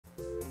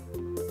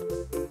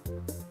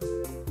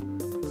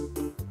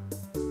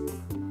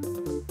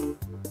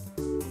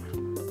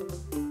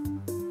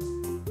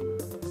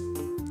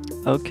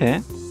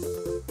Okay.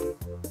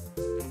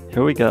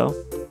 Here we go.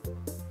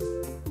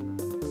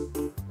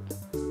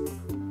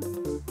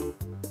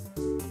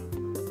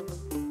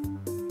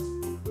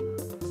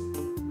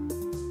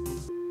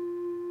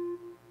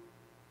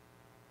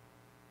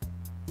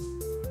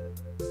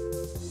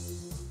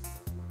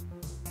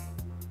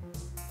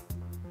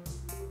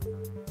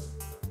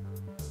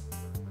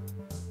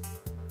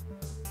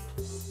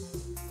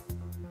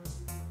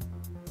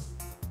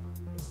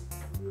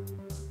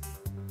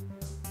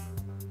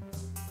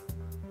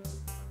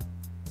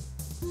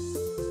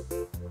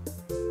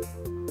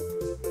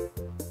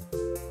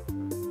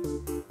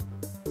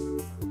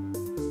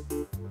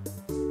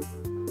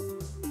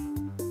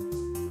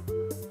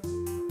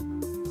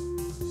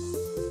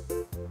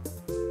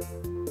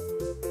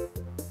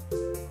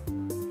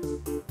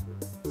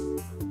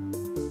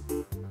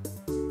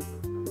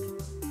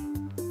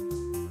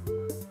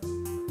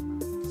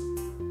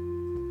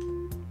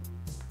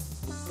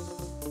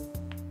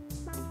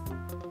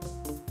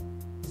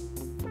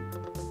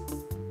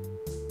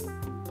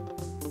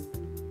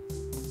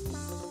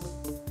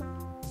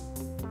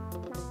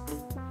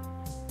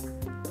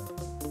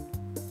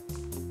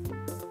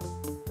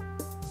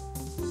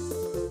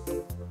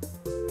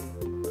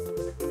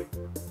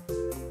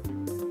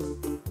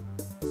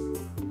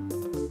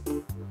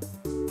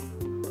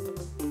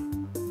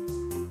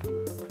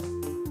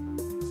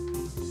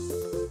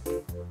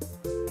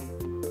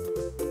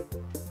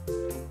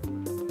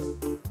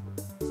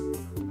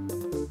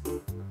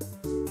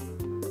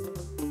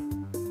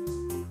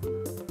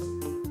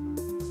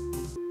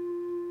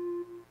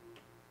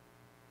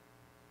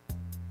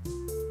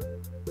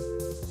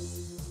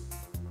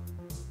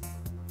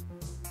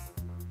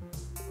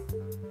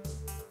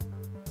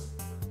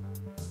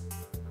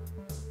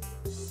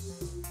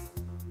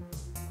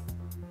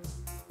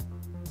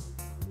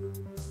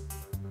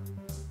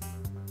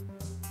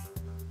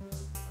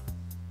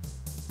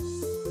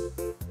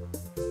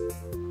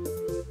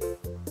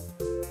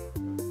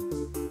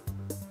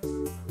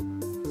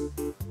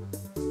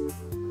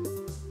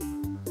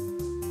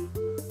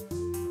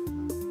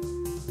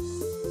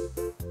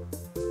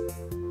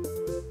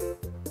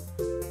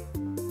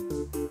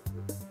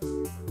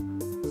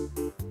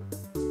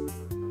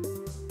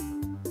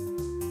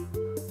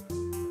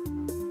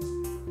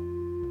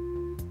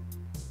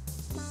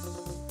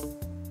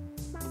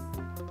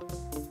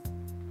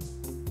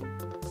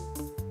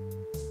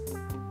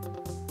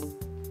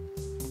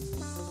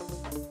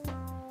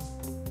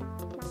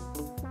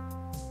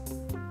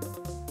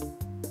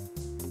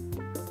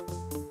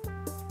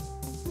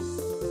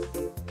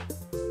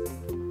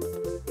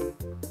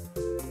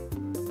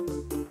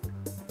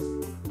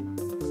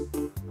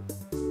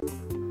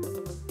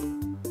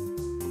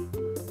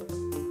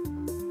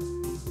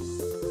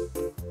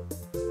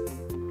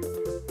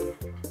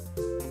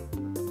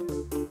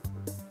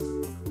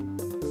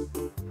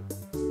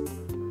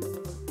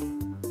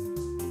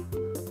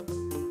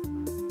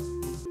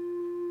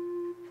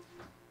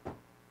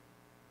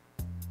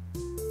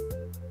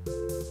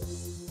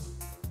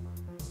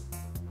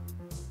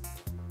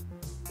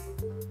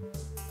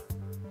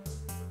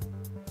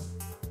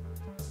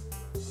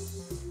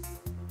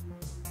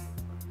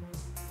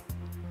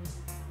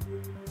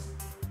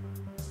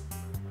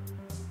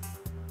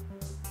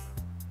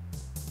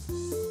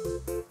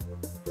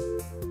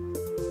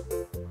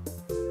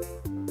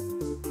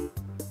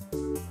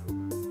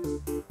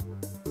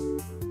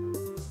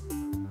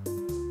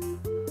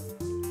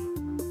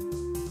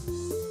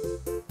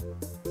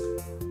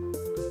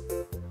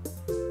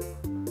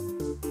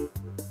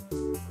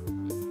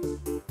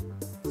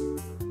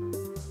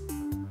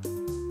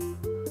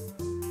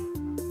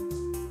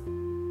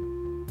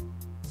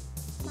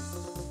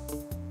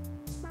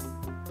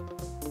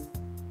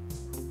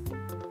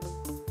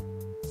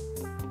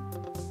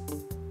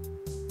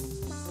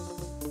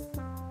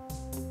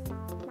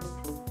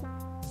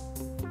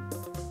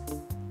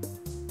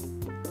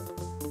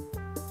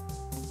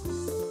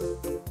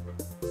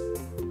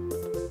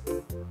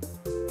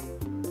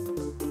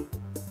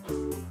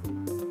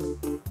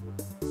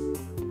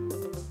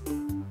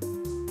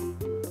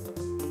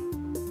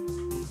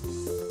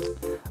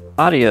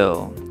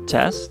 Audio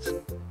test.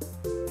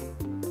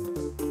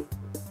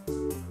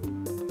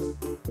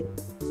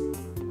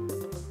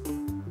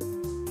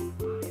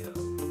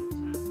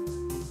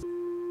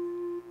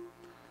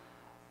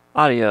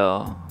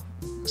 Audio.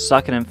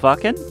 Sucking and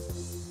fucking.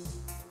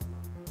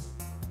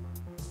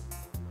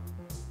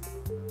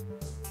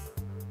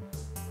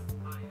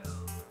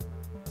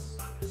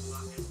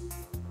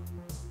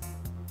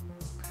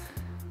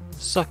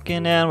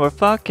 Sucking and we're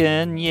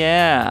fucking,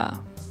 yeah.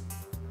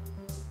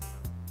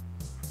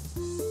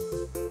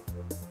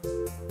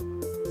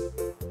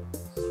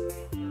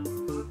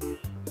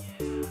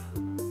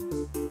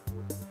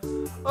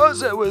 I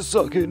said we're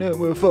sucking and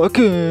we're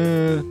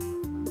fucking.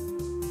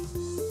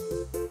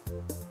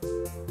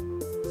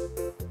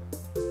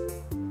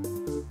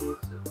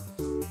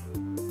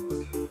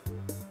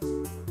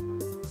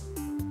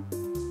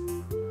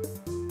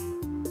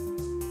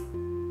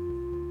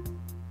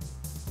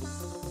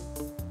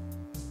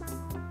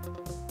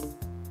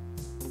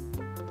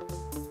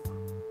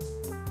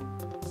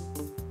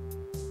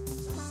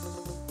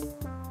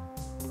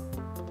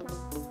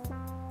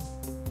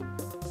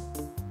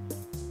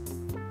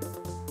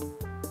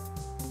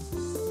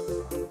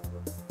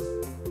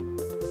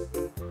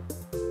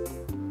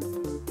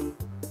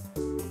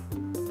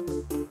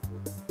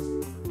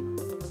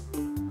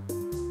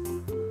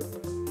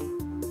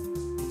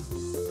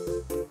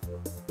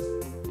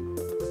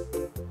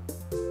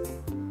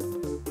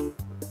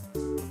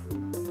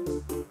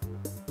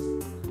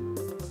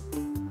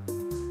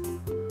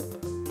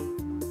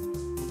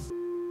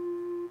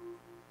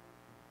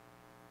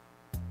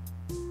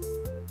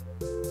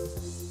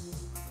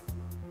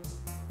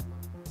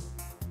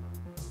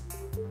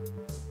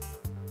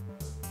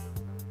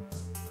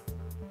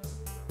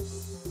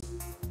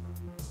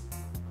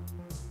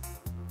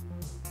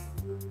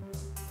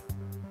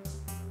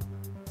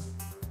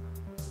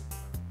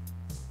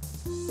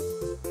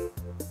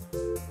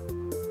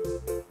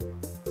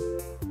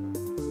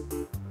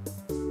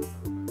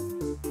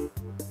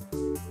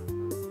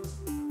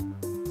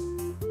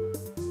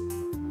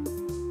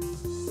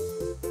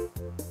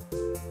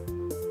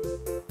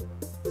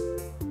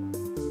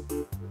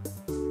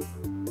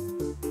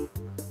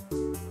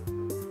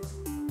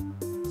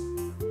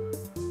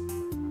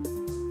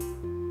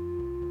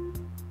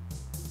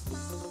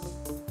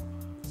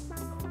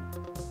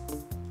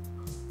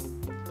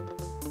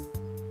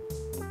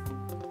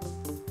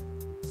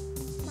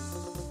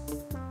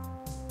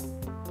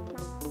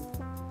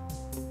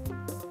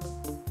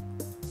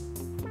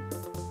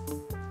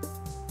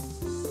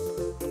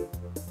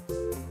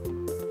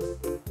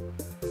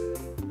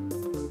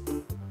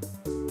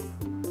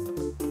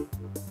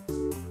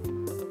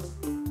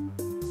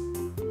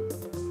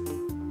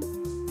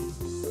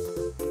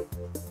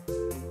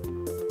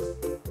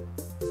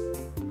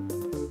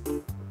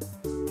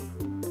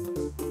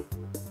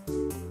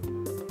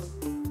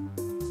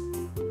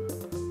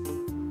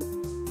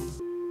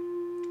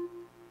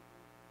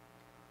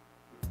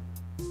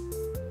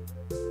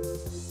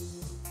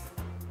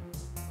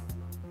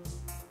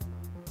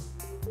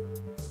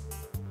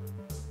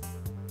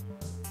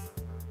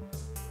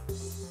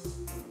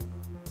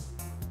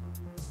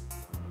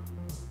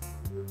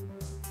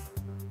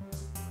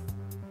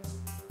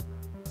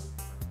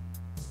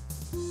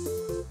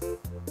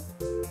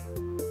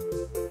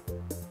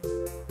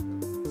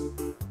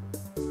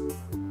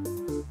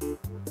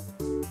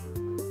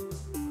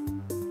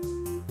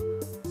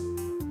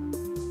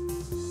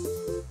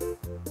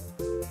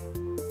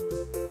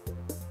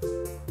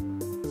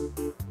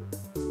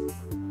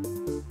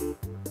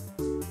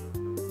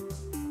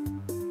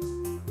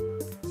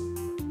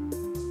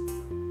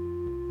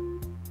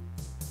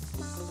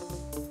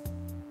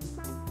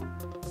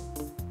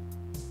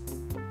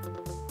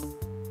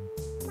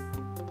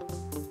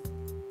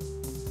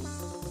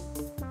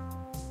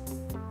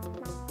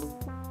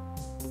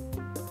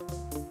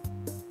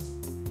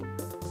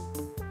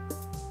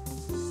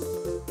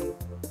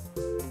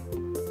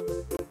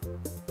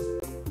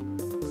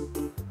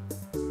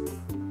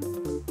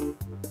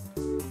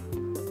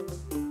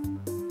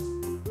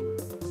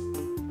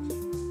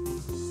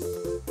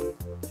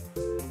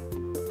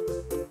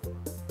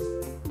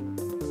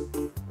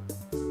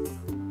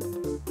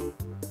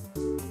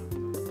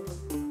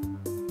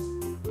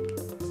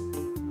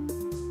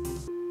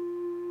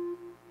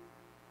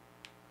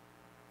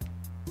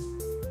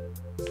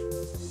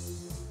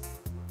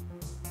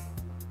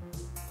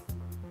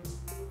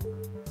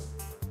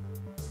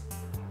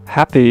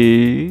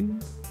 Happy.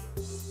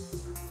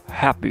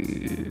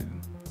 Happy.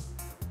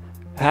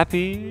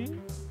 Happy.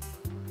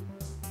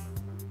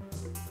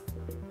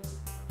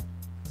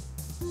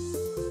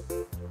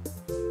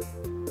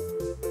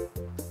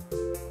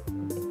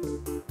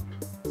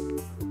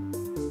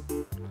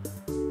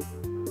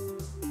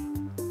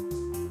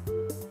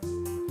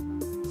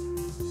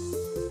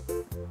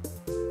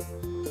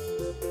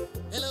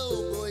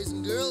 Hello, boys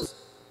and girls.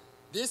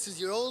 This is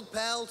your old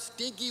pal,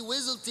 Stinky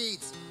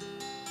Whizzleteats.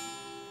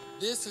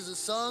 This is a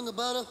song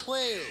about a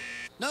whale.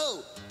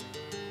 No!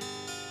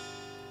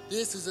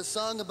 This is a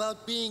song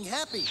about being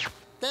happy.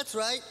 That's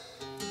right.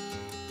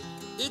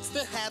 It's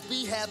the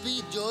happy,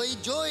 happy, joy,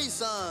 joy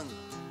song.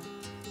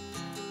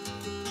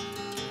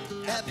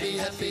 Happy,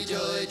 happy,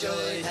 joy,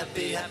 joy,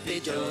 happy, happy,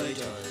 joy,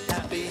 joy.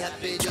 Happy,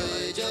 happy,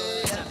 joy,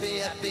 joy, happy,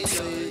 happy,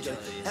 joy, joy.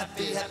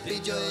 Happy, happy,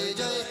 joy,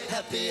 joy,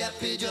 happy,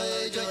 happy,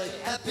 joy, joy.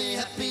 Happy,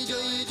 happy,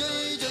 joy,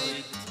 joy,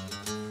 joy.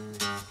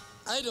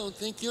 I don't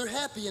think you're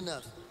happy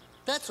enough.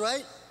 That's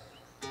right.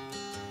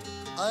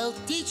 I'll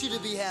teach you to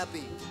be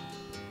happy.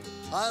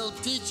 I'll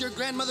teach your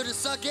grandmother to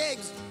suck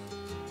eggs.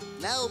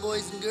 Now,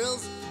 boys and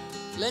girls,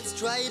 let's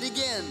try it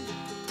again.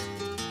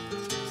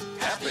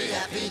 Happy,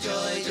 happy,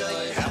 joy,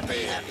 joy.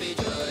 Happy, happy,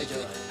 joy,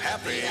 joy.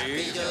 Happy,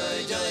 happy,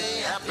 joy,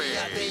 joy. Happy,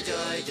 happy,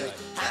 joy, joy.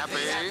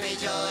 Happy, happy,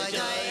 joy,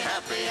 joy.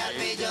 Happy,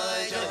 happy,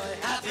 joy, joy.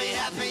 Happy,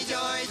 happy,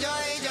 joy,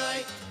 joy,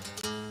 joy.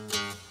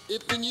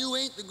 If and you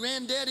ain't the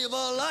granddaddy of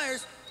all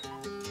liars,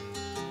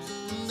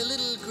 the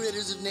little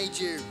critters of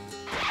nature,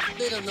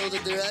 they don't know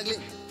that they're ugly.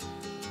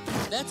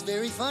 That's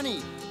very funny.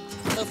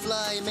 A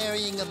fly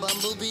marrying a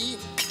bumblebee.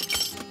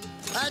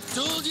 I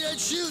told you I'd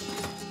shoot,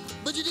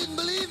 but you didn't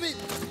believe me.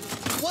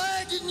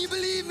 Why didn't you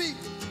believe me?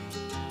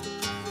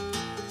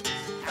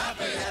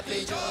 Happy,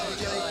 happy, joy,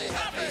 joy.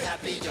 Happy,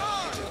 happy,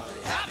 joy,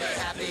 joy. Happy,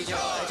 happy,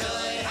 joy,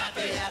 joy.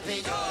 Happy,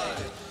 happy, joy.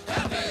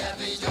 Happy,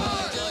 happy,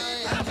 joy,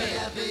 joy. Happy,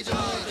 happy,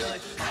 joy, joy.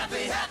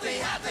 Happy, happy,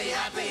 happy,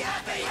 happy,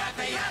 happy,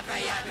 happy,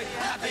 happy, happy,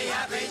 happy,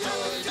 happy,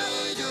 joy,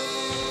 joy, joy.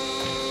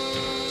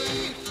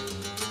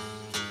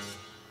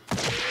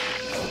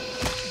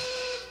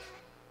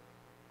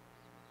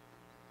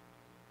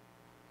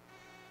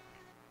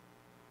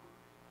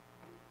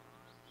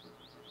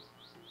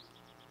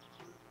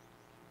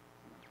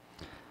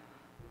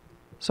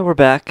 So we're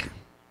back.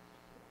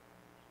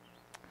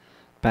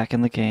 Back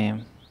in the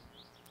game.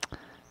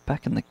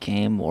 Back in the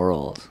game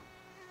world.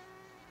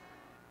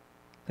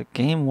 The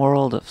game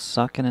world of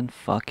sucking and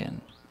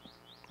fucking.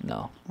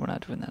 No, we're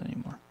not doing that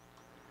anymore.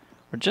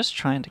 We're just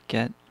trying to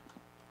get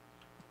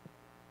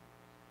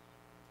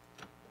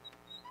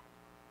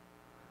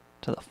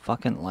to the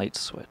fucking light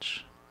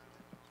switch.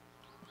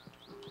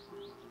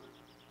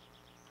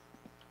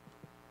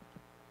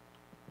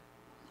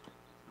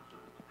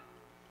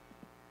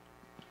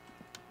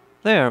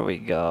 There we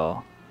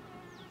go.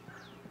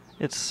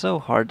 It's so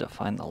hard to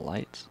find the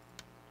lights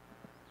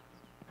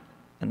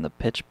in the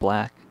pitch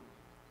black.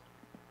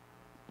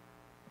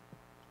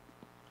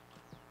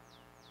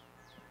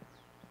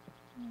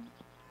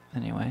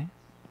 Anyway,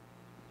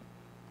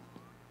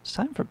 it's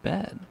time for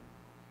bed.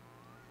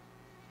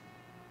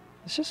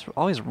 It's just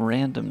always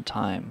random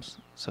times,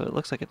 so it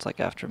looks like it's like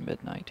after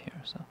midnight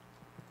here, so.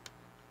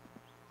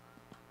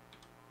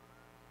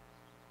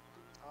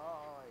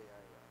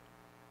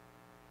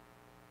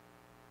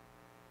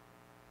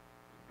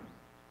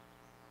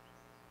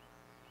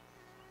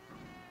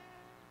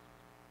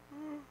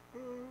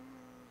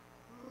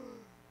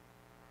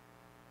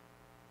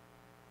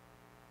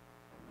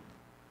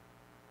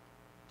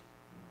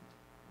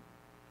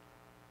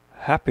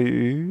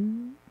 Happy.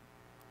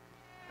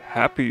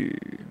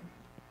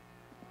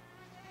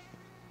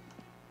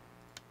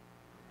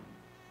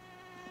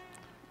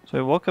 So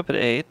I woke up at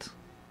 8.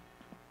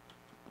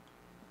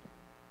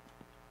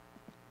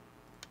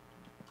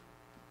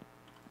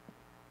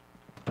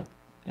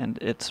 And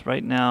it's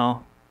right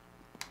now.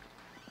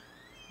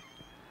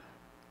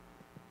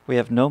 We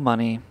have no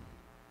money.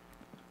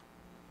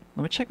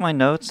 Let me check my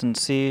notes and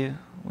see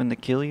when the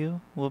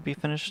Kilju will be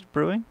finished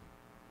brewing.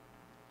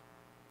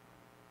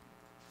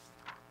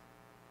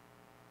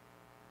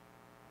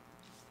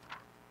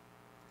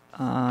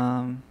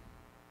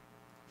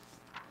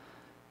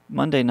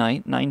 Monday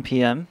night, 9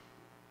 p.m.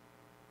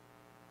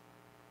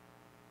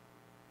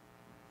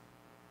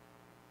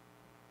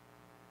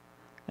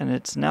 And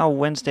it's now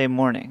Wednesday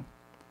morning.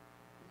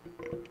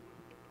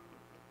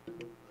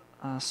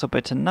 So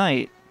by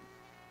tonight,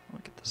 I'll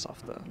get this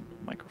off the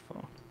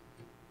microphone.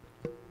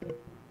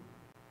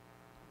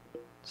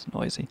 It's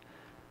noisy.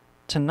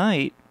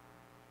 Tonight,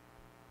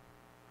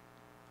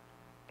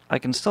 I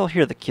can still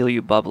hear the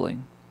Kilju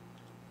bubbling.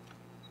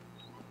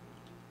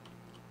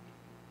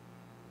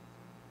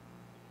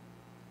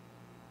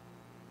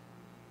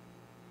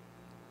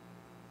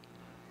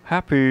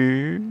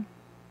 Happy.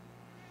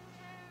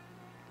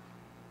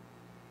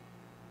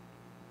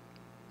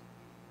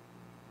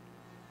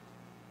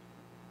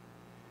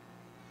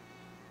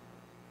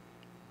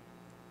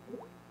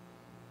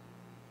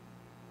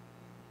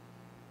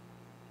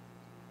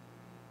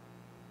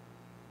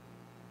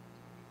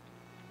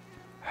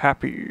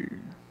 Happy.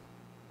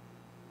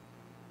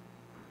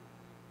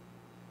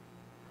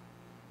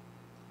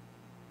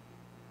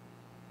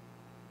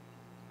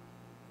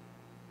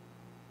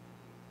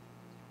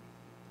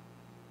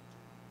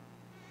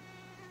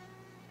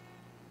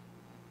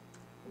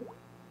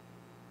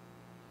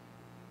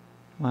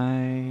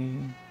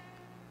 My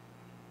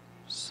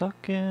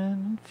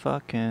sucking,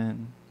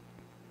 fucking,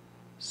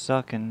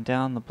 sucking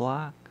down the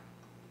block.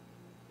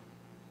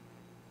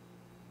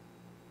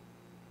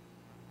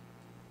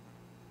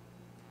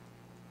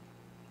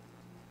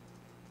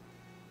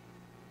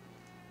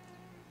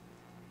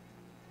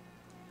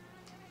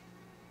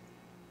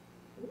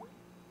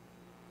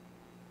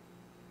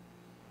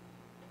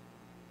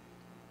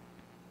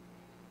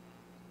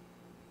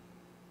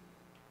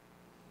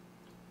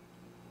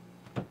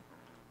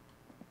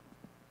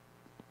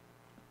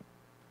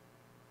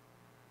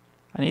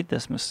 I need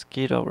this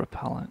mosquito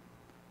repellent.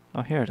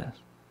 Oh, here it is.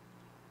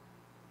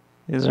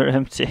 These are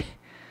empty.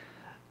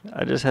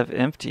 I just have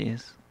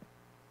empties.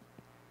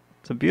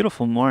 It's a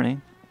beautiful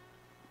morning.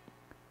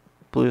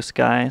 Blue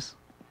skies.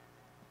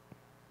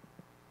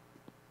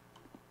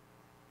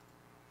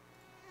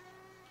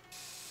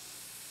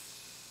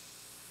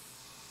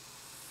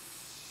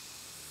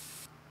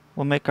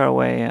 We'll make our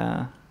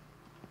way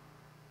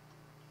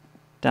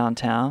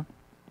downtown,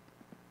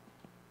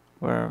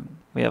 where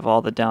we have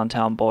all the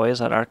downtown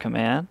boys at our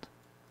command.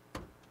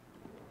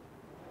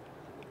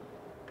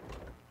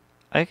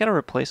 I gotta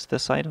replace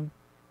this item.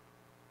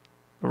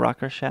 The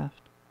rocker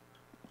shaft.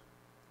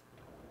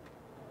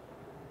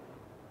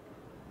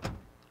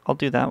 I'll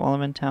do that while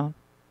I'm in town.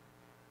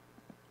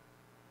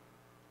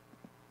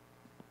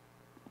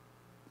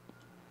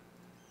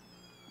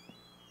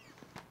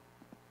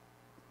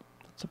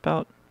 That's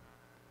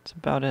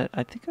about it.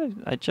 I think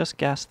I just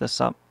gassed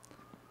this up.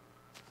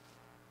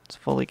 It's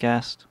fully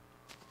gassed.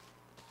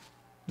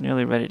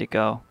 Nearly ready to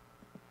go.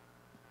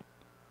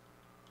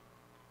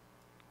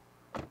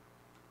 At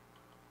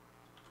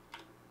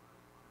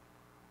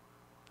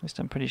least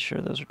I'm pretty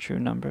sure those are true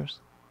numbers.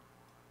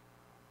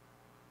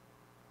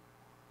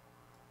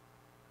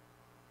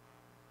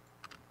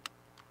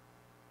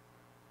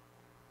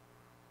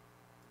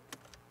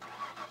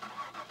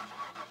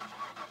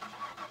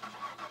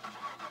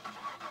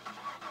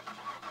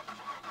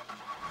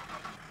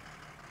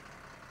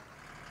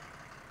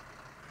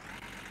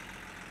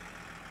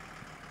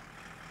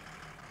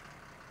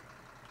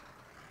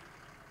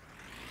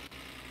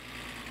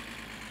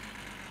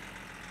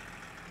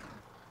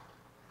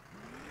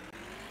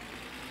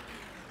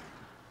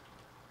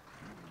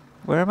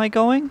 Where am I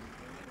going?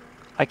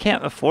 I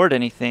can't afford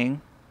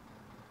anything.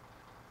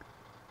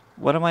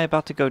 What am I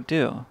about to go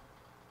do?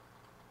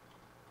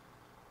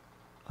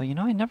 Oh, you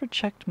know, I never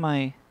checked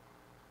my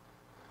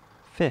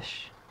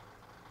fish.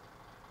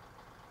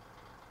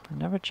 I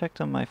never checked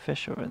on my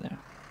fish over there.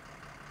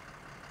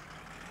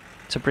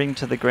 To bring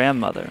to the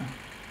grandmother.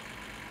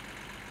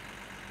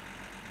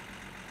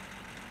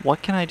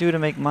 What can I do to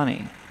make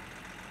money?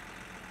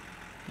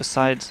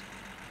 Besides...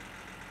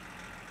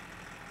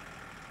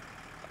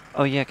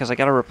 Oh yeah, because I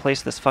gotta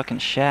replace this fucking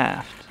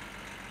shaft.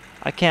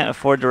 I can't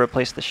afford to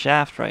replace the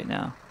shaft right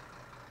now.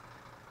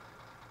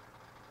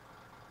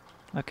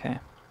 Okay.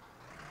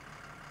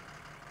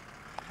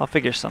 I'll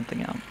figure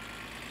something out.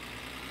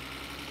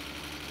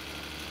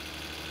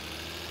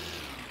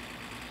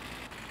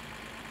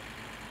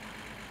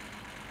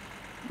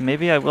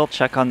 Maybe I will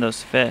check on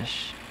those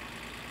fish.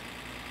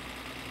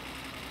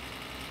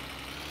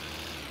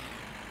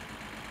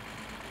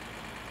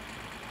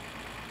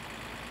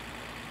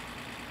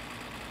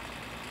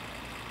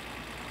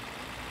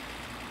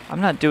 I'm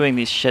not doing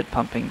these shit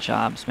pumping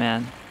jobs,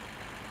 man.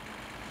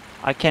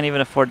 I can't even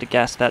afford to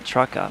gas that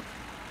truck up.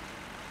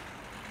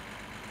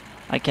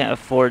 I can't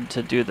afford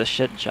to do the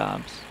shit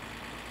jobs.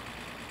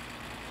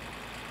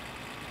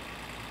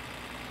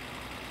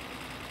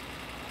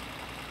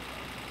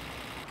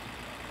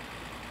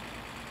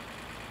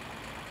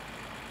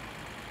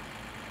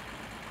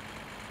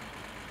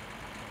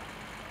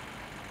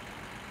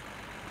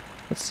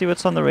 Let's see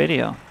what's on the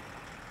radio.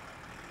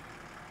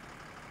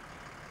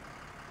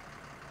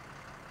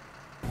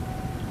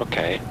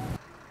 Okay.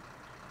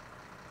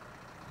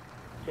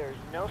 There's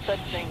no such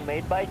thing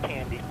made by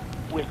Tandy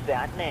with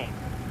that name.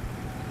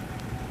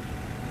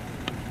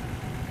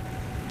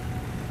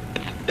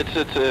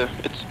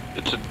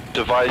 It's a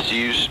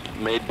device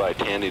made by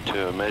Tandy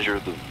to measure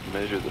the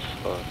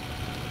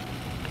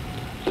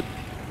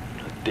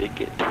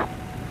dig it.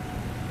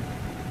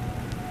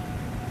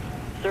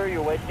 Sir,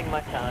 you're wasting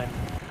my time.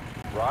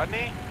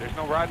 Rodney? There's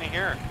no Rodney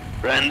here.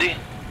 Randy?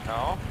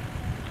 No?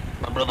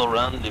 My brother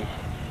Randy.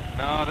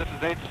 No, this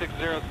is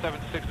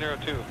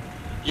 860-7602.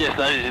 Yes,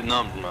 that is his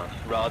number, man.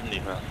 Rodney,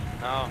 man.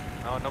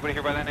 No, nobody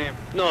here by that name.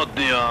 No,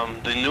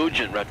 the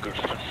Nugent records.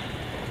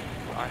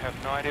 I have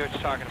no idea what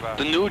you're talking about.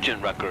 The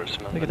Nugent records,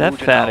 man. Look at The that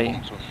Nugent fatty.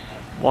 albums, man.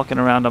 Walking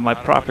around on my I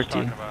don't know what you're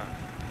property. talking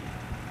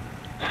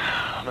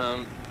about.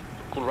 Man,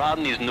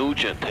 Rodney's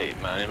Nugent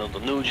tape, man. You know, the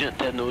Nugent,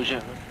 Ted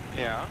Nugent.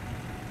 Yeah?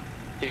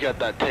 He got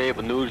that tape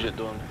of Nugent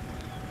doing it.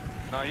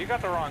 No, you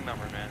got the wrong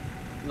number, man.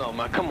 No,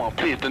 man, come on,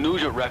 please. The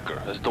Nugent record.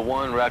 It's the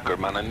one record,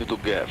 man, I need to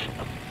get.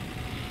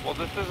 Well,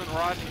 this isn't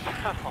Rodney's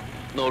house.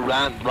 No,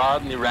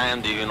 Rodney,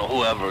 Randy, you know,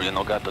 whoever, you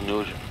know, got the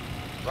Nugent.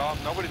 Well,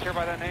 nobody's here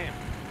by that name.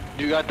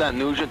 You got that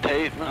Nugent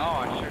tape, man? No,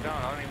 I sure don't.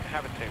 I don't even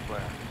have a tape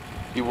player.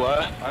 You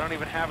what? I don't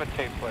even have a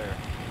tape player.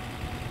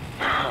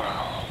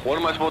 What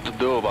am I supposed to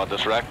do about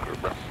this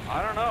record, bro?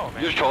 I don't know,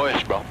 man. Your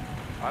choice, bro.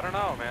 I don't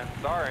know, man.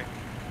 Sorry.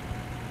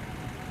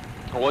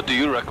 What do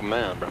you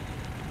recommend, bro?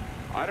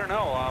 I don't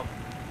know.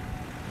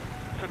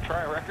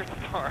 Try a record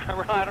store.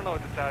 I don't know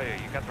what to tell you.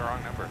 You got the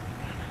wrong number.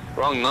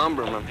 Wrong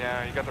number, man.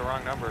 Yeah, you got the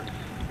wrong number.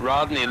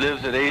 Rodney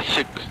lives at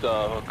 076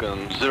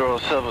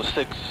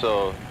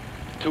 or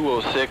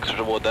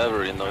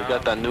whatever, you know. He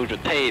got that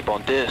Nugent tape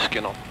on disc,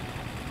 you know.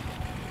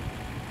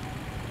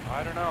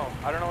 I don't know.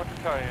 I don't know what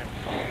to tell you.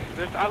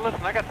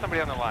 Listen, I got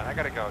somebody on the line. I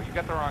gotta go. You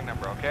got the wrong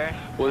number, okay?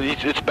 Well,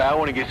 it's bad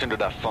when he gets into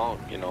that funk,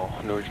 you know.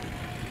 Nugent.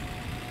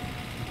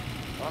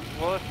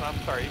 Well, listen, I'm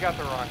sorry. You got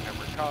the wrong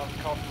number. Call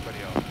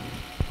somebody else.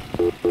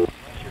 Unless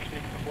you're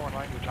speaking a foreign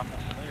language I'm not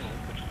familiar with,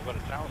 which is what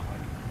it sounds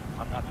like.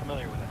 I'm not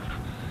familiar with it.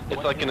 It's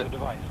What like is the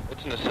device?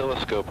 It's an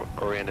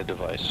oscilloscope-oriented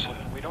device.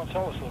 We don't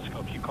sell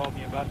oscilloscopes. You called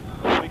me about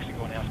 2 weeks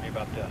ago and asked me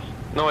about this.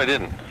 No, I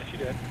didn't. Yes, you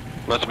did.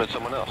 Must have been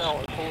someone else. Sell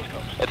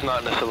oscilloscopes. It's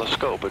not an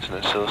oscilloscope. It's an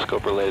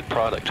oscilloscope-related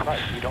product. Right,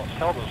 you don't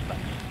sell those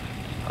things.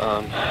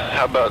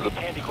 How about the?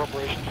 Tandy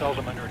Corporation sells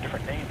them under a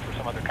different name for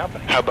some other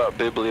company. How about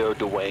Biblio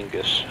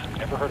DeWangus?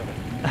 Never heard of it.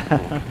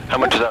 How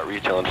much is that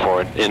retailing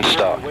for in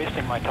stock? You're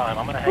wasting my time.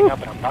 I'm going to hang up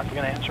and I'm not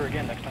going to answer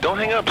again next time. Don't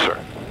hang up, sir.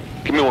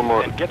 Give me one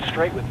more. And get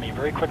straight with me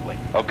very quickly.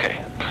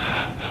 Okay.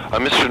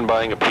 I'm interested in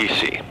buying a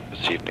PC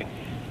this evening.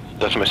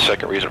 That's my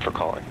second reason for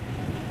calling.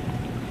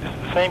 This is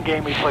the same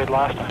game we played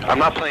last time. I'm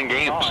not playing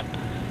games.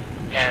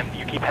 And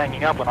you keep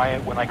hanging up when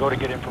I go to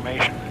get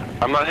information.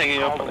 I'm not hanging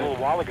You up called on a it.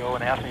 little while ago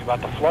and asked me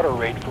about the flutter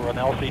rate for an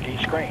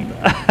LCD screen.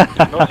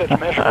 There's no such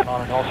measurement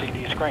on an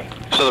LCD screen.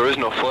 So there is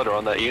no flutter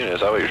on that unit, is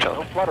that what you're telling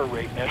No me? flutter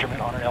rate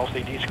measurement on an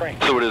LCD screen.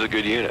 So it is a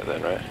good unit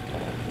then, right?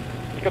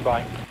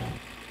 Goodbye.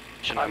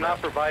 I'm not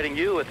providing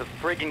you with a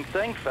frigging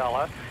thing,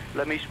 fella.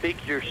 Let me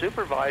speak to your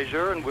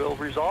supervisor and we'll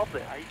resolve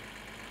that.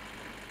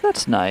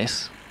 That's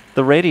nice.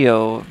 The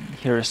radio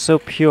here is so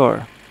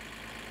pure.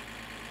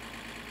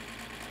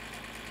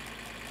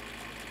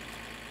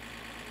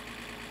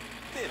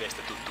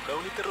 TV:stä tuttu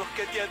kauniit ja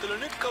rohkeat jäätelö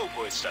nyt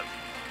kaupoissa.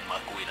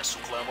 Makuina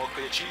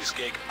suklaamokka ja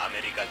cheesecake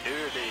American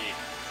Dirty.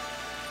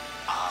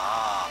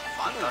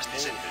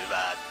 Fantastisen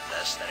hyvää.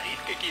 Tästä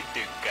Ritkekin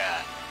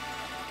tykkää.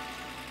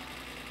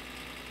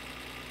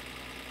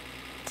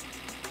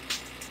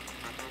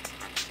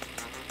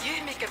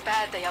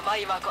 päätä ja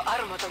vaivaako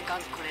armoton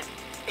kankkunen?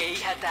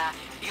 Ei hätää.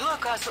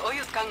 Ilokaasu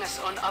Ojutkangas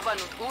on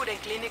avannut uuden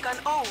klinikan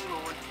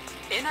Ouluun.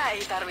 Enää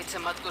ei tarvitse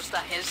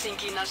matkustaa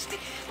Helsinkiin asti,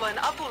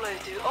 vaan apu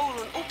löytyy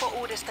Oulun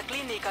upo-uudesta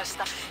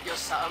klinikasta,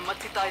 jossa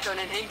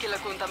ammattitaitoinen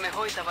henkilökuntamme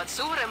hoitavat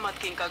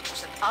suuremmatkin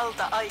kankkuset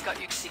alta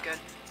aikayksikön.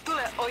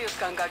 Tule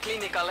Ojutkankaan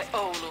klinikalle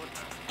Ouluun.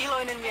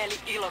 Iloinen mieli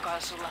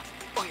Ilokaasulla.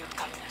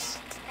 Ojutkangas.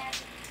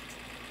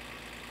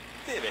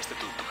 TV:stä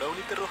tuttu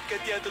kauniit ja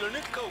rohkeat jäätelö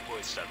nyt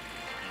kaupoissa.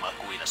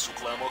 Makuina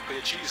suklaamohka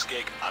ja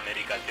cheesecake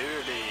Amerikan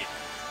Early.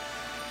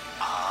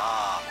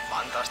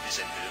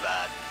 Fantastisen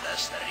hyvää.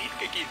 Tästä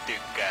Ritkekin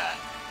tykkää.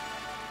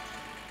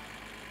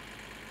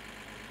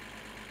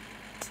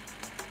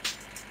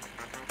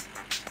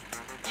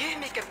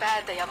 Jyhmikö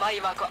päätä ja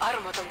vaivaako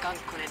armoton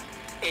kankkunen?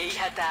 Ei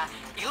hätää.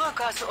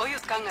 Ilokaasu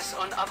Ojutkangas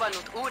on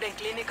avannut uuden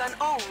klinikan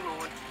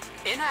Ouluun.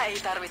 Enää ei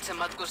tarvitse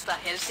matkustaa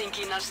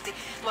Helsinkiin asti,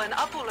 vaan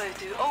apu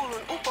löytyy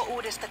Oulun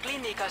upo-uudesta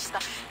klinikasta,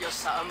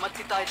 jossa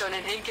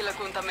ammattitaitoinen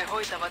henkilökuntamme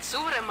hoitavat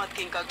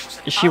suuremmatkin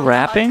kankkuset Is she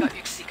rapping?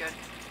 aikayksikön.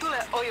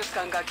 Tule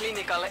Ojutkankaan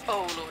klinikalle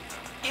Ouluun.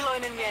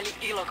 Iloinen mieli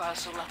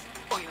Ilokaasulla.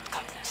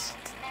 Ojutkangas.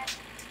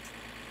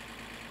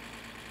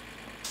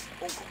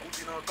 Onko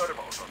kutinaa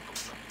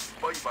karvaosantossa?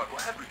 Vaivaako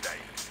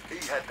hävytäin?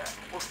 Ei hätää.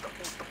 Osta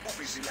uutta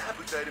Pubisilla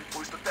hävytäiden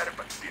poista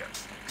tärpättiä.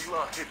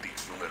 Tilaa heti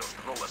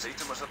numerosta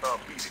 0700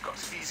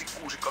 525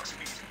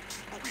 625.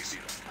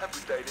 Pubisilla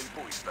hävytäiden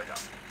poistaja.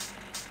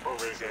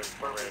 Pubisil,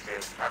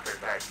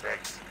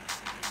 hävytäiseksi.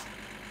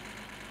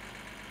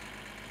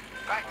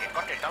 Kaikki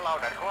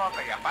kotitalouden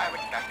ruoka- ja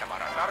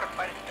päivittäistavaran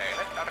tarpeet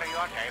teille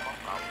tarjoaa Teimon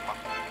kauppa.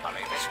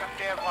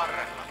 Aliviskantien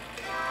varrella.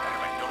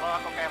 Tervetuloa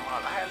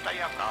kokemaan läheltä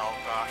ja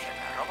kaukaa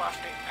sekä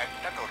rovasti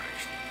että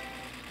turisti.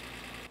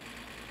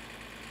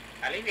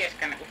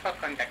 Alivieskan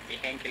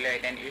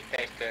UFO-kontaktihenkilöiden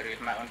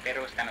yhteistyöryhmä on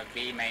perustanut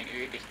viimein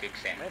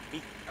yhdistyksen.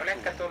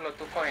 Oletko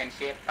tullut ufojen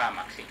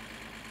sieppaamaksi?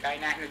 Tai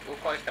nähnyt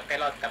ufoista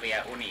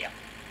pelottavia unia?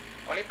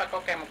 Olipa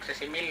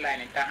kokemuksesi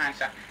millainen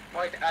tahansa,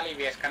 voit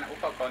Alivieskan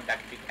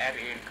UFO-kontaktit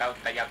ryn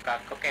kautta jakaa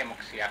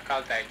kokemuksia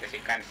kaltaistesi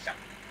kanssa.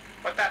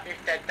 Ota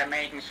yhteyttä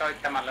meihin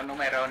soittamalla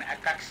numeroon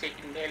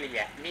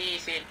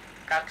 245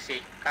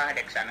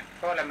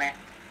 283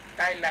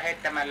 tai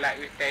lähettämällä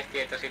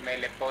yhteistietosi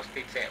meille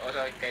postitse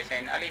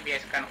osoitteeseen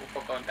Alivieskan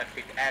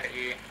UFO-kontaktit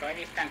ry,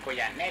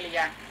 toimistankuja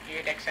 4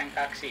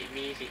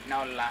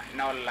 92500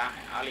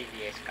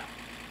 Alivieska.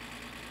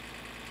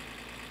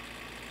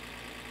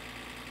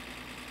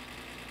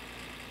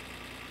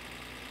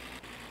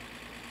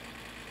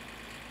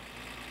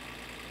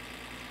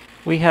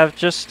 We have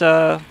just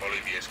a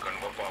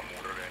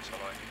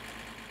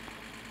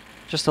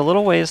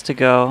little ways to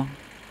go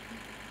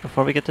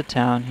before we get to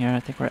town here. I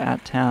think we're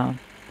at town.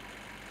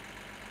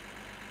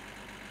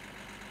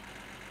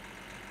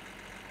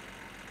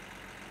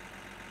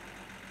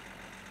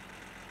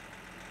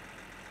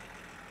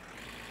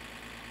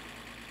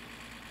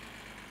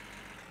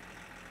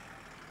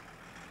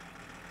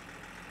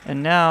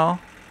 And now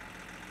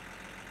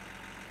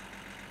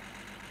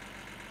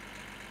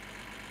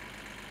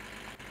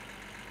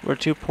we're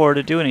too poor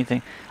to do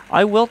anything.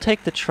 I will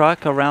take the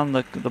truck around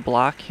the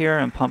block here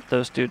and pump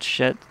those dudes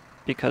shit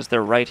because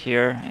they're right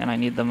here and I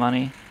need the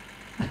money.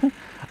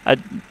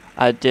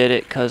 I did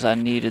it because I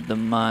needed the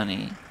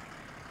money.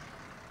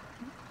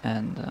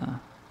 And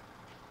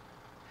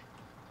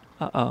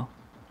uh-oh.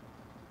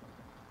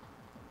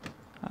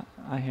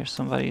 I hear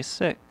somebody's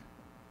sick.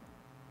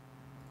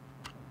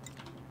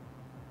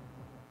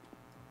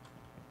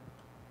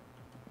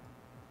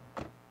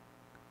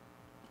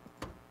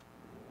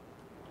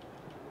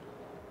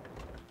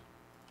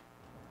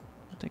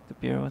 Take the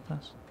beer with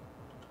us.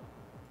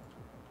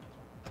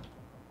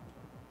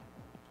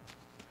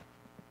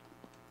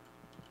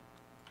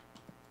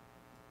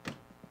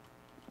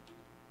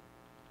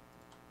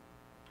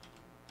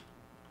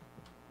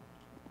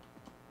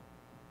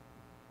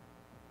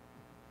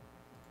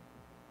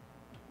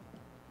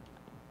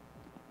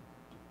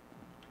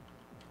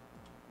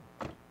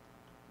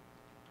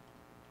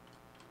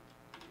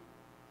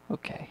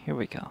 Okay, here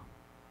we go.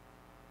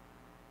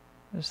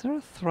 Is there a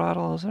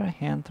throttle? Is there a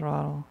hand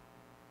throttle?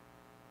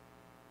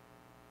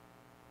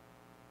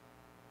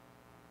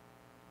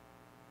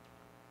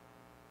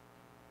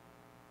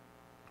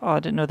 Oh, I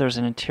didn't know there was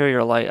an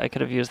interior light. I could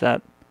have used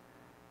that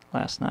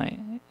last night.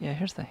 Yeah,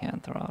 here's the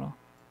hand throttle.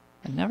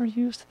 I never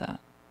used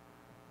that.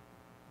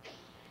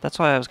 That's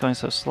why I was going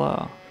so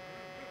slow.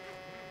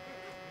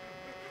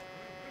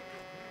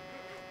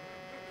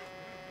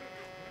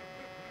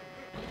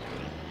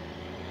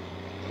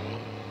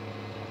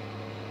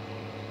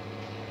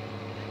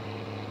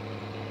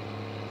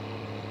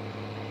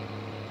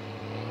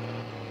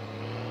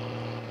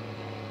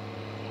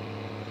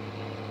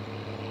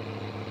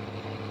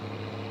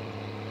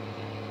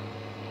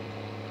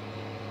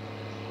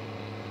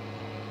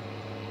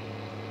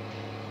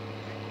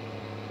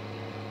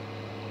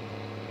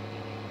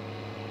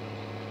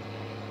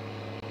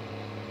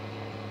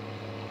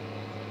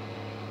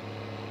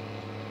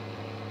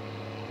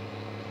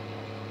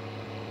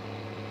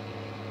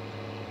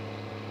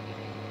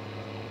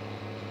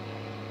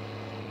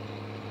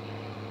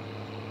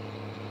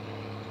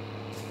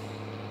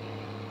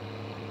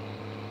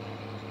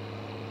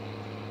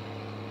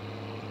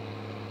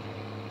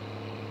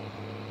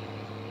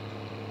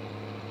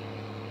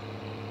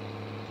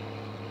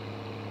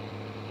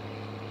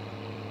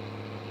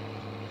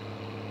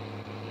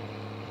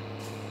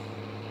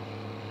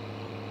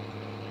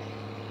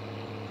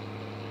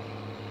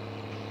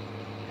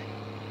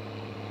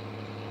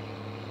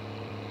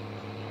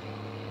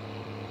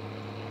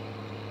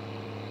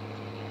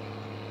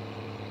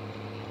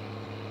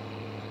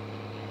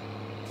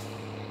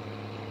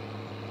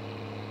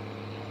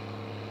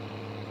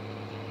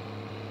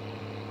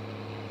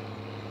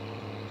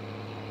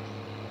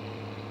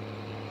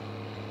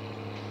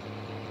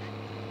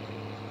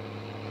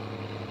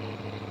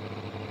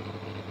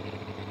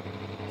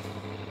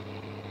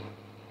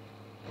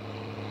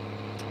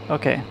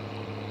 Okay.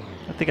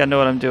 I think I know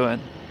what I'm doing.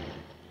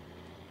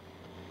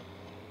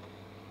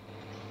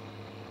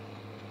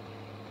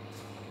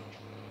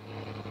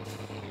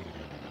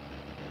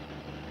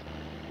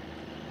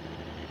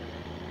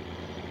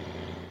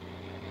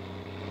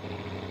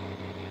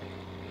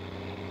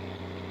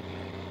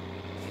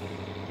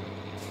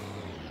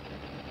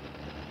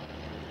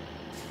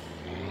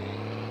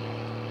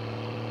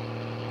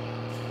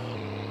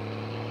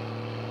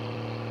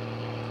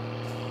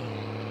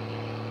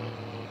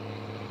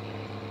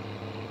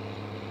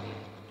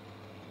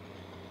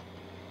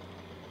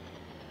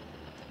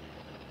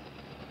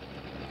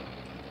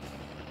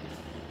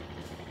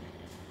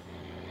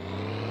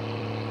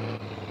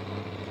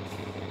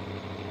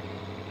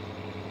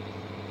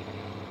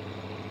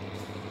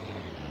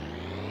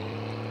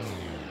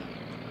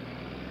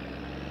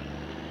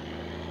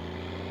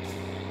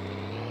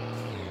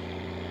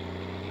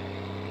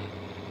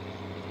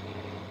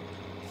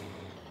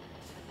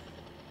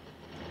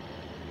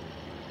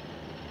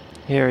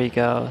 Here he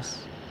goes.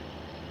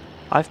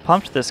 I've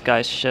pumped this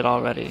guy's shit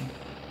already.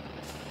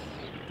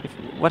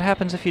 What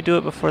happens if you do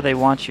it before they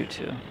want you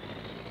to?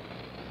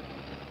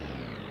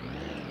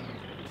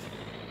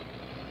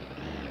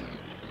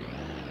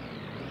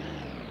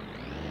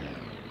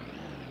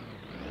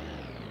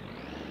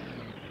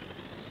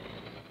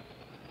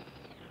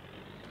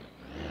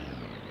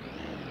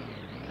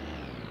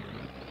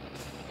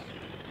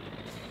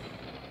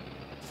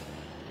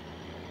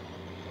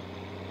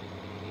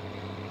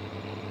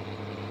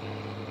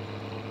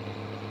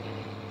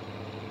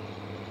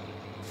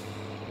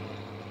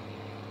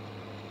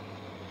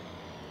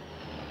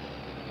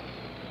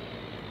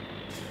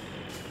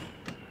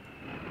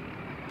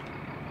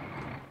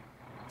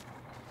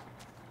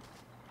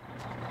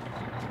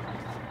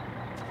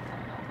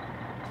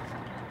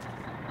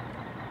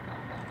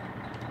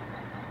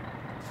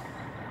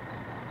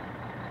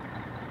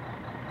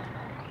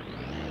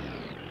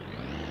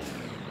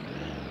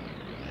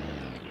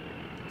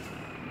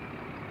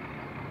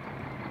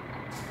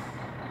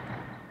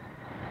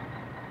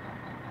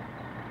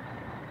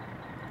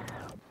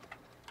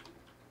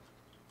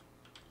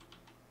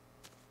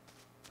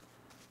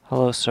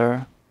 Hello,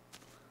 sir.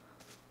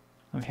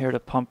 I'm here to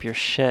pump your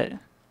shit.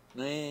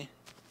 Nee.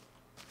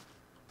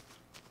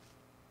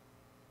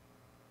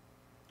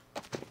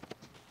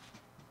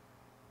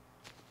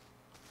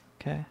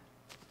 Okay.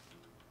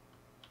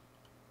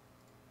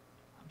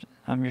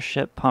 I'm your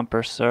shit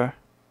pumper, sir.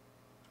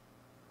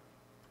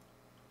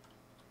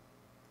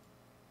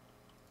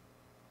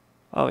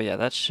 Oh yeah,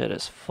 that shit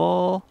is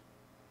full.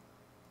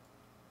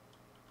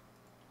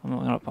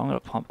 I'm gonna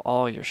pump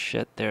all your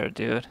shit there,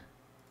 dude.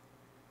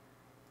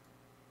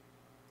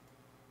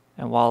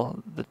 And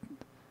while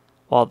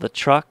the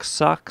truck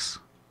sucks,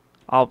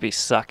 I'll be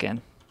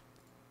sucking.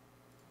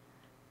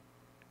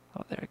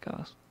 Oh, there it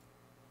goes.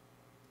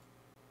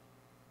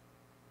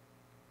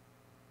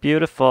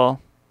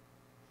 Beautiful.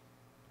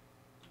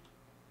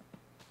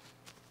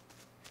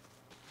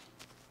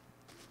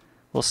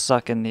 We'll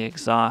suck in the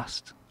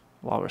exhaust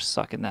while we're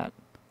sucking that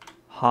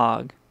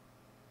hog.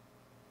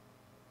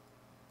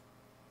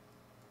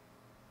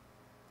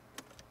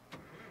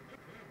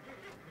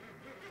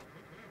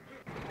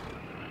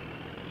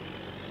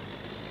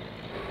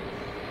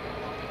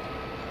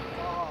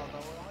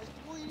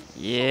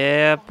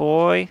 Yeah,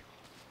 boy.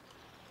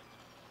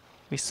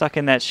 We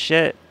sucking that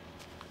shit.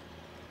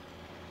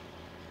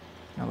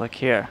 Now look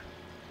here.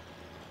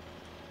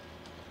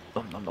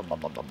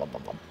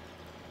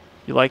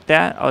 You like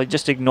that? Oh,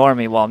 just ignore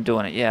me while I'm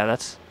doing it. Yeah,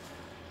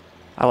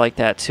 I like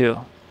that too.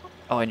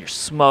 Oh, and you're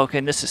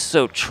smoking. This is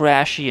so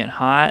trashy and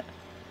hot.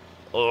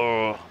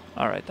 Oh,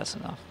 all right, that's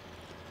enough.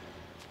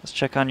 Let's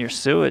check on your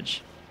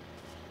sewage.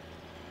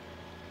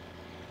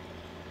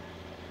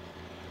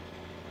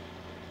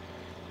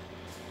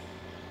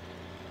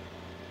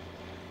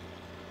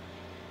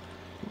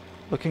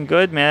 Looking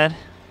good, man.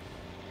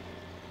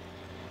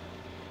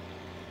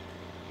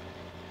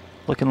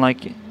 Looking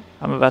like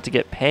I'm about to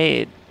get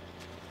paid.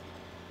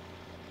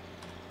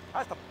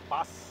 Haista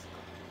paska.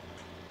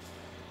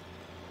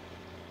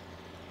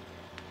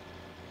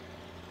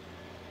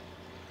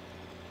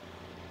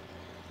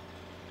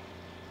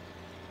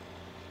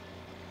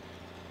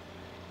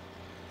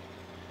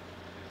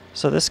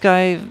 So this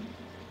guy...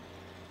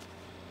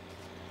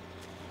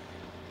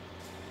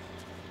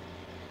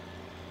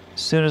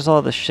 As soon as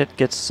all the shit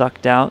gets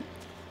sucked out,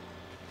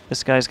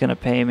 this guy's gonna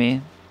pay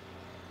me.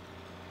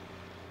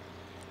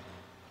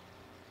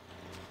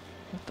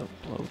 What the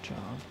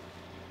blowjob?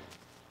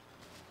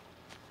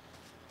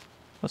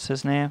 What's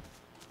his name?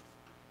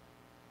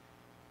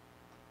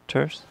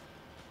 Terse?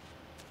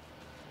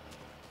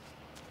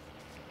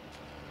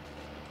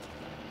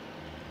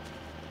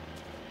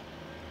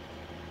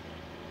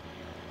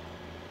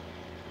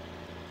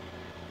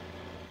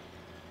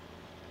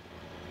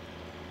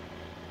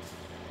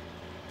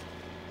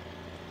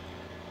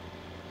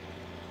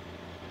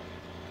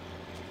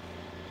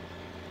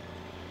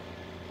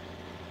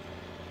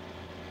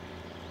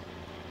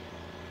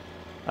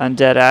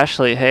 Undead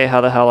Ashley, hey,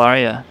 how the hell are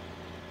ya?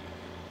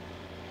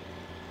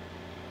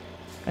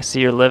 I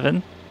see you're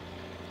living.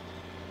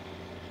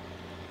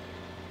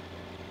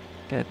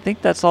 Okay, I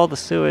think that's all the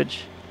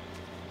sewage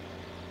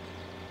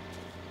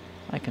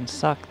I can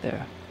suck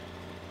there.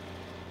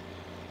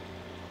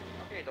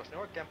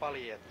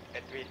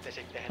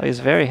 Oh, he's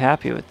very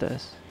happy with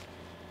this.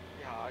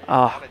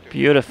 Oh,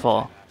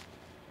 beautiful.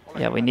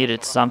 Yeah, we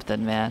needed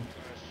something, man.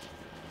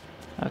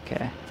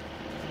 Okay.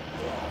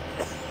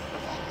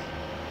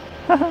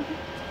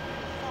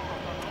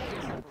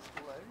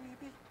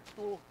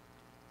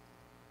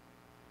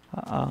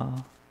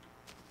 Uh-oh.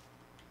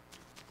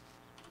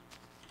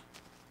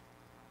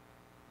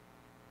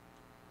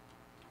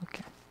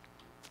 Okay.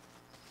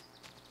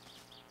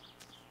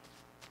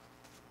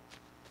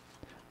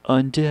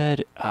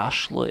 Undead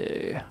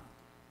Ashley.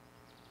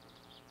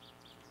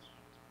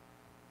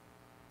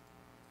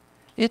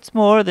 It's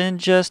more than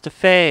just a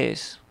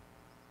phase.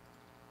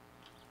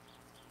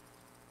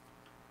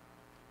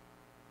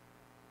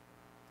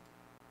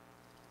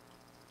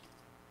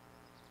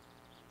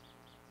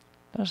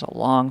 There's a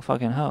long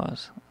fucking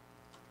hose.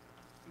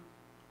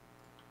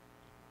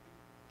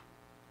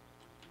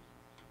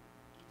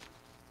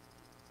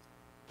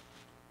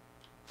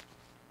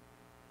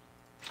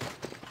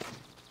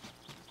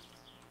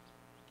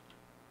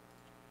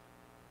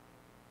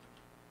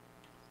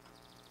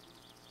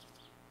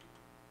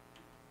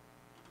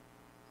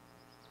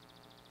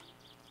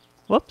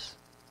 Whoops.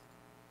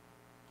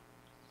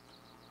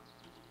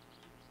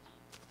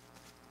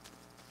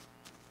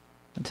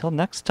 Until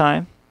next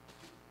time.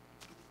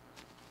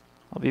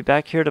 I'll be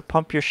back here to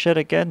pump your shit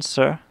again,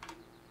 sir.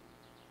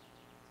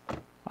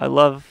 I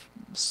love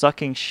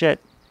sucking shit.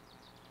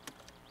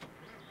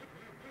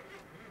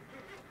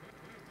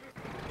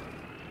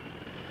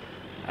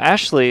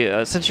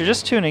 Ashley, since you're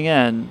just tuning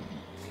in,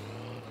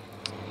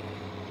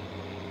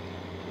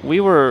 we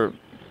were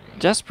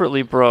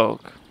desperately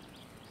broke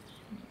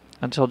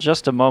until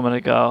just a moment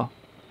ago.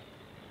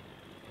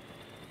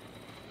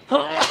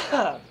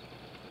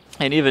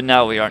 And even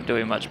now we aren't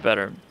doing much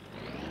better.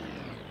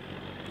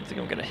 I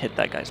think I'm gonna hit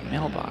that guy's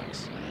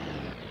mailbox.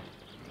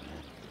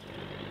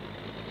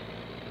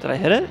 Did I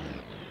hit it?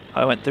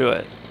 I went through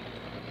it.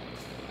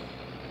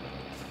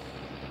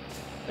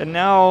 And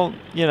now,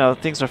 you know,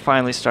 things are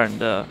finally starting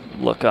to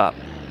look up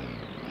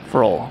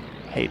for old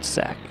hate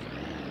sack.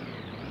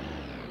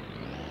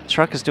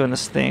 Truck is doing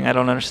this thing I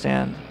don't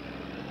understand.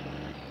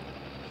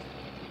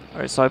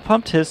 Alright, so I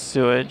pumped his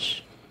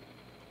sewage.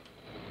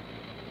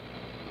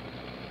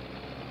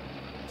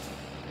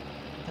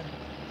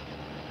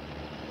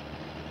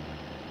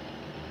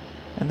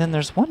 And then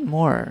there's one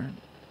more.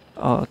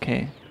 Oh,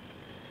 okay.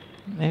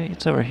 Maybe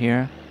it's over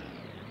here.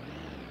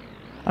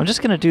 I'm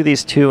just gonna do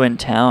these two in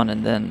town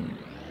and then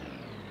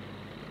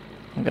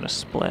I'm gonna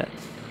split.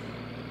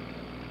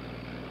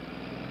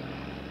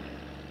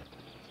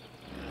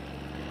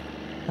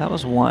 That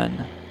was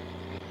one.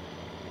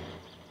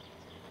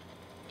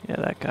 Yeah,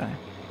 that guy.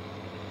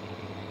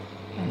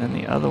 And then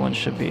the other one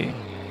should be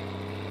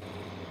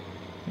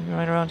maybe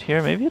right around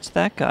here. Maybe it's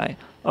that guy.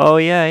 Oh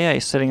yeah,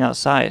 he's sitting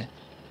outside.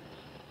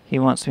 He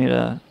wants me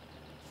to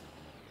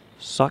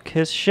suck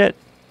his shit.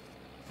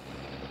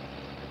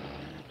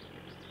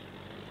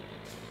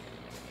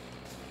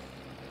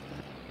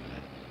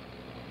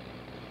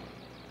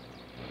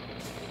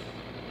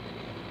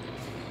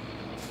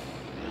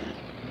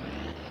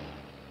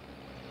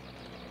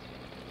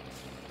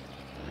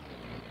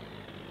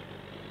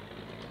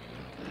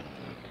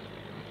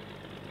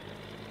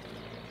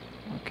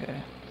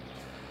 Okay.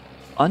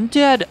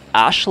 Undead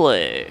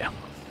Ashley.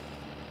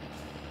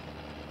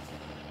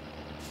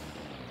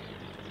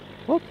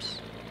 Whoops.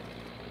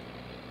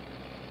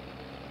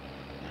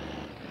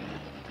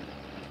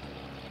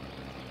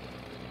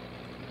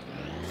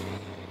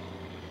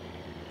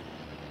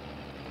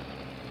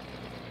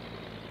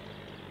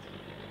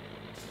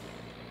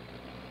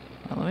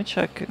 Well, let me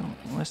check.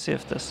 Let's see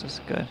if this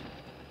is good.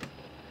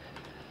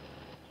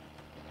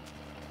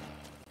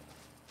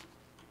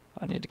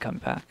 I need to come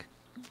back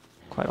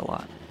quite a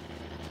lot.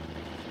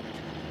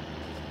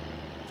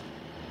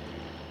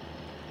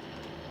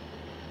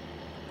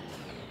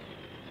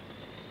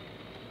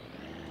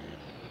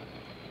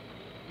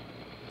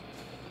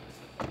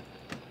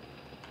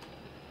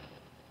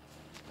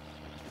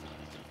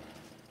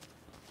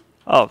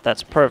 Oh,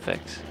 that's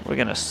perfect. We're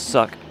gonna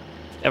suck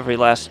every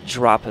last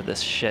drop of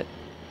this shit.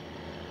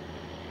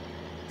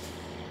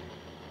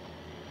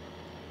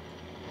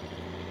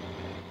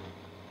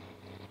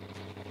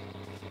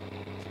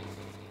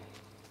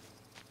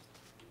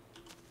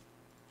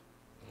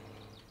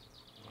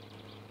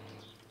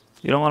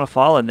 You don't want to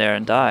fall in there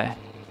and die.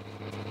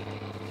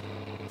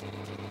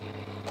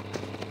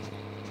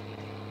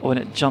 Oh, and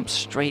it jumps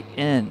straight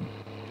in.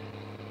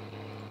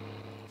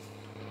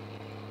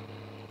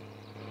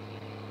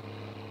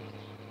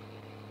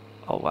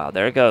 Oh, wow.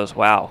 There it goes.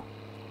 Wow.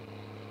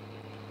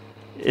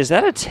 Is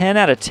that a 10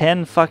 out of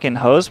 10 fucking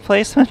hose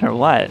placement or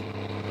what?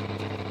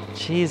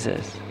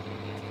 Jesus.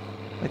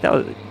 Like that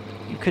was...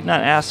 You could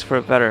not ask for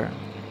a better...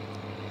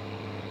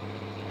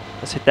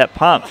 Let's hit that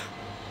pump.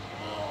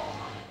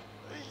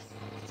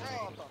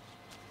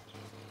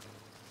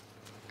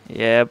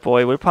 Yeah,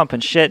 boy, we're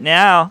pumping shit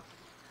now.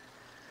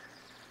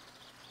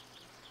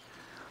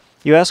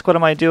 You ask, what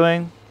am I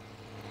doing?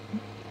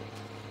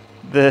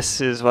 This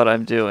is what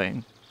I'm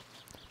doing.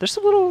 There's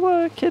some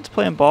little kids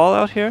playing ball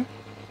out here.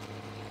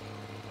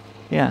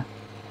 Yeah.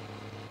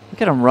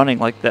 Look at them running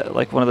like that,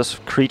 like one of those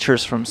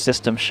creatures from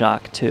System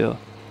Shock 2.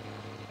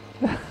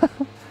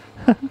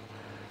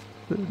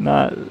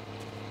 Not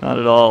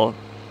at all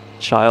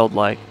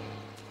childlike.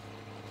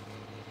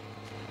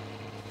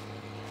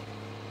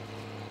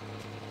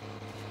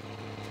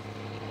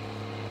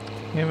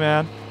 Hey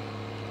man,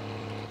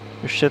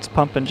 your shit's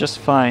pumping just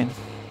fine.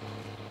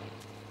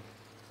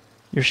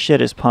 Your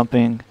shit is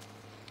pumping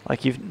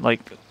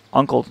like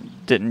Uncle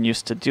didn't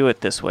used to do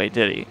it this way,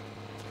 did he?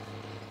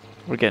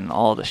 We're getting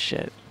all the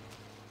shit.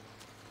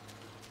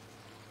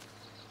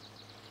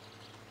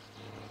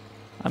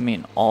 I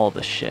mean all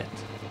the shit.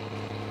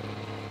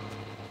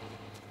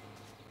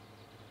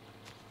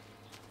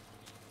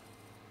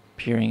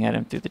 Peering at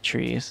him through the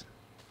trees.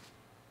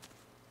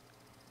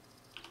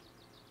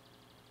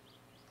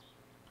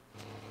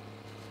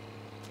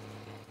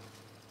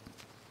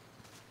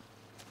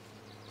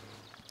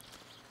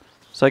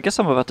 So I guess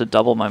I'm about to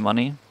double my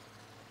money.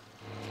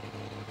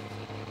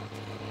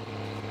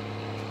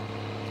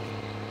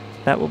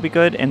 That will be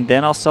good, and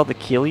then I'll sell the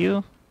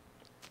Kilju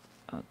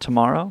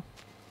tomorrow.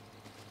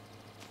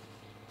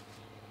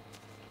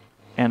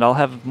 And I'll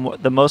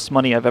have the most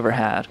money I've ever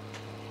had.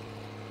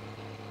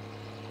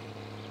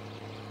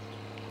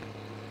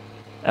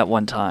 At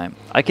one time.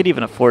 I could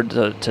even afford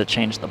to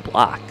change the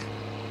block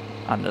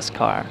on this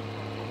car.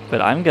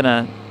 But I'm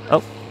gonna...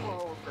 Oh.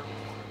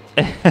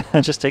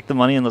 Just take the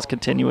money and let's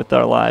continue with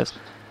our lives.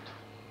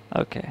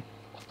 Okay.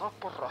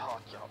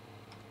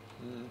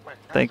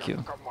 Thank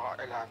you.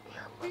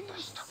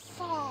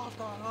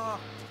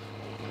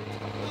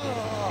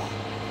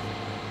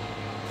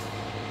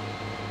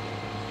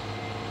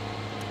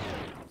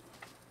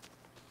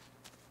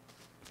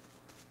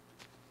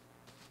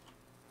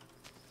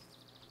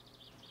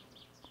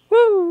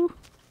 Woo!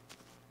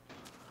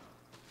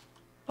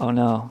 Oh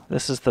no,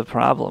 this is the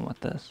problem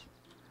with this.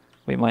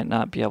 We might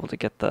not be able to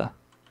get the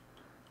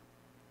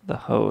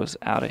hose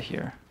out of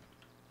here.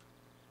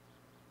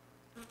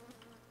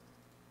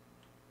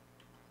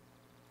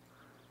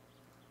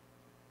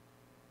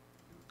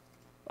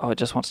 Oh, it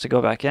just wants to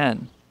go back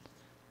in.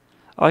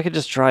 Oh, I could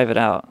just drive it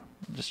out.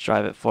 Just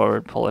drive it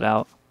forward, pull it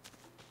out.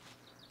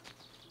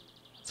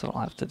 That's what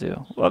I'll have to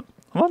do. Whoop,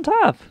 I'm on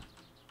top.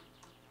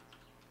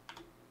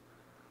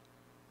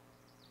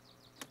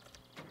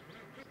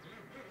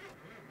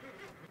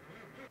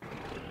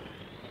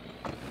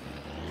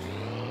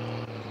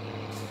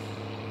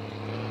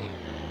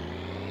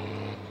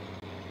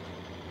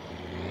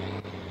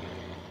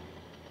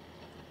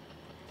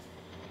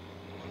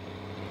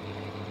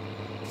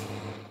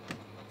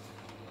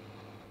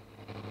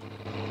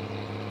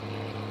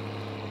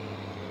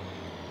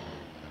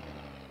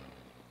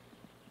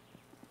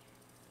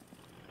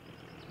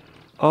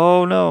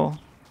 Oh no.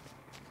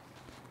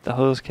 The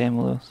hose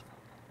came loose.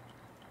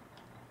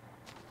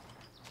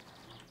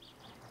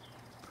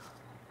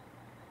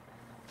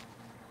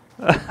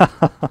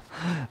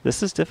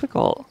 This is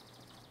difficult.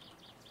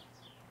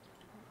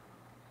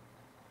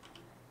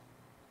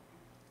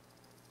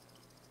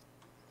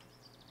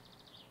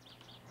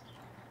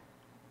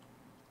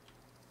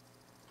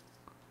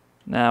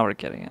 Now we're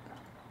getting it.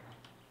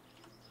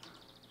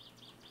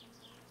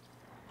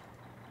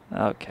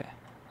 Okay.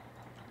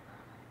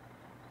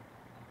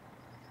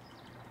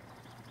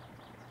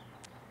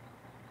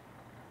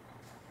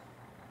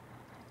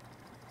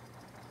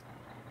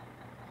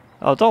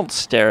 Oh, don't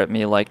stare at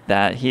me like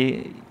that.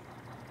 He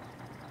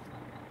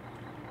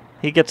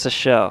gets a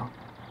show.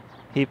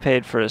 He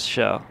paid for his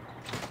show.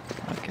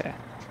 Okay.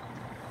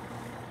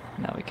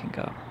 Now we can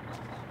go.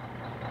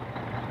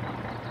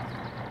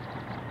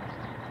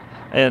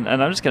 And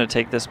I'm just going to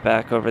take this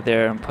back over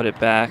there and put it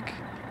back.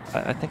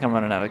 I think I'm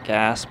running out of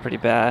gas pretty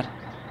bad.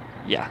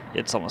 Yeah,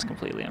 it's almost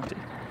completely empty.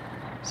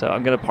 So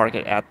I'm going to park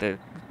it at the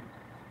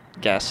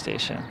gas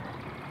station.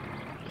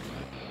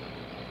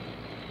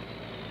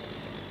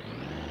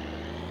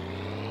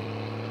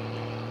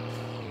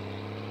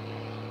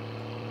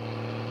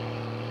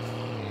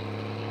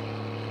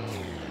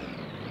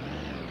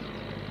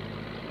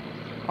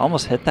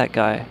 Almost hit that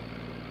guy.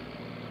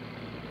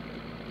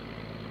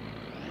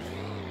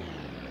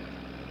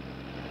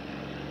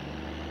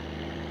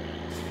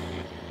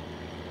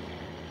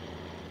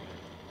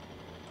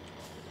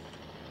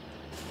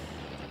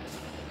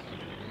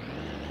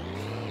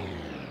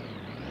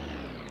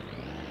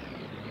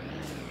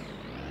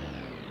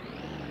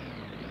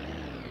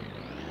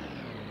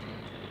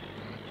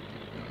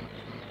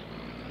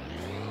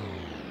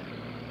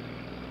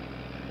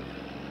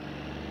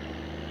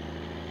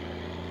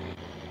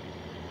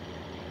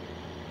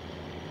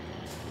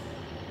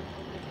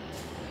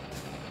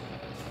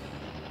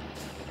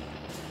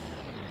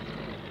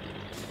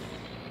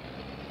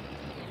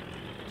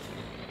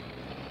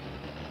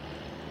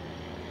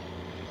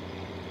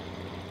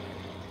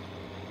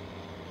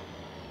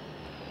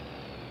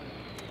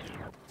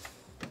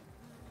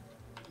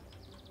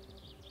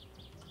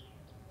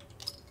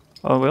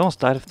 Oh, we almost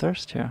died of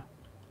thirst here.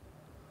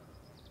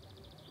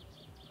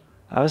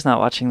 I was not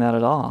watching that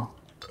at all.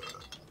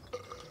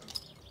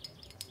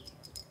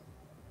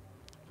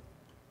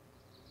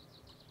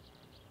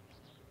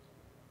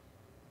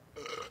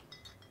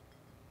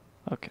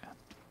 Okay.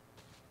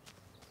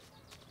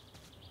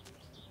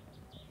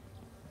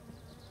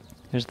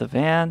 Here's the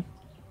van.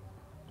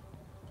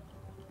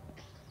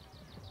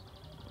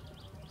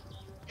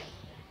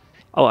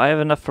 Oh, I have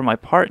enough for my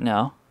part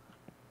now.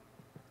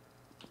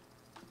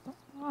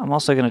 I'm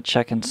also going to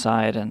check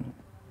inside and...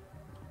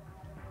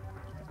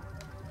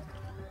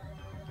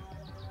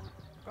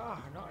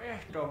 No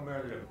ehtoon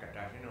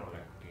möllykätään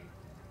sinullekin.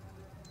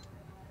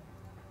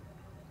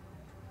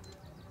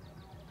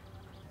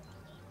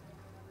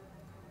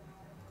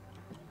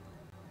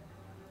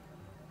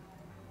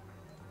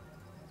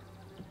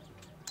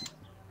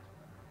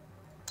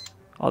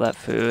 all that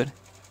food.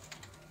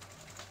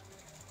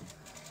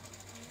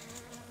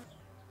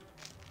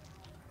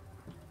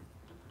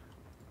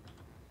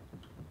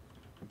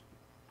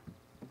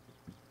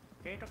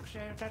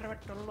 Kiitoksia ja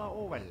tervetuloa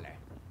uudelleen.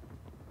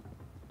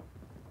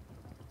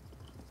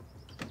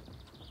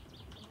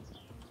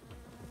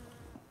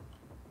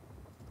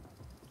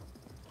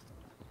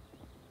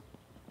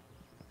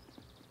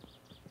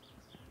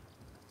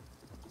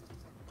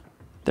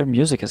 Their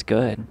music is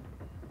good.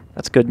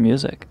 That's good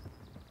music.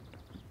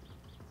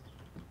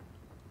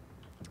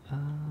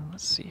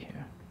 Let's see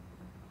here.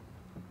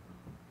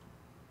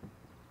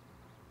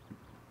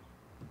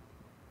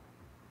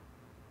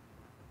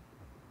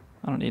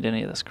 I don't need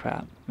any of this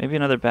crap. Maybe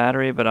another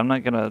battery, but I'm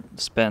not gonna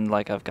spend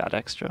like I've got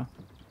extra.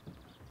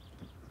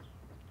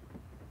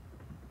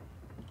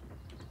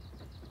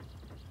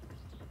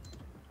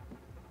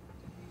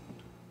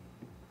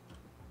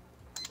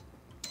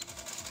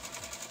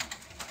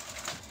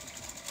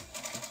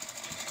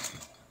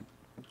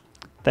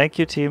 Thank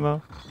you,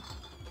 Timo.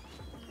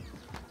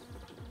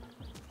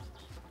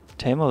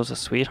 Timo's a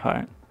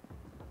sweetheart.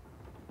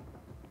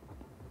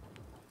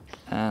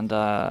 And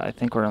I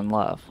think we're in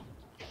love.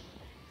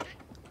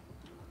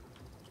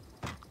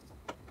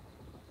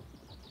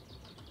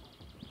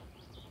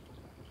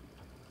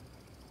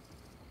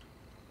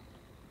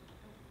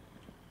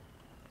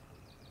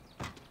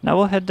 Now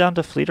we'll head down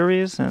to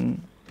Fleeteries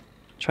and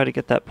try to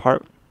get that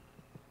part.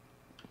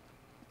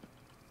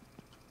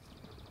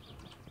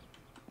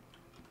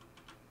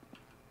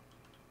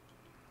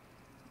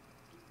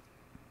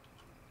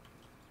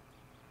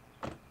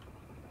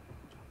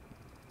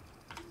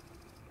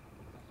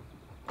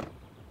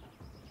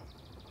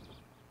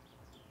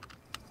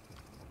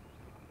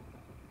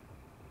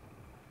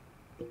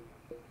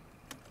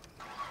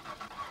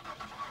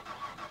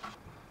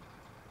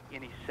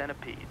 Any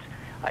centipedes.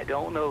 I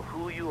don't know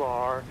who you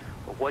are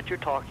or what you're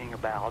talking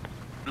about.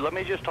 Let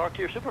me just talk to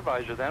your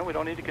supervisor then. We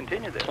don't need to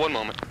continue this. One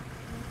moment.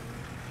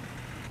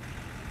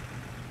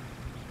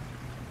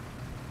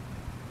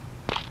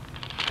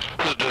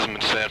 This is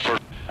Desmond Sanford.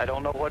 I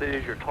don't know what it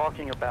is you're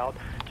talking about,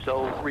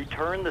 so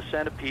return the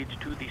centipedes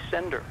to the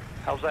sender.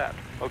 How's that?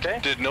 Okay?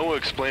 Did Noah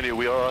explain to you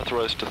we are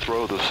authorized to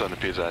throw those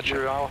centipedes at you?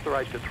 You're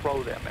authorized to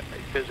throw them at me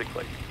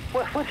physically.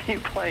 What are you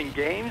playing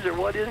games or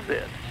what is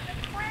this?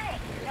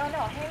 No,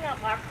 hang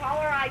up. Our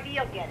caller ID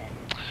will get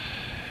it.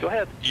 Go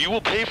ahead. You will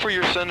pay for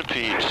your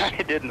centipedes.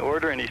 I didn't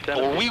order any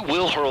centipedes. Or we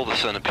will hurl the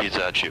centipedes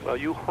at you. Well,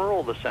 you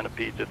hurl the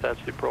centipedes if that's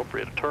the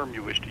appropriate term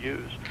you wish to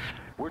use.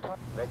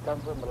 They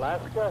come from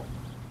Alaska?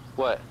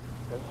 What?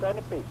 The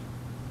centipedes.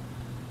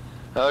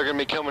 They're going to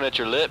be coming at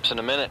your lips in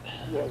a minute.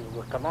 Yeah,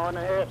 well, come on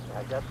ahead.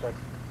 I got the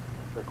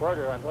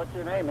recorder on. What's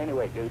your name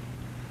anyway, dude?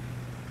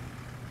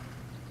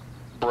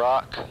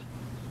 Brock.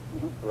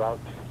 Brock.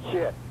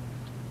 Shit.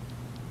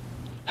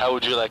 How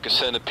would you like a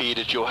centipede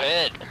at your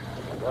head?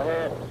 Go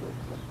ahead.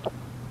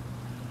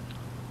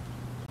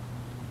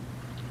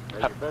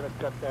 Now, you better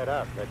cut that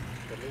out, but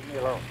leave me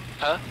alone.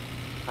 Huh?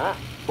 Huh?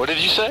 What did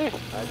you say?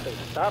 I said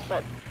stop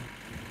it.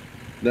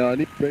 No, I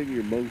need to bring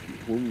your monkey.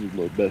 When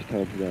was the best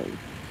time for that one?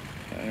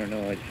 I don't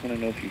know. I just want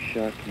to know if you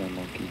shocked my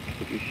monkey.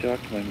 If you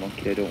shocked my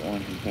monkey, I don't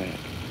want him back.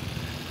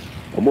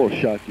 I'm gonna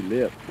shock your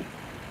lip.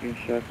 You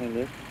gonna shock my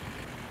lip?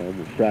 I'm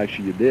gonna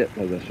fracture your lip,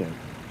 how's that sound?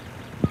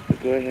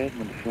 Go ahead,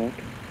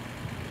 motherfucker.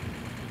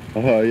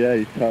 Oh yeah,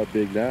 you talk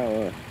big now,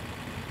 huh?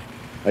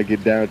 I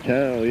get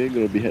downtown, you ain't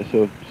gonna be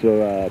so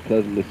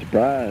pleasantly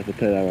surprised, I'll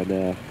tell you that right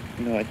now.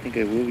 No, I think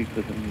I will be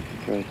pleasantly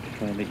surprised to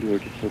find that you are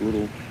just a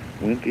little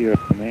wimpier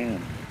of a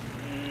man.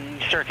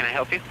 Sir, can I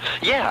help you?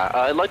 Yeah,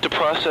 I'd like to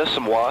process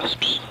some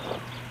wasps.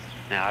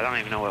 Now, I don't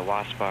even know what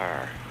wasps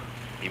are.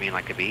 You mean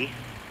like a bee?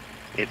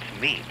 It's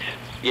meat.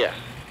 Yeah.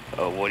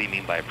 Oh, what do you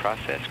mean by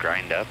process?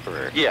 Grind up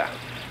or? Yeah.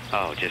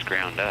 Oh, just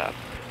ground up.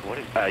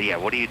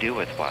 What do you do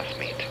with wasp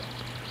meat?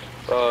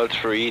 It's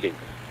for eating.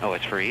 Oh,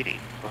 it's for eating?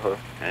 Uh-huh.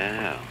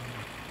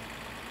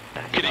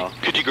 Oh.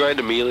 Could you grind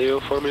Emilio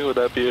for me? Would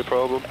that be a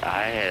problem?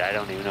 I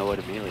don't even know what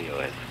Emilio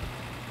is.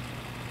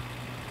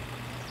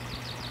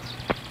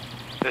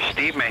 This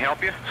Steve may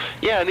help you?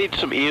 Yeah, I need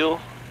some eel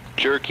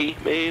jerky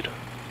made.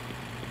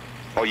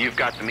 Oh, you've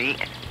got the meat?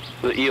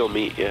 The eel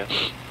meat, yeah.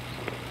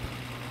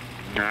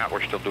 not,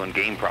 we're still doing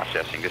game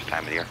processing this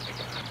time of year.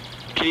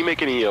 Can you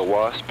make any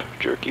wasp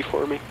jerky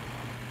for me?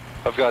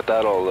 I've got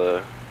that all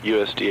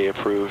USDA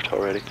approved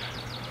already.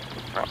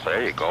 Oh, so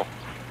there you go.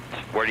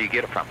 Where do you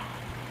get it from?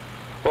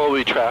 Well,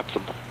 we trap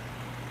them.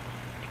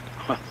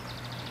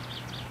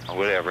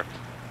 Whatever.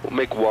 We'll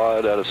make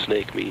wad out of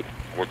snake meat.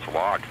 What's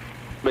wad?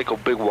 Make a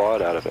big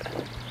wad out of it.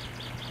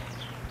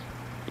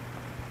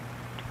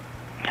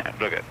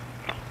 Look at.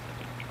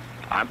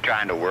 I'm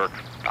trying to work.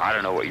 I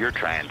don't know what you're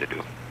trying to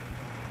do.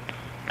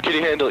 Can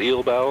you handle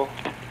eel bowel?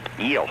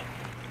 Eel?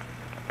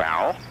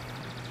 Bowel?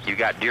 You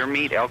got deer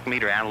meat, elk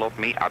meat, or antelope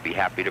meat? I'll be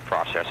happy to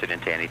process it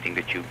into anything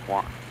that you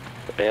want.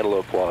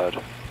 Antelope wad.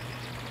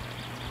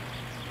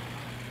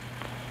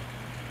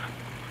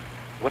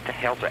 What the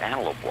hell's an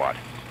antelope wad?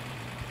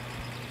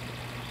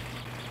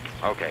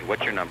 Okay,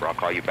 what's your number? I'll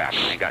call you back.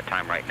 I ain't got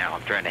time right now.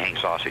 I'm trying to hang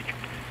sausage.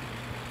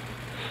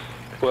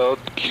 Well,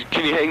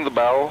 can you hang the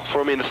bowel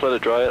for me and just let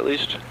it dry at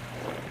least?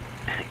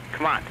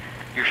 Come on.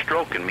 You're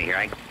stroking me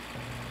here.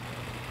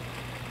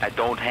 I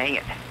don't hang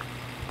it.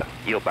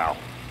 Eel bowel.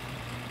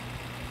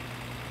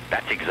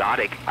 That's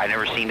exotic. I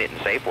never seen it in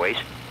Safeways.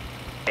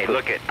 Hey,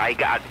 look it.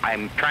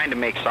 I'm trying to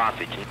make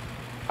sausage.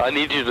 I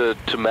need you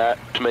to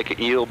make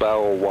an eel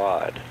bowel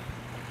wad.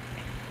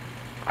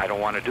 I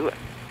don't want to do it.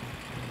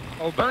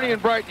 Oh, Bernie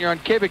and Brighton, you're on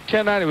KBIC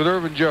 1090 with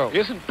Irvin Joe.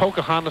 Isn't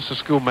Pocahontas a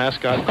school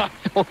mascot? I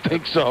don't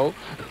think so.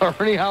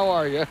 Ernie, how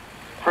are you?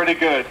 Pretty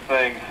good,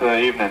 thanks.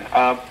 Evening.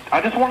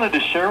 I just wanted to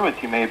share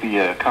with you maybe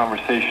a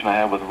conversation I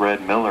had with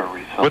Red Miller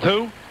recently. With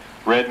who?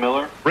 Red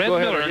Miller. Red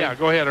Miller, yeah.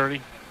 Go ahead,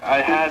 Ernie. I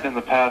had in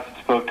the past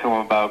spoke to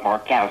him about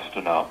Mark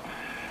Gastineau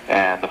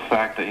and the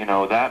fact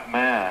that, that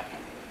man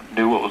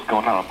knew what was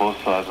going on both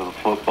sides of the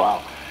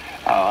football.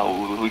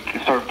 We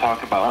started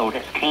talking about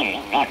Otis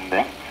King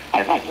and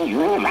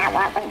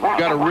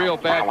Got a real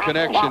bad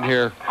connection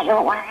here.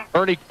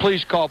 Ernie,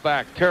 please call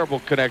back. Terrible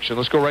connection.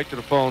 Let's go right to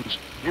the phones.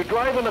 You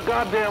drive in the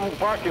goddamn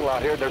parking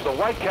lot here. There's a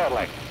white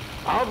Cadillac.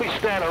 I'll be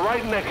standing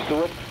right next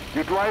to it.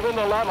 You drive in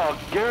the lot, I'll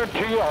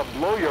guarantee you I'll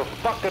blow your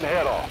fucking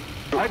head off.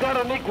 I got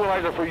an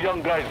equalizer for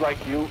young guys like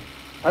you.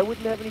 I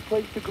wouldn't have any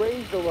place to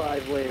graze the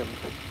live lambs.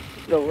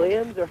 The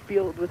lambs are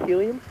filled with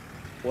helium?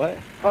 What?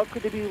 How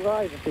could they be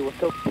live if they were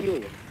filled with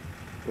helium?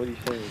 What are you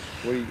saying?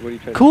 What are you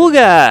trying Cool to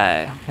say?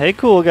 guy. Hey,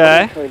 cool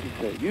guy. What are you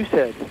trying to say? You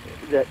said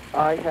that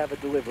I have a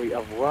delivery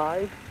of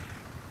live,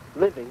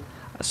 living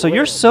So you're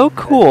lambs so as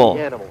the cool.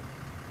 animal.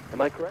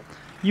 Am I correct?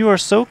 You are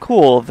so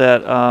cool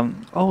that,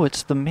 oh,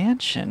 it's the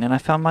mansion, and I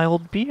found my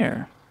old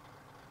beer.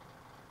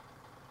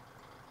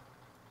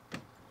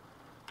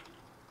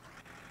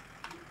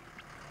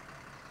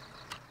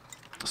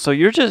 So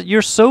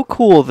you're so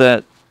cool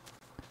that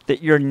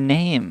your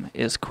name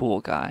is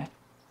Cool Guy.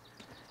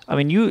 I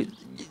mean,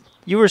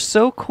 you were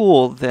so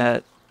cool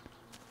that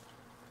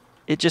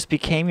it just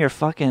became your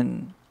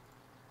fucking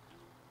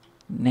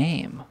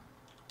name.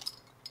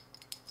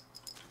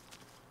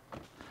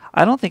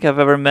 I don't think I've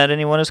ever met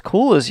anyone as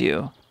cool as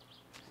you.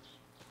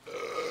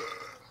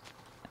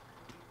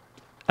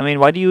 I mean,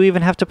 why do you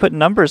even have to put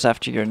numbers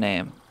after your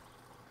name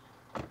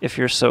if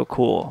you're so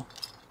cool?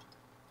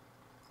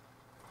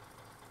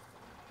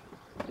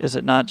 Is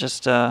it not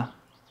just a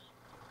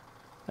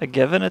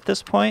given at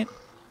this point?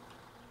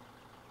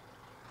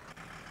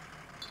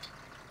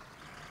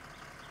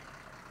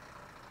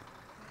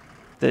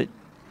 That,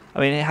 I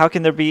mean, how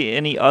can there be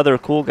any other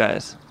cool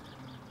guys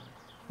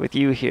with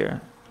you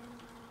here?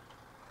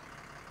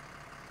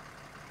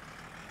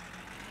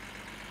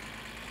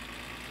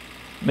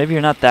 Maybe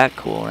you're not that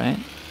cool, right?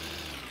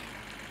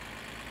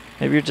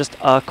 Maybe you're just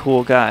a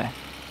cool guy.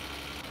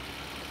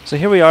 So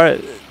here we are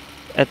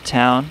at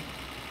town.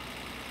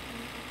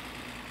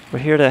 We're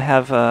here to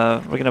have,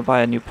 we're gonna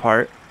buy a new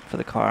part for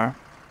the car.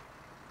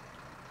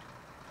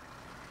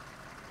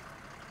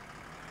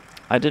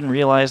 I didn't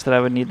realize that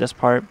I would need this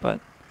part, but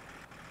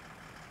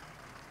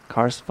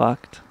car's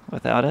fucked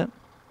without it.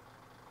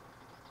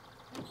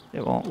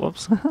 It won't,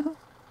 whoops.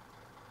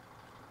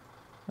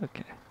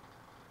 Okay.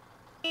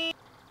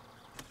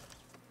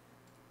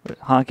 We're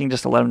honking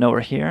just to let them know we're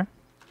here.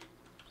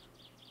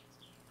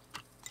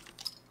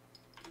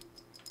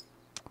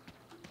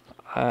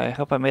 I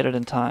hope I made it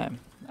in time.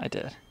 I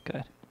did.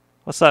 Good.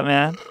 What's up,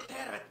 man?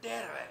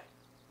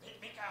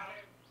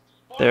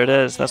 There it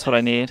is. That's what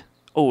I need.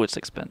 Oh, it's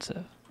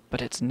expensive.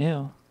 But it's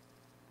new.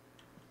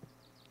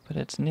 But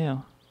it's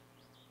new.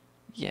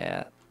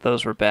 Yeah,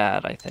 those were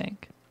bad, I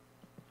think.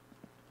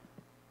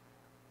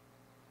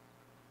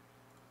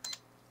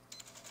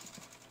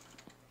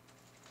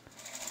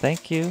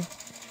 Thank you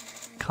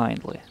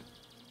kindly.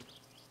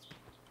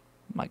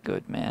 My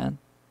good man.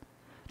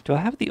 Do I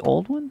have the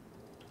old one?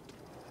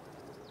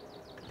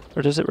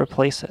 Or does it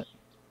replace it?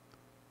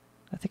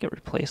 I think it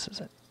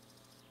replaces it.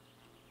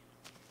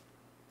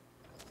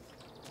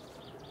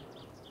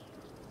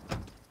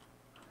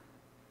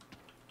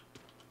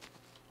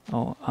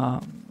 Oh,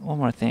 one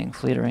more thing,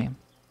 Fleetery.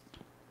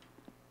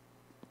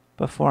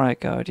 Before I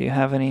go, do you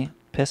have any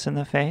piss in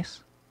the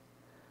face?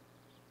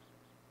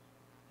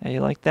 Yeah, you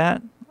like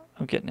that?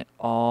 I'm getting it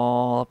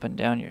all up and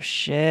down your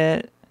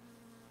shit.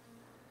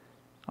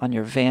 on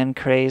your Van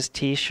Craze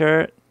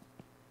t-shirt.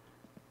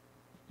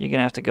 You're going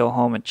to have to go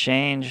home and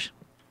change.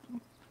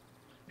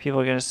 People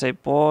are going to say,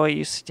 boy,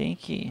 you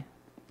stinky.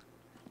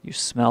 You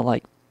smell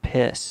like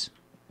piss.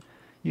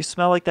 You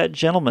smell like that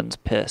gentleman's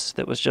piss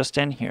that was just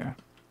in here.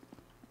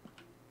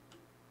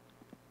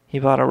 He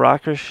bought a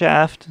rocker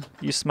shaft.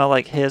 You smell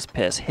like his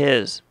piss.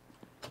 His.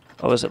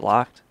 Oh, is it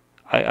locked?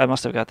 I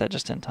must have got that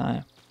just in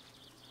time.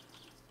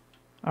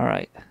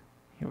 Alright.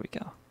 Here we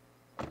go.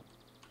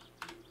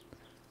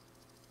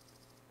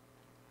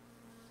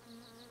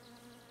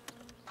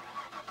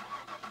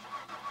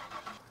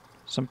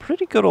 Some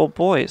pretty good old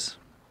boys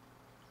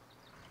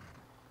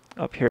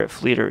up here at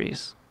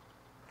Fleeteries.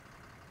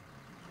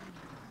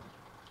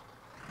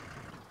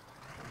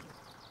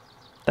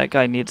 That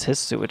guy needs his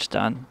sewage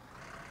done.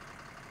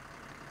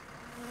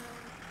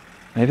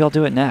 Maybe I'll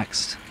do it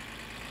next.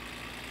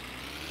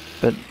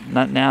 But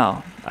not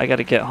now. I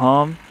gotta get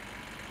home,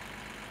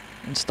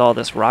 install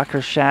this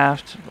rocker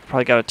shaft,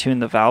 probably gotta tune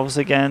the valves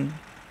again.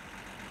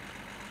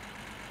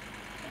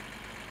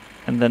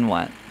 And then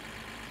what?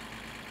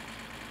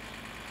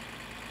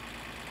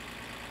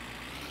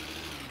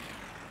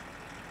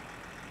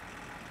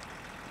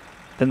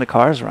 Then the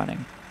car's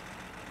running.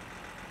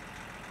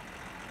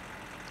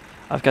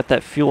 I've got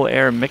that fuel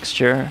air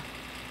mixture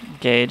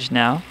gauge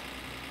now.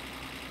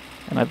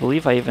 And I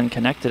believe I even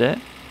connected it.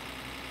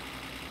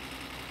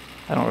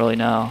 I don't really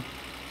know.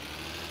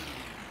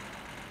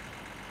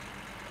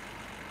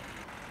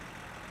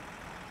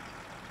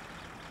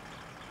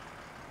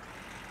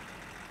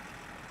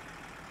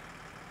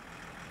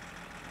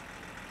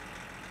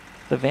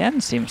 The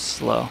van seems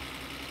slow.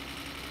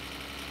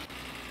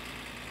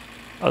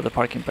 Oh, the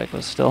parking brake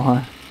was still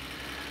on.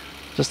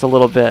 Just a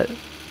little bit.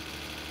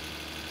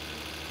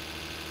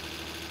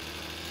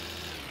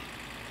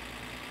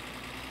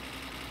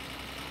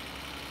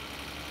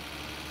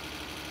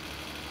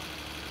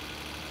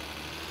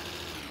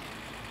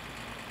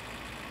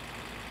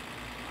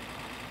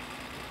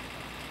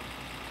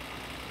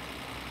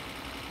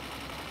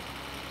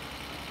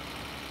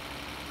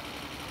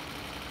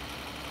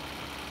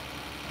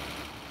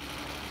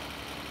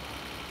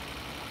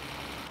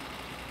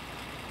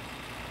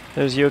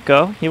 There's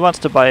Yuko. He wants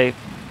to buy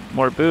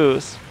more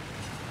booze.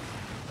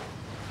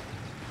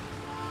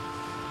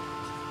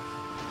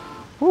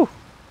 Whew.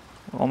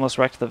 Almost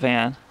wrecked the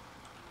van.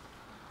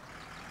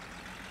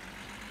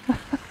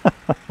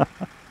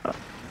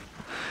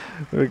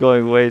 We're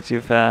going way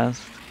too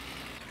fast.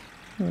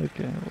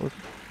 Okay. Well,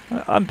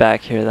 I'm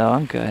back here though.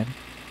 I'm good.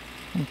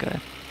 I'm good.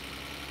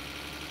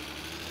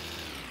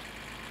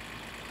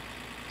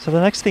 So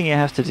the next thing you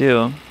have to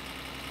do,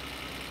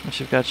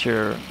 once you've got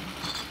your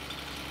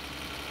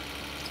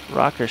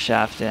rocker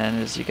shaft in,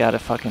 is you gotta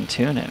fucking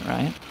tune it,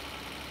 right?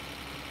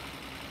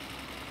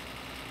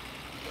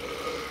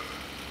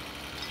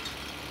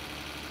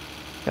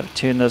 Gotta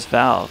tune those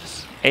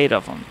valves. 8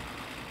 of them.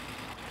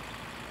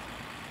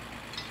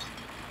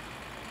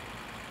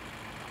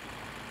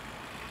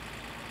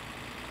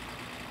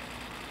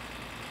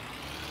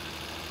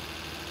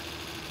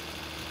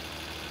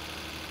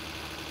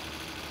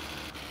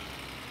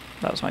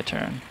 That was my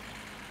turn.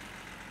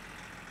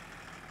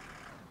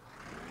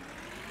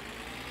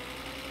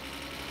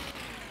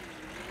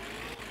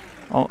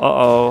 Oh,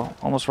 uh-oh.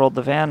 Almost rolled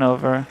the van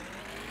over.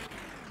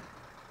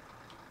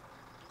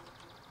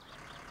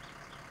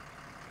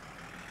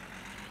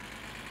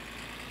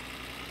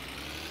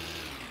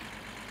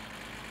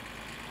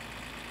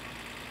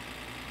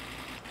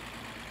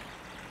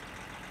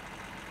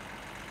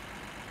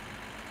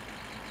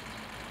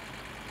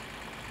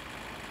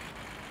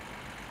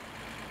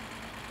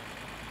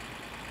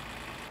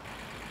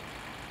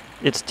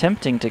 It's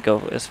tempting to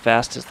go as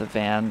fast as the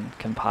van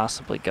can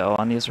possibly go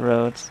on these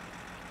roads.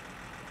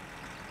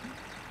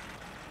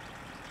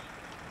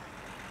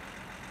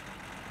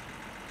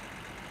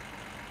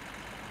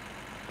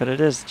 But it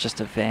is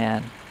just a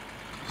van,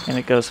 and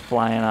it goes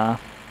flying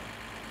off.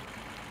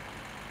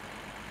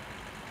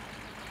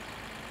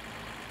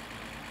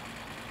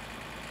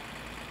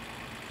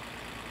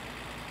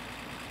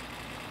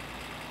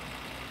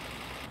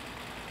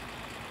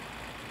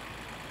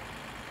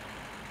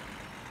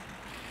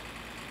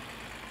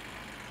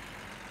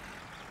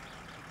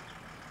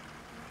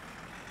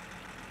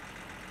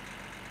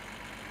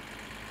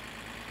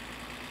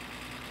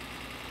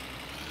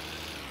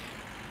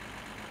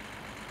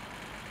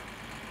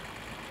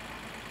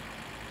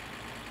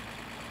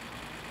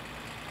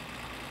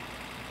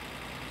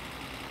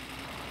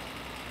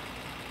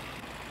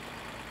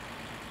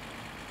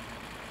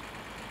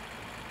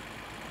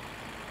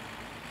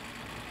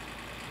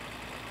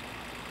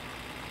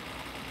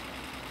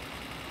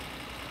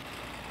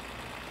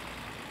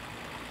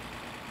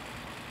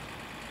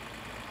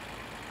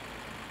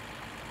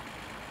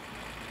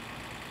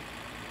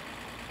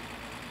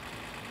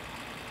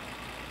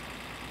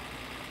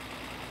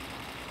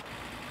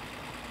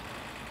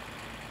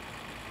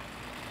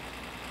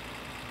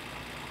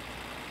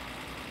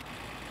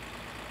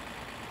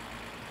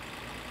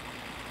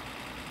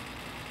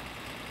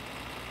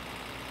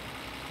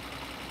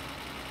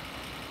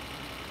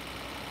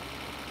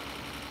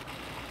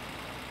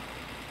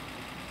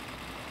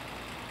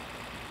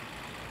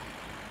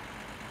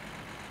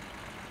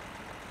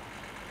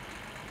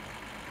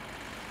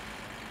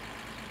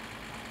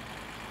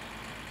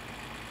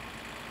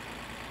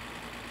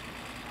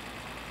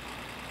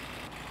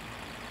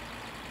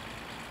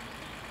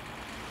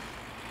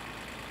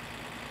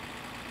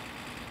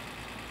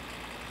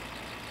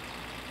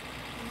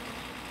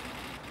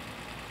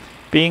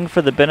 Being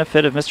for the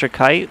Benefit of Mr.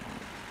 Kite.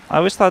 I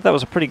always thought that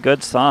was a pretty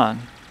good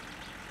song.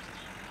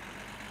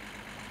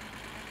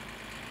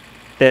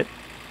 That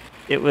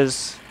it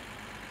was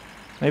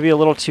maybe a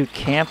little too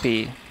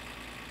campy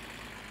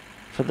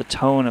for the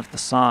tone of the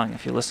song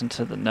if you listen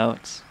to the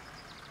notes.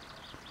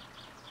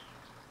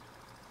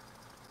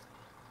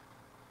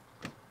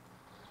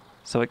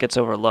 So it gets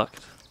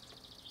overlooked.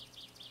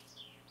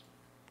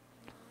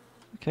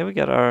 Okay, we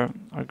got our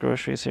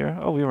groceries here.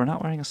 Oh, we were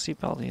not wearing a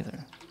seatbelt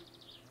either.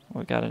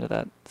 We got into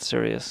that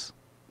serious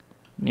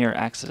near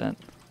accident.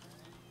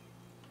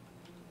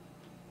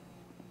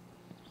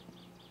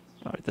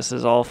 Alright, this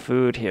is all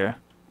food here.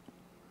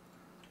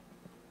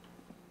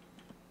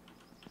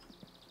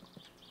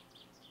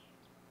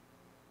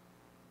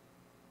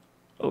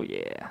 Oh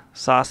yeah,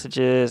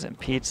 sausages and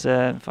pizza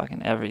and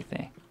fucking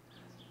everything.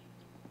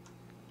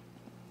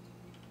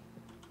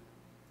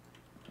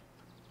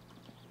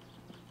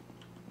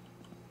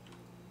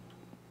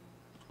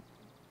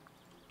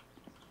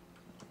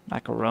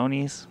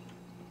 Macaronis.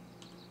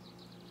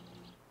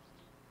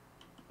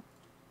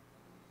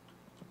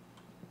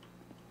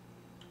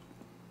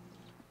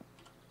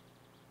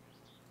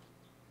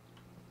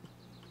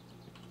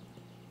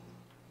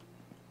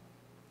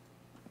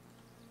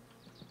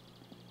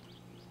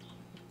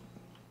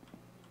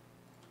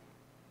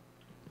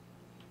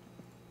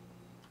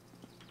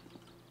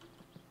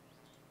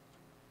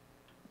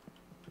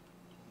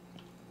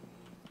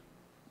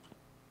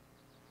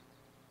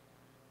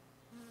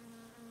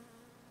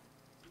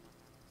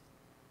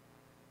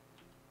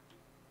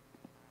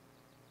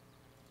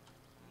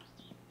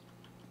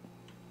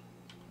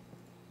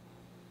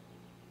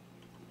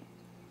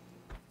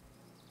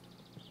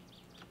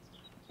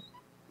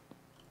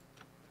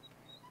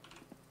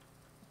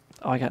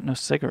 Oh, I got no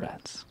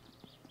cigarettes.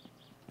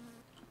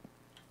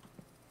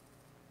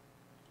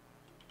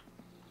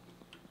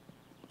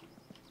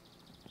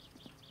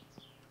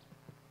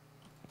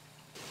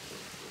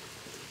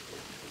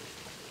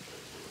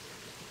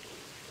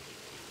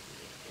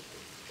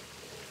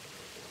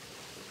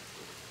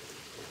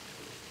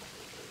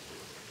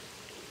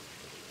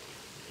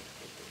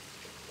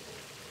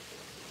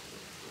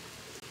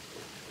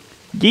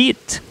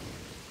 Yeet!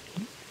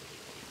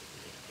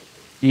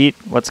 Yeet,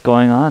 what's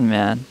going on,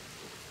 man?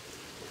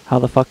 How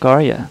the fuck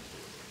are ya?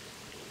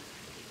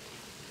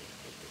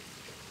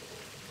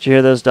 Did you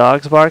hear those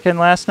dogs barking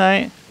last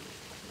night?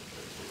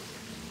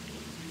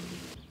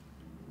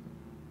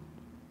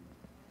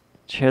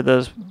 Did you hear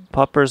those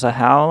puppers a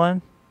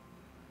howling?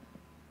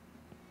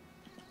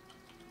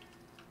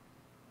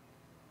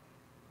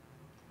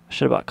 I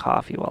should have bought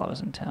coffee while I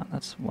was in town.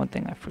 That's one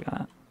thing I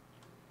forgot.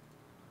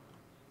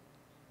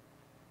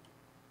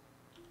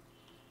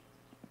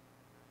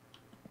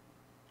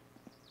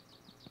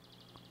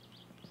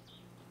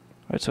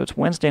 Alright, so it's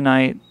Wednesday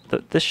night.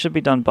 This should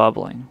be done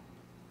bubbling.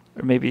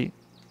 Or maybe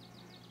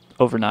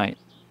overnight.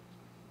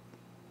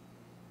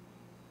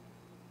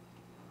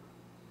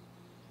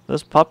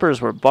 Those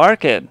puppers were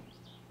barking.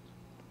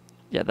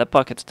 Yeah, that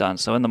bucket's done.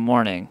 So in the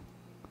morning,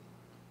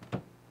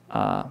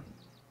 we're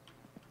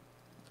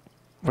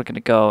going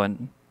to go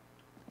and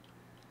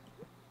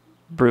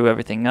brew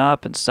everything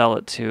up and sell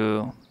it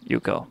to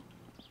Yuko.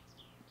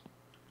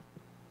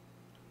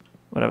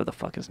 Whatever the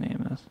fuck his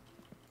name is.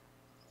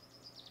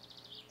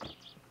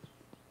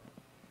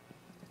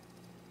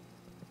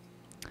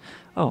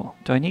 Oh,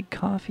 do I need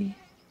coffee?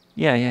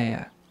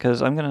 Yeah.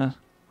 Because I'm gonna...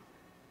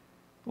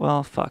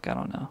 Well, fuck, I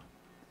don't know.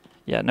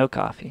 Yeah, no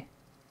coffee.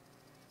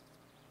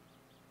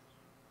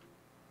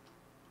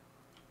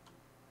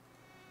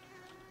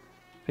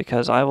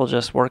 Because I will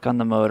just work on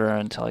the motor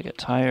until I get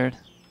tired.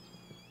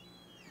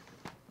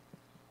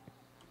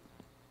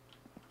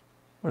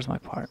 Where's my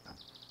part?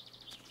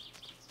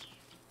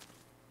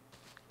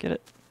 Get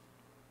it?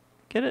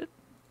 Get it?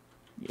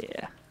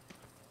 Yeah.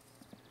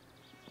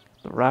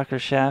 The rocker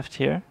shaft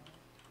here.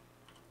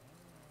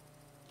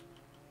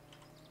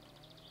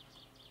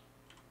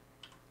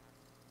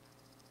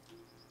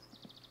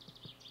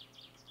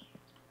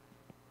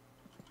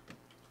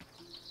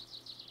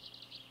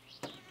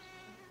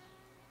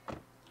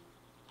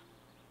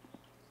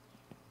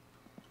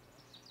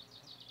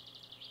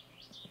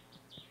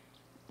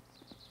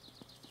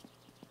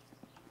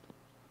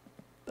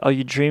 Oh,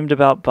 you dreamed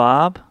about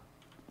Bob?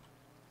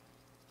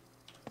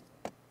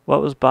 What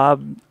was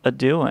Bob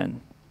a-doing?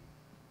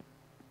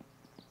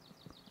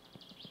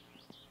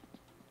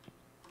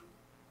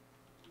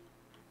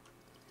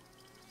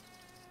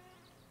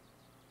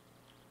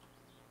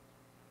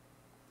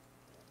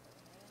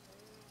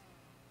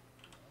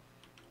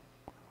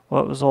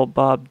 What was old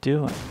Bob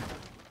doing?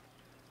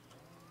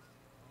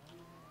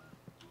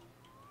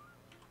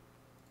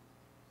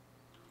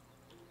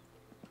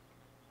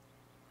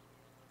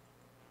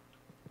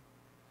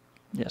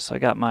 Yeah, so I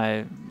got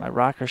my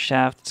rocker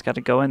shaft. It's got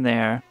to go in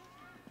there.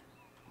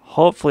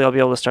 Hopefully I'll be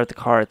able to start the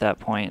car at that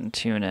point and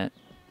tune it.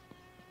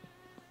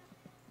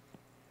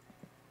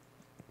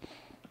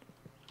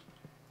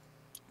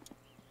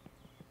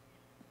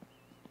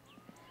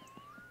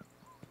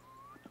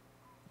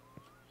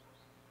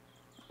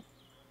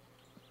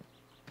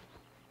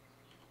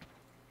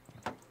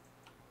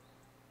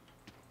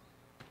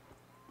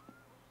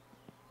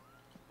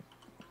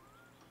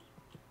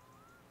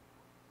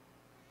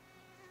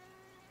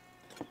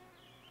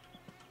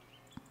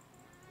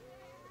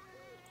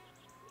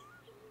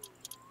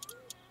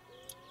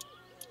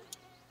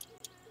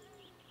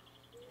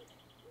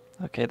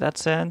 Okay,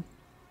 that's in.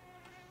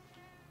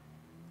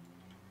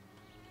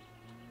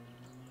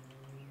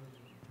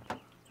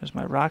 There's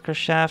my rocker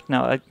shaft.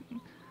 Now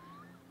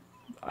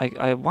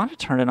I want to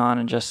turn it on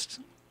and just...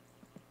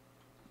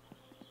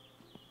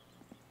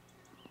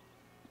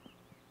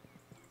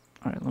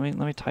 All right, let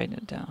me tighten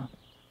it down.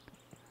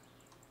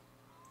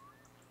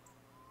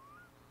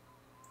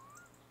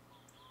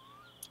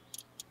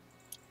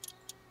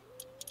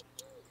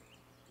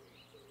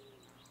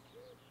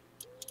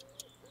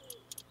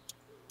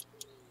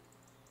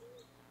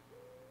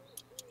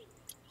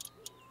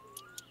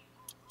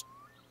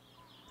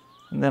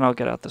 And then I'll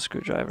get out the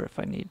screwdriver if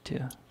I need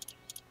to.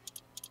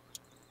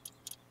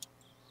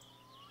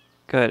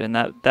 Good, and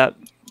that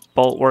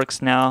bolt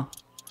works now.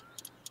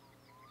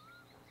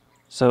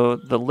 So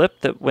the lip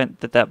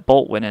that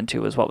bolt went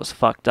into is what was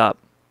fucked up.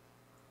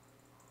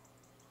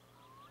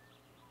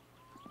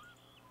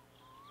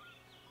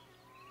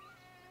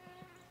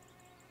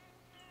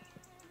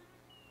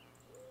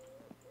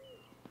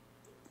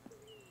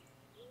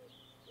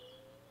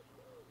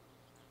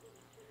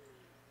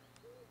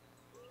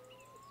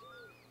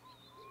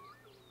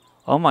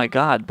 Oh my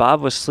God, Bob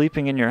was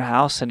sleeping in your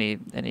house and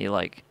he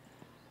like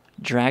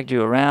dragged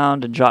you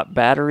around and dropped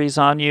batteries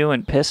on you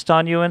and pissed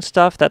on you and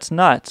stuff. That's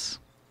nuts.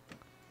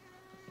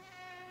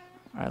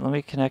 All right, let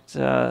me connect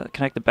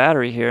the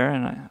battery here,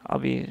 and I'll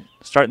be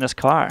starting this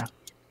car.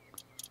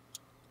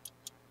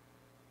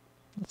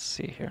 Let's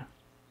see here.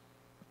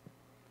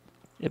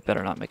 It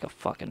better not make a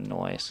fucking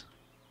noise.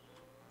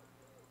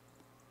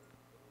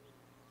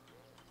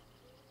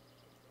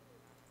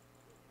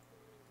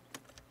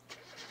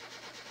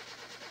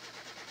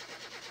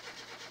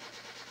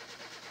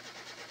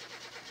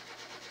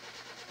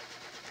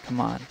 Come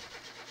on.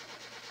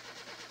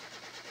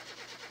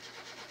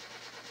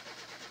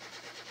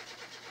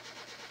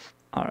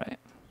 All right.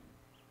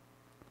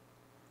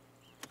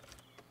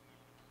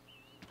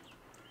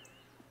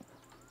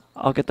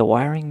 I'll get the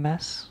wiring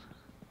mess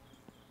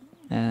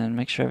and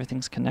make sure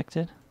everything's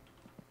connected.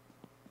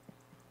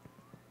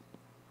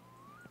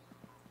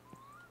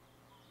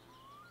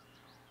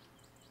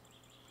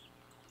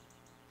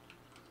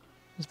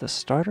 Is the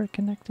starter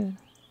connected?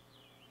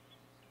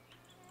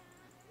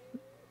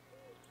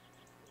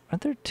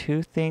 Aren't there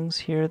two things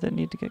here that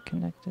need to get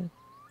connected?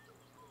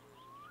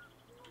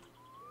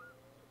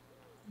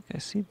 Okay, I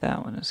see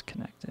that one is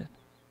connected.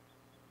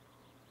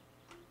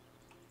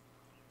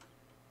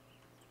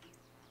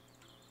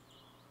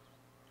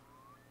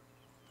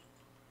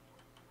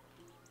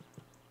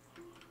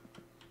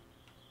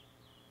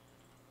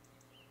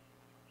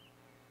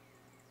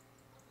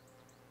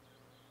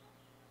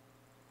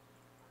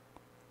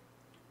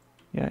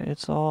 Yeah,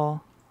 it's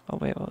all... Oh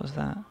wait, what was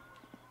that?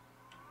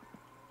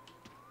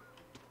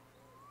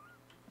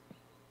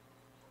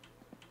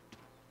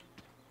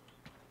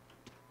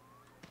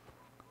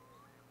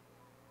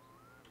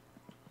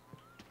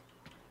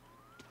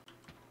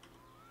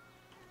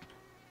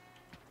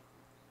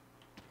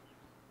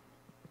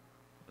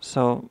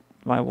 So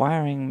my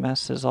wiring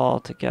mess is all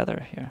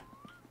together here.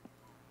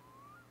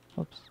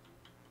 Oops.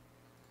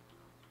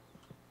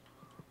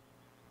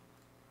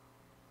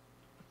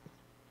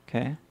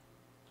 Okay.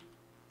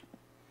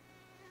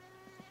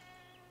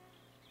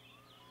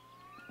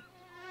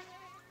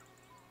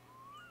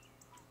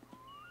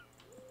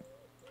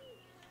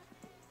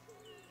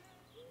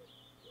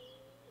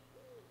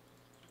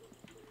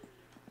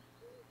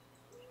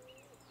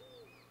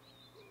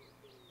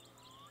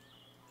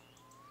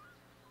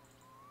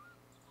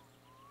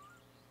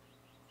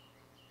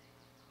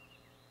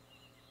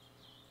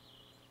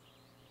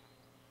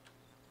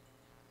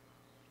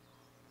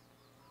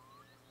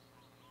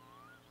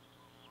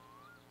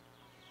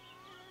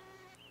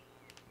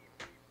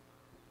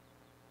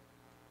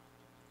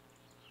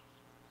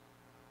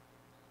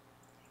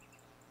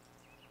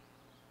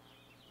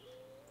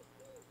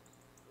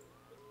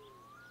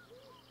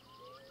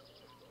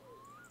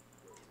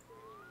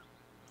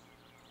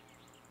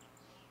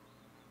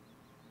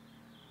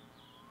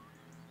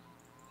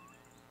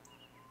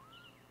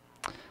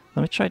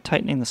 Let me try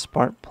tightening the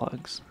spark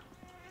plugs.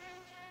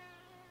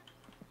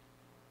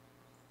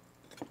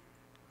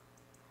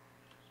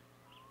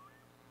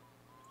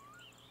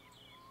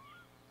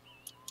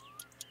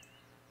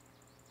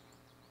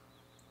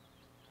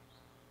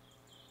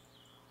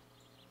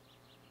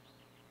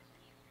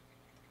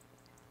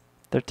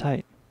 They're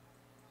tight.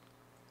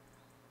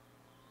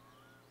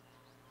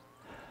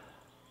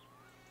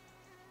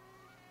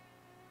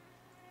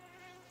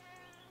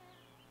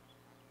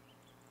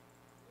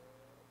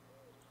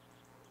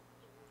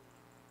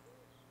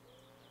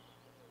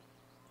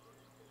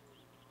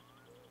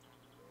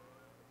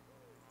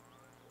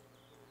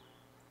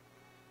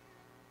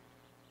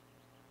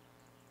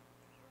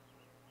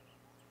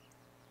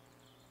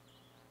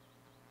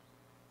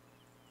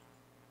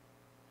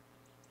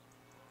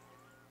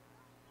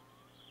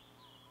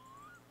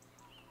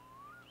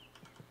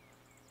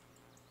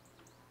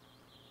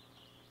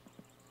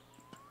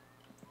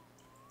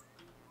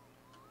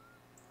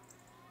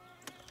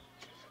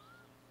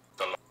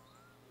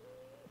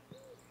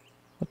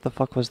 What the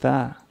fuck was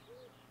that?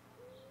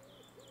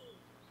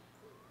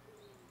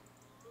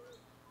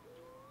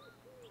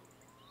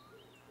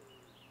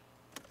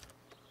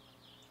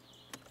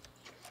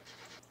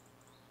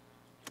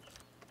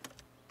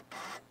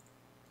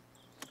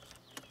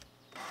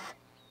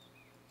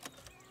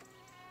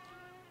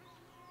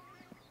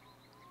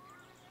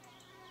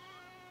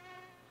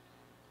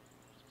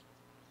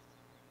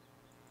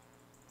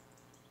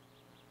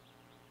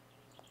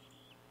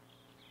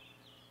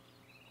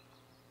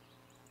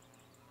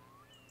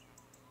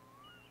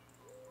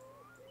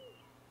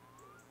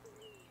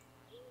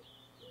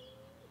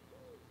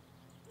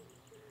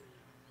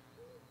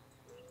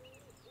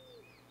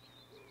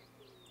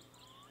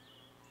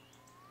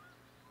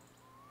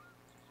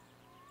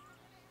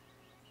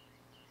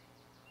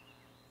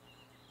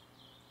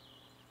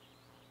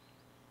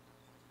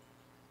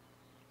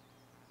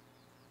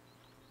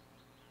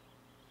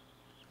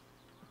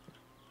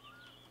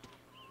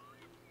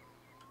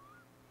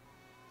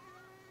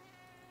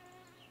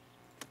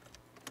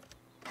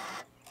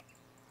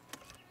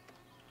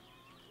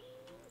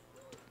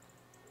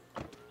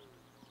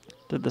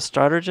 Did the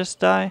starter just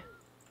die?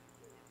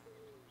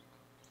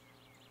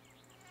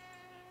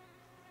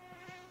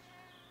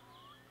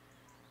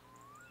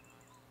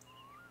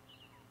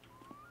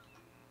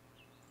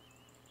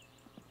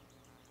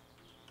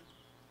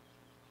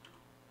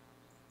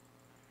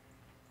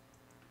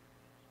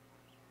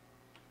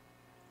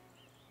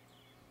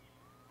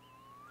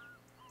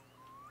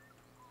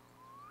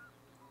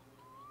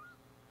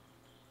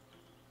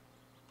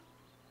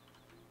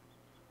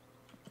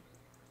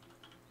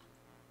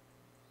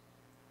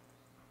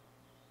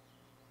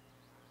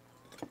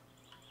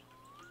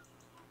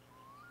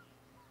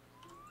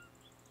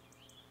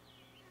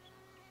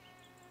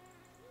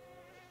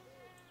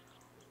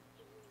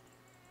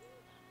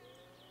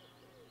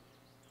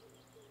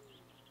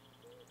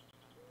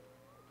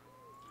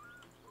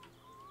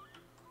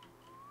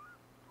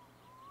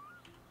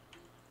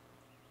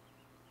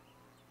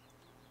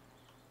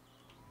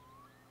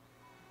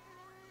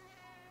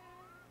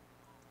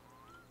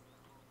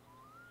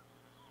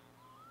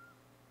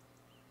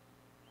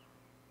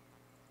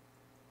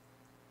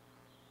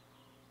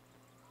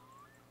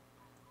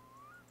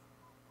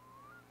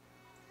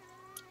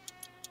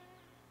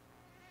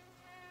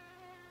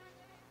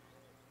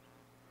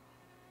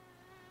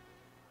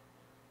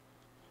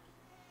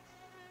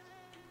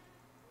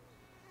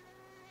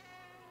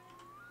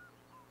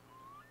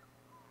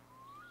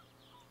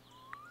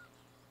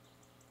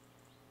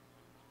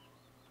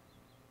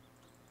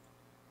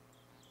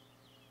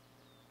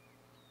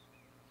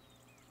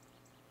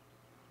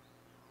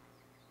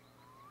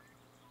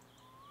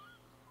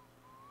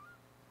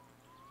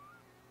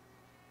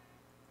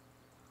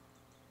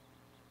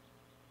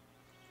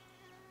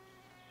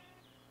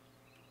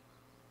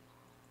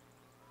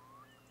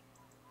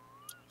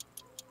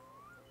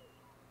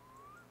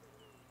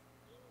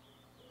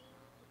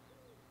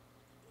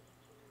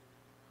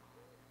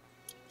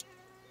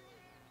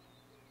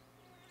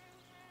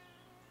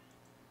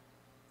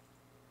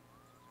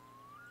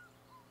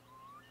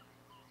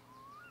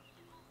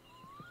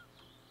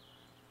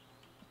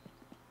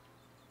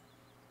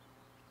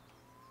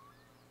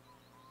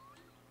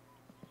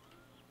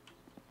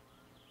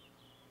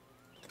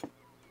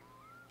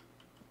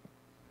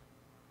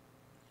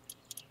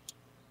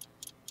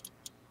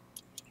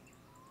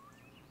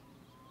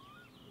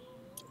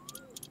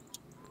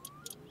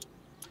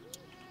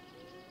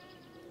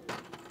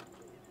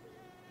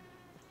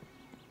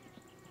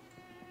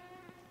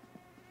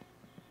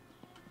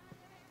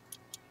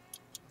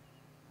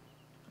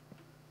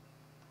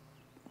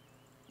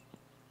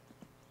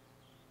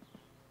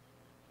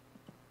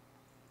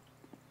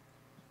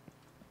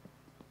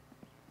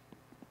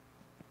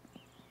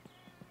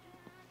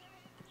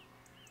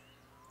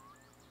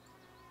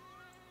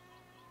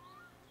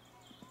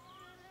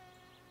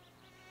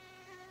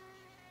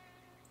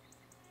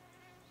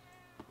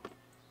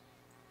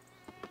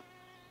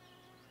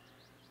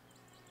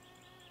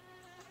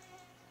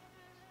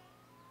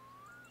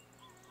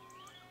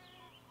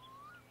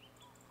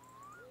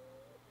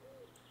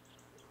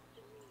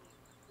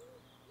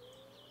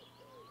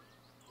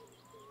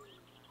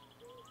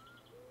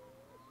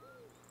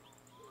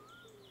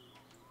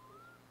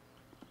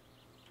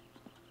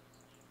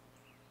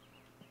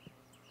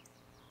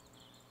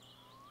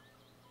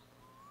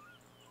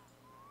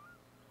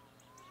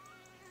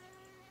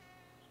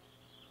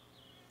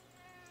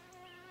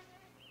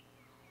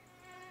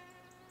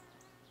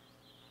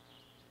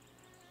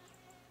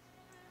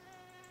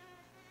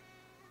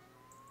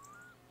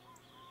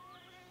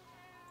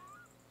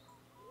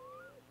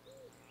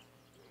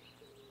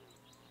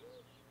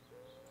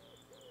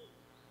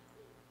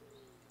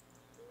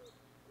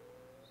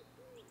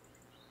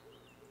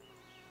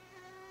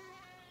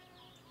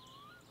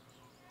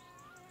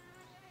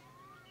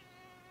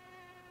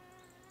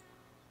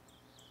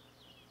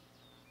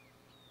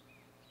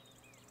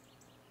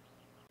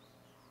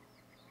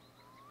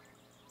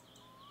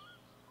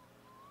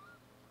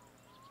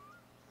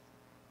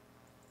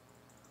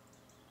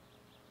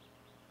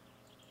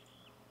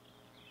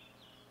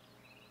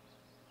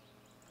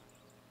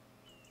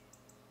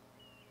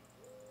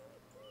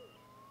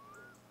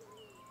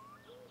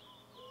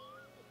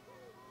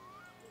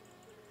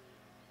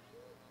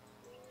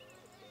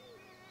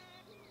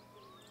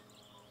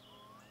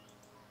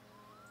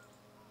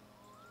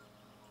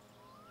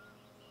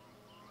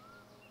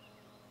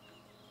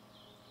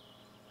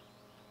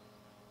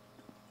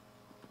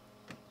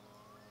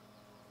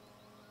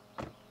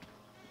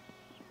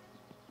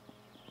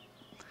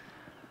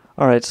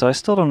 Alright, so I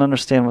still don't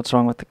understand what's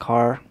wrong with the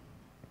car.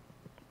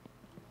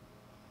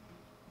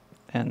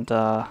 And,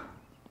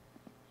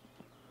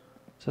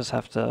 just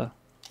have to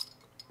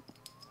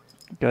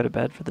go to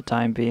bed for the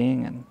time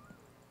being and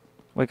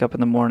wake up in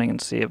the morning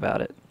and see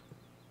about it.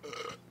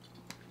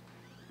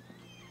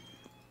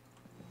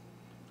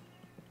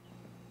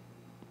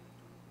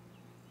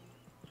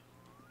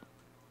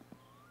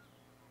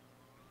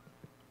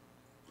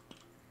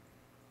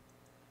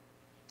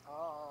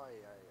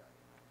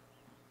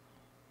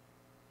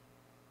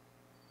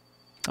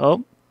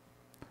 Oh,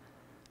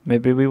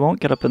 maybe we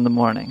won't get up in the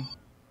morning.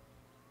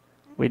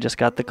 We just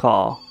got the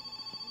call.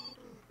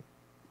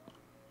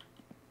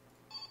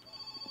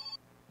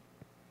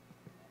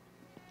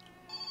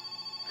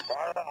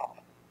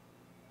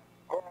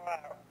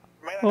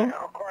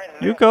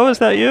 Hugo, is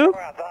that you?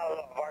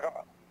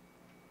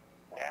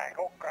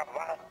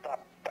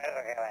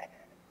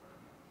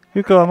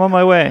 Hugo, I'm on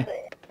my way.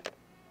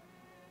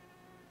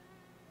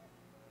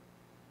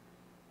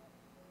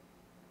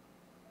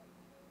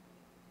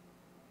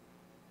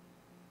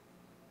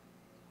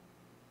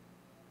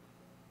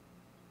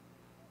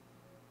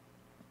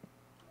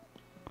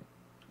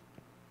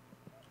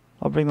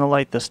 I'll bring the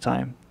light this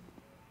time.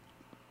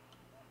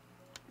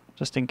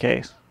 Just in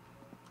case.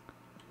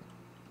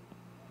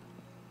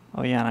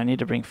 Oh yeah, and I need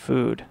to bring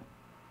food.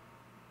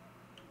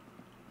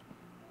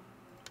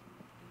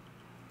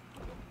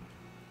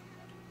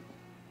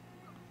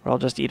 Or I'll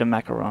just eat a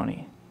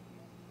macaroni.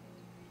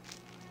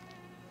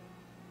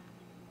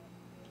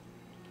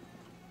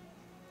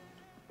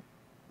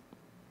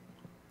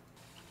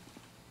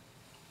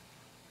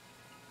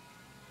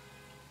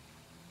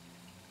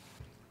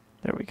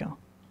 There we go.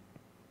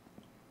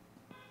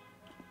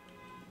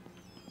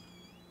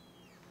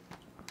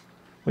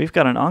 We've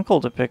got an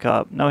uncle to pick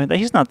up. No,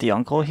 he's not the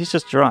uncle. He's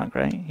just drunk,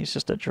 right? He's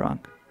just a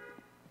drunk.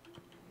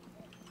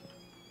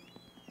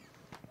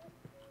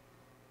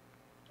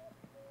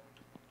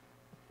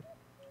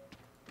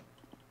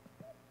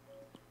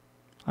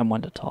 I'm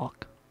one to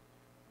talk.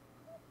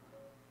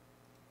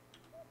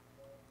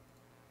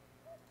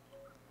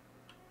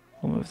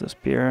 We'll move this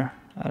beer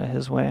out of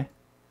his way.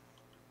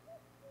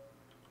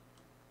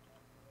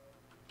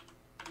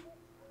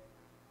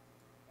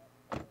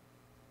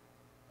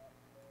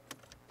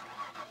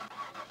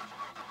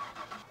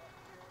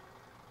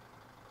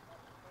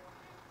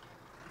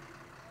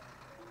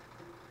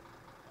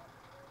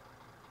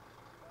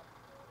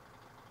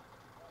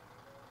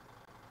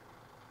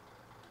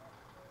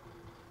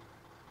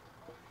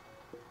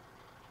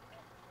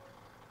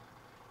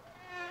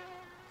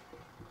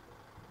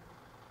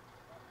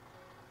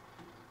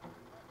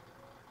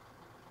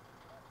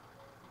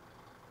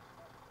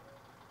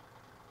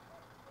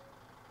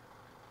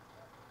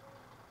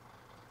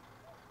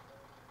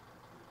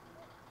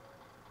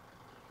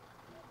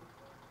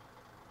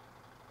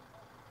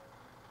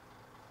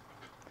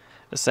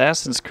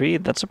 Assassin's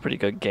Creed, that's a pretty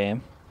good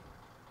game.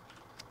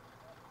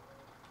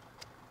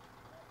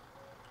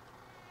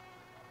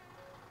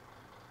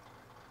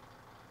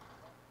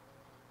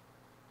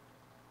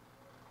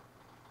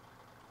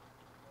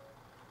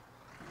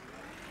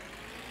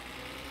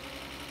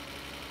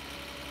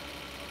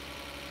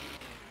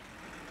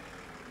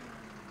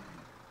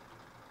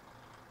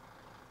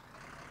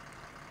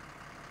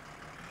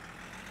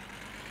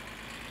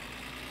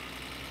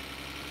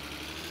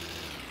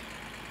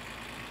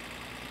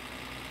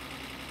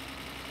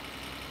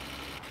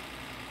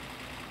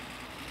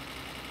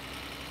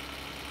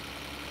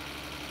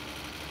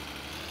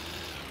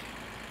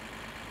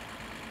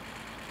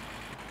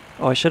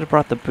 Oh, I should have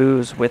brought the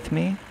booze with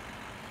me.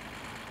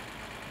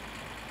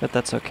 But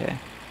that's okay.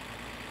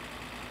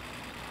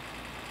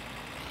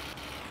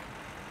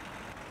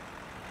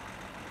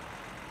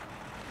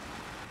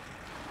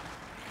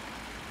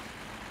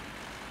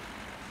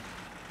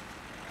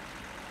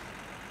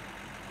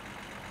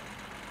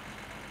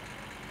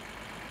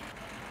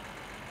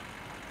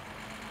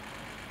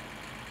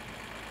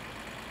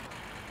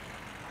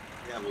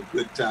 Have a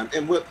good time.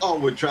 And all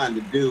we're trying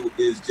to do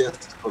is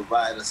just to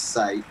provide a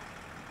site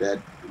that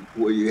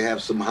where you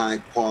have some high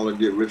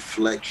quality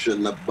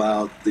reflection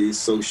about the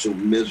social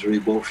misery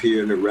both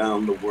here and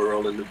around the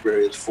world and the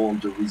various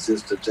forms of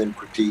resistance and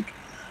critique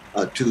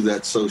to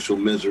that social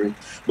misery.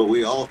 But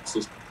we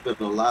also spend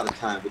a lot of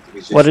time with the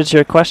musicians. What is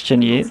your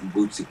question, Yeet? From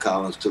Bootsy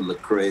Collins to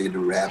Lecrae to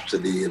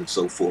Rhapsody and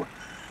so forth.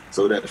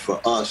 So that for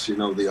us, you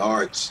know, the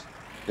arts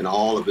in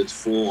all of its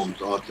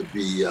forms ought to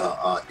be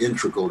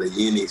integral to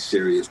any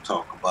serious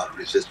talk about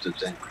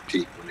resistance and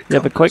critique. When it You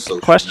have a comes quick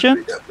to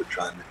question? that we're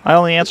trying to I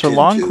only answer attend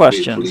long to,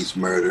 questions. Police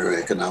murder,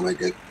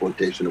 economic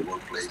exploitation of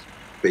workplace,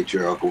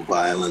 patriarchal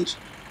violence,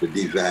 the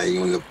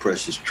devaluing of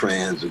precious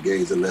trans or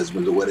gays or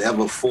lesbians or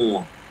whatever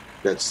form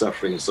that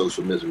suffering and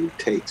social misery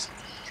takes.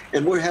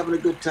 And we're having a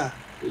good time.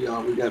 We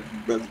got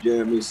Brother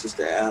Jeremy,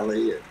 Sister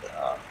Allie,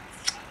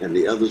 and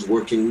the others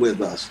working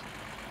with us.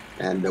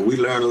 And we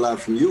learn a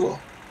lot from you all.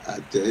 I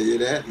tell you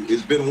that.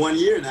 It's been 1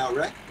 year now,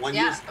 right? 1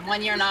 year? Yeah,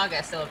 1 year in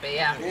August it'll be,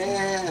 yeah.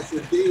 Yes,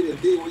 indeed.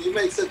 Well, you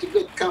make such a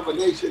good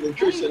combination, and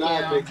Tricia and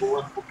I make a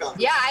wonderful combination.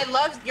 Yeah, I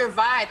love your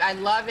vibe. I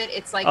love it.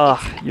 It's like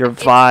Your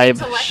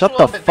vibe. Shut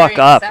the but fuck very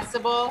up.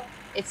 accessible.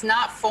 It's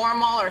not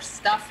formal or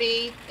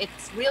stuffy.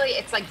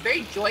 It's like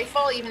very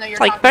joyful, even though you're It's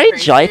like talking very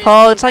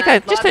joyful. It's like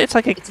a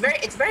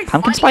it's very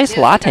pumpkin funny, spice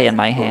too. latte in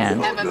my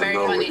hand. Have a very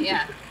funny,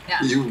 yeah.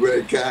 You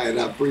very kind.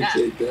 I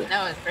appreciate that.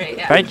 No, it's great.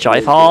 Yeah. Very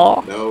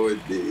joyful. No,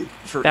 indeed.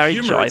 For Very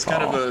humor, it's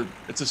kind joyful. of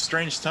it's a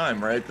strange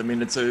time, right? I mean,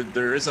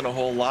 there isn't a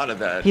whole lot of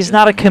that. He's in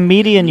not a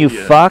comedian, you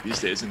media fuck.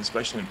 These days, and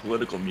especially in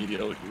political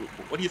media. Like,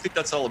 what do you think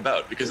that's all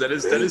about? Because that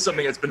is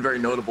something that's been very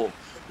notable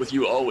with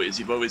you always.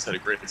 You've always had a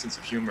great sense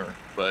of humor,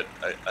 but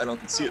I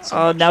don't see it so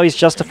much. Now he's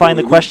justifying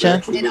the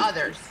question. And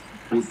others.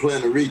 We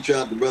plan to reach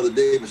out to Brother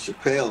David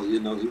Chappelle. You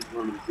know, he's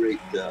one of the great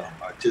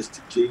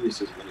artistic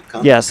geniuses when it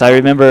comes Yes, to I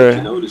remember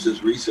you notice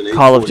his recent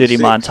Call of Duty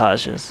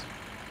 846. montages.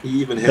 He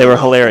even They held were out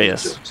for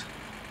hilarious. jokes.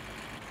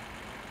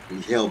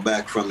 We held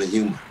back from the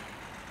humor.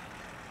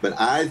 But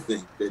I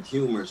think that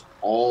humor is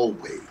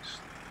always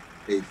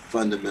a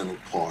fundamental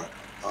part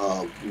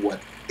of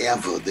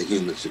whatever the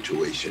human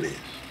situation is.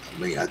 I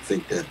mean, I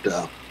think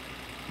that,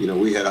 you know,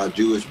 we had our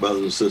Jewish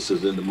brothers and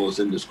sisters in the most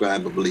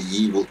indescribably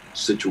evil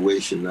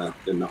situation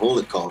in the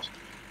Holocaust,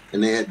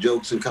 and they had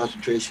jokes in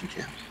concentration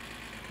camps,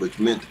 which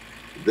meant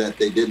that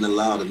they didn't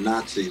allow the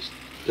Nazis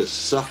to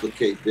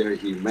suffocate their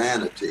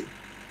humanity,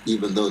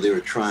 even though they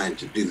were trying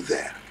to do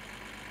that.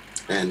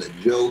 And the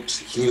jokes,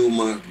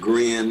 humor,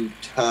 grin,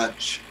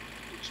 touch,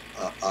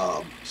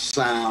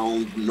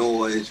 sound,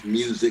 noise,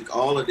 music,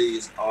 all of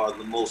these are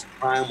the most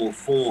primal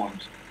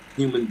forms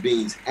human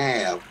beings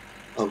have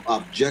of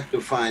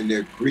objectifying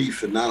their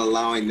grief and not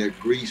allowing their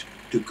grief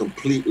to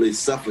completely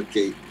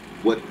suffocate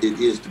what it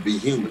is to be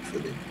human for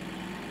them.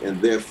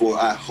 And therefore,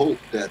 I hope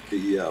that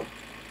the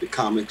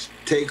comics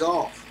take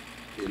off.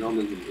 You know,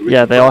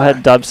 yeah, they all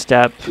had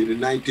dubstep. The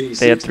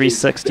They had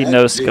 360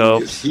 no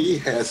scopes. He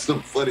has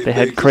some funny They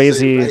had things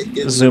crazy to say right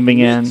in zooming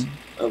the in. midst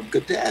of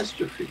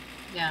catastrophe.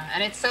 Yeah,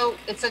 and it's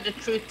such a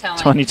truth telling.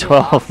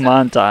 2012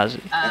 montage.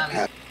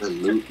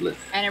 Absolutely.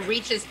 And it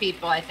reaches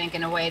people, I think,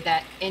 in a way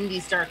that in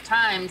these dark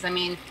times, I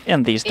mean,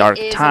 In these dark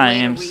it is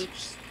times. a way to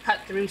reach, cut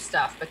through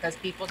stuff because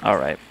people. All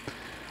right.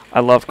 I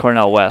love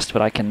Cornel West,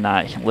 but I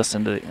cannot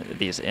listen to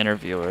these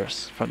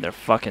interviewers from their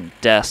fucking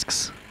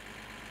desks.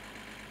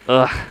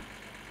 Ugh.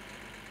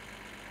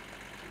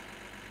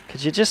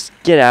 Could you just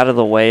get out of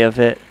the way of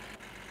it?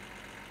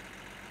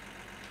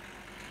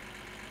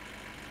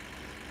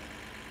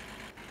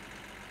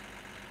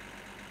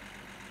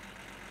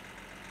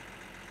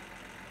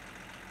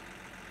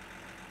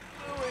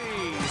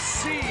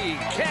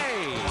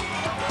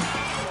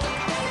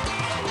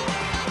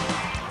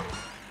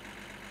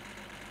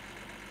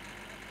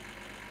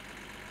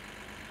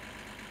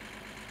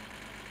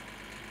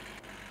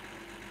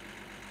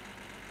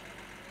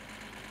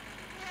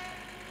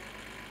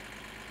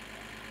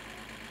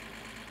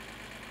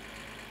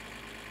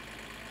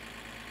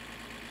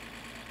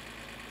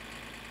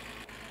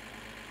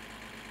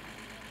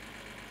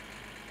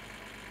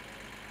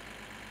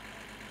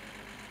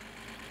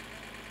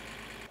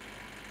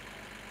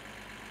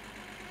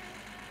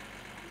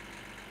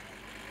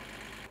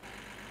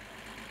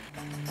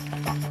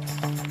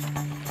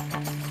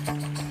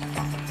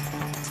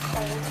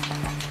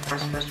 Am I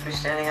supposed to be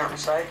standing out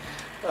inside?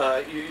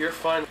 You're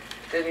fine.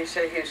 Didn't he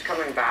say he was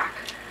coming back?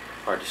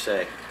 Hard to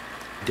say.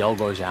 Dell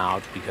goes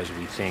out because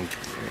we think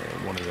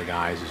one of the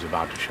guys is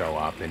about to show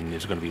up and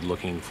is going to be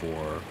looking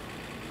for,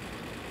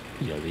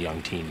 you know, the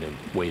young teen to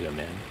wave him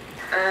in.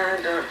 I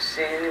don't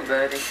see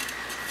anybody.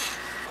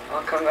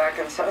 I'll come back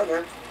inside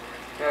then.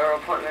 No real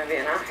point in me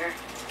being out here.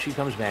 She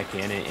comes back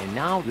in, and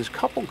now this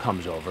couple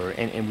comes over,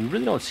 and we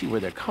really don't see where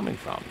they're coming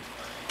from.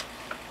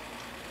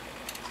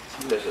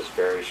 This is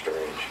very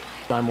strange.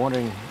 I'm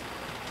wondering,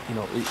 you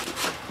know,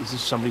 is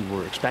this somebody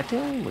we're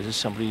expecting? Was this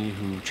somebody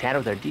who chatted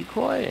with our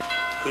decoy?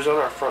 Who's on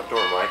our front door,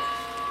 Mike?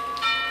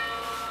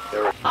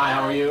 Hi,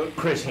 how are you?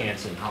 Chris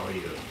Hansen, how are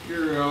you?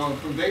 You're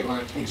from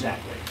Dateline.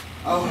 Exactly.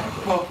 Oh,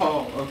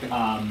 okay.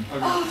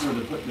 So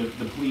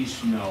the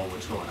police know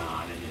what's going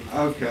on,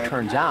 and it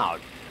turns out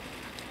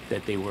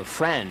that they were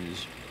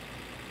friends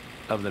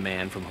of the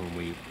man from whom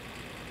we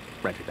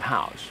rented the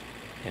house,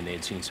 and they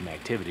had seen some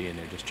activity, and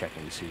they're just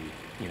checking to see,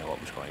 you know,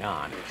 what was going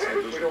on.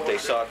 They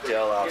saw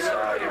Dell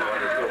outside and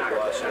wanted to go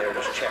to us, and they were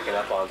just checking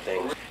up on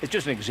things. It's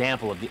just an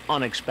example of the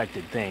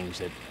unexpected things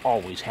that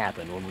always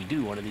happen when we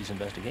do one of these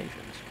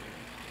investigations.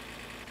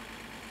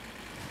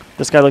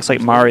 This guy looks like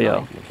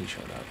Mario. When he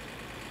showed up,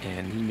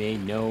 and he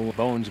made no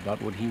bones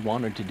about what he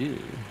wanted to do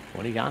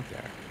when he got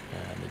there.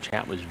 The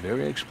chat was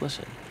very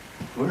explicit.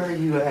 Where are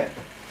you at?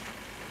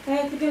 I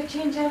have to go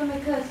change out of my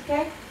clothes,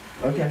 okay?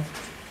 Okay.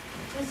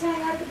 Just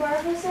hang out at the bar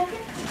for a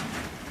second.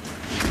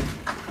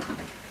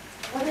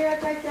 I'll be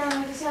right back down.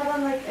 I just have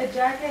on like a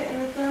jacket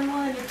and a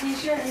thermal and a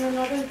t-shirt and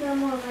another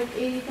thermal and like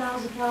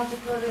 80,000 pounds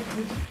of clothing.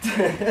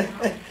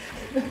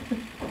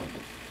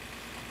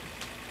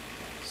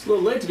 It's a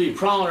little late to be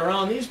prowling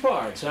around these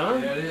parts, huh?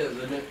 Yeah, it is,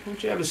 isn't it? Why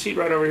don't you have a seat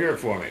right over here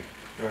for me?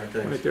 All right,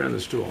 thanks. Right there on the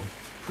stool.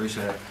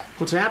 Appreciate it.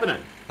 What's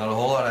happening? Not a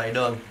whole lot. How you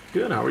doing?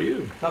 Good, how are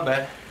you? Not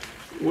bad.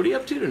 What are you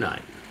up to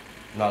tonight?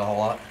 Not a whole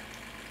lot.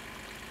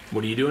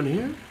 What are you doing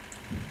here?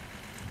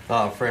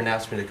 A friend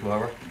asked me to come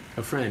over.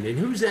 A friend. And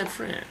who's that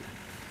friend?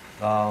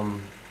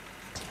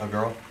 A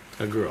girl.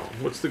 A girl.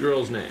 What's the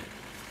girl's name?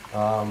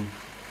 I'm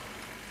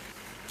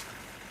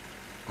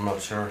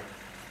not sure.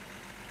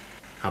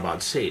 How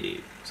about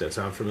Sadie? Does that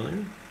sound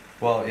familiar?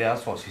 Well, yeah,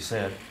 that's what she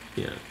said.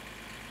 Yeah.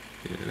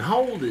 And how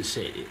old is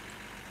Sadie?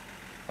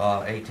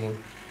 18.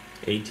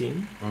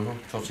 18? Mm-hmm.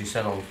 That's what she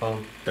said on the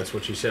phone. That's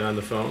what she said on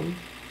the phone?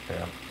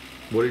 Yeah.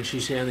 What did she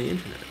say on the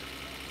internet?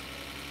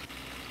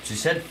 She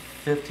said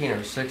 15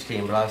 or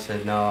 16, but I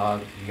said,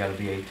 no, you gotta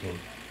be 18.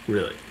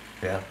 Really?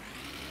 Yeah.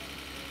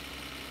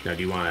 Now,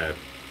 do you want to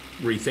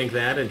rethink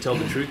that and tell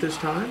the truth this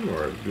time,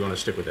 or do you want to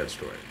stick with that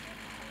story?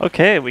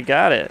 Okay, we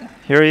got it.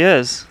 Here he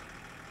is.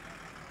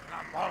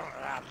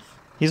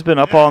 He's been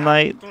up all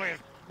night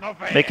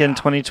Making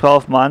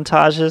 2012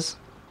 montages.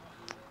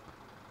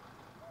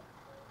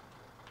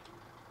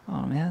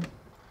 Oh man.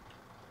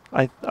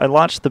 I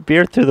launched the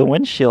beer through the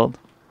windshield.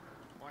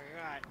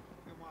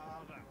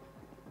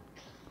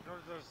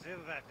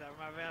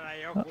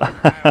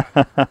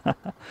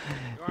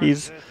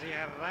 He's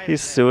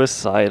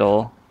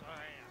suicidal.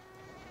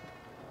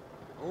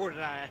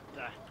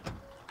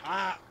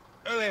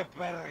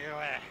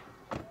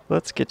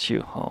 Let's get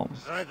you home.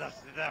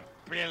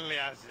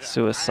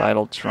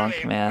 Suicidal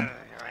drunk man.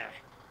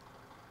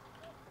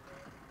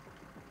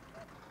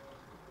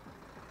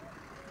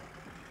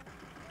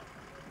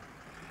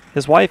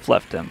 His wife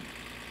left him.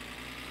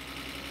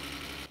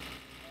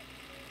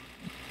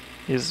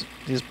 He's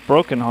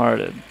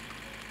brokenhearted.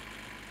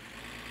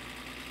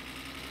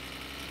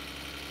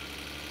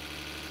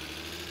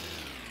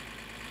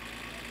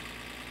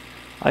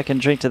 I can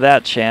drink to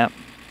that, champ.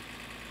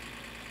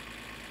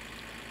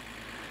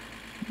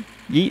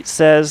 Yeet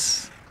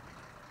says,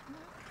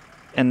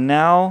 and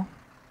now,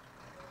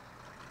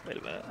 wait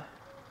a minute.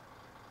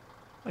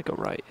 I go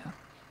right.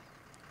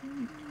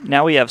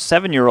 Now we have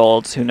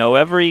 7-year-olds who know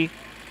every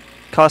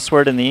cuss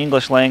word in the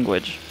English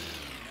language.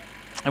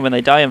 And when they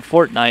die in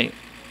Fortnite,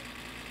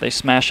 they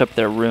smash up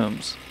their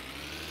rooms.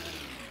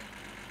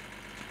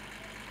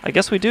 I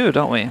guess we do,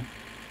 don't we?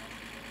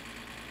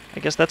 I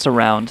guess that's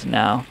around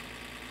now.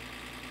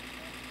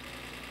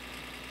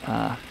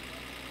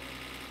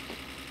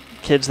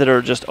 Kids that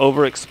are just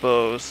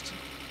overexposed,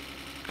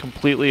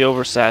 completely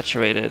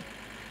oversaturated,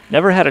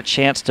 never had a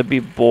chance to be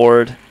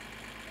bored,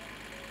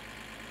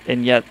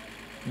 and yet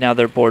now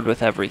they're bored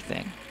with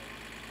everything.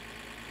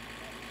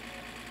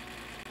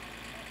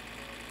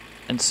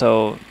 And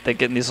so they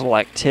get in these little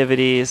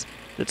activities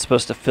that's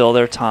supposed to fill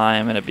their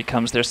time, and it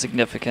becomes their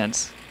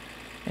significance,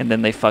 and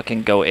then they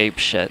fucking go ape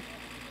shit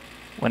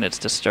when it's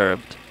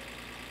disturbed.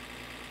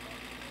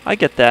 I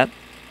get that.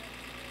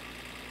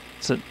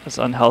 It's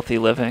unhealthy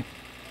living.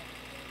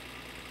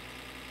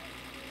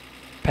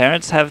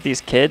 Parents have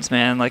these kids,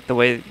 man, like the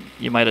way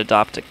you might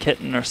adopt a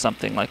kitten or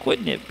something. Like,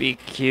 wouldn't it be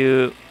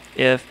cute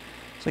if...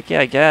 It's like,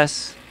 yeah, I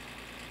guess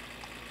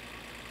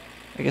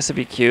it'd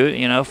be cute,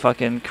 you know,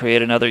 fucking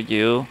create another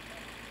you.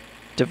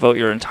 Devote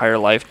your entire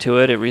life to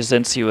it. It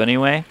resents you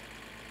anyway.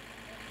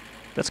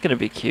 That's gonna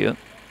be cute.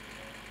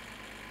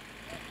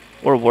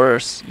 Or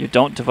worse, you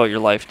don't devote your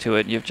life to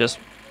it. You've just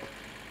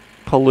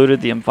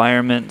polluted the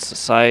environment,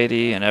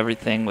 society, and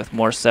everything with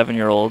more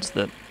 7-year-olds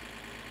that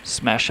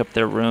smash up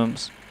their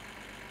rooms.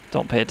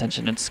 Don't pay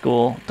attention in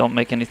school. Don't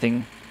make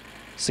anything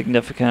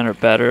significant or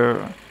better.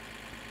 Or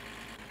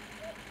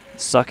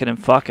sucking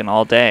and fucking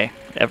all day,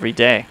 every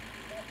day.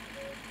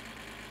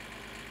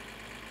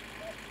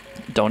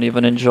 Don't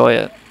even enjoy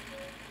it.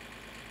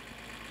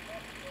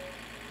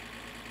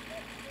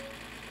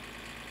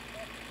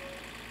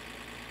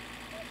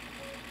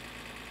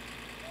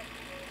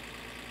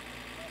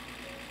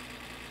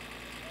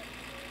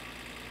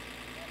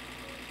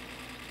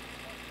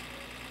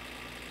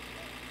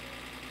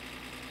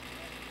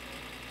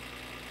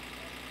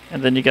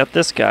 And then you got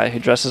this guy who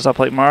dresses up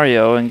like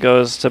Mario and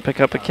goes to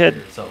pick up a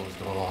kid. Something's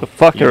going on. The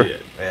fucker. You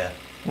did. Yeah.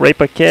 Rape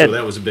a kid. So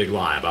that was a big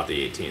lie about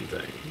the 18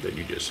 thing that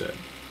you just said.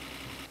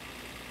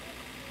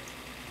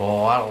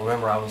 Well, I don't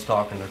remember. I was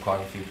talking to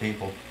quite a few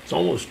people. It's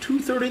almost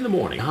 2:30 in the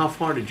morning. How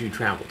far did you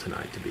travel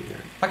tonight to be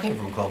here? I came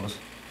from Columbus.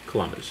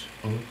 Columbus.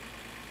 Mm-hmm.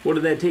 What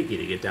did that take you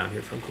to get down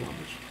here from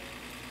Columbus?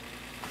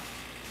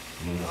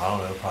 I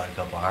don't know, probably a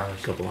couple hours.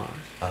 A couple hours.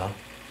 Uh-huh.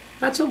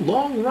 That's a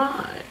long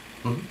ride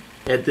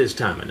at this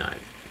time of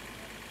night.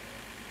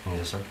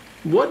 Yes, sir.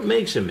 What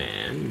makes a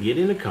man get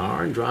in a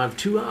car and drive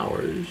 2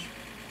 hours?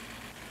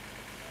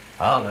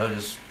 I don't know,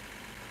 just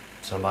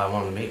somebody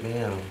wanted to meet me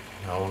and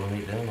I want to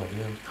meet them, I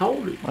guess. How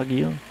old are you? Like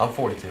you? I'm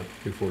 42.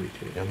 You're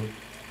 42. Mm-hmm.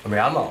 I mean,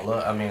 I'm not.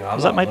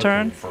 Was that my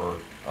turn? To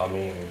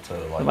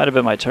like. It might have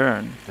been my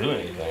turn. Do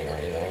anything or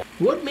anything.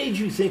 What made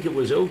you think it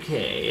was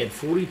okay at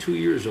 42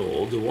 years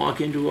old to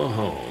walk into a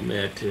home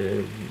at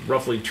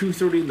roughly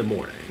 2:30 in the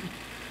morning,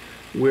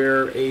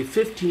 where a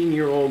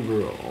 15-year-old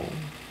girl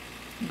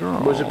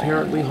was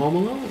apparently home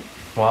alone?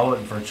 Well, I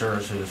wasn't for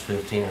sure she was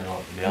 15 or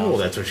not, to be honest. Oh,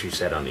 that's what she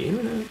said on the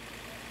internet.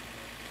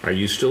 Are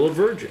you still a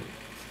virgin?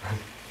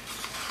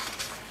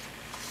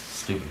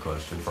 Stupid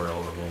question for an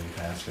older man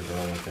to ask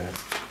her like that.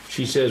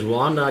 She says,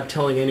 well, I'm not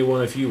telling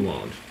anyone if you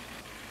won't.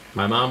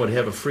 My mom would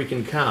have a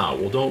freaking cow.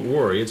 Well, don't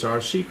worry, it's our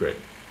secret.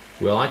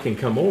 Well, I can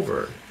come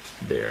over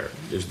there.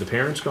 Is the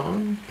parents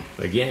gone?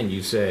 Again,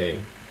 you say,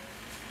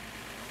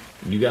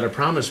 you got to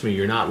promise me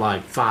you're not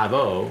like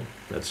 5-0.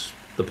 That's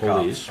the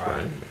police, Cops,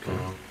 right? Okay.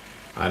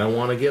 I don't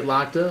want to get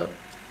locked up.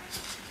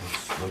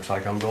 Looks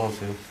like I'm going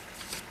to.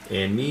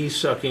 And me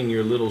sucking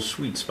your little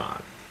sweet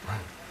spot.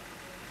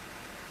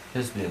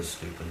 Just being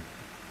stupid.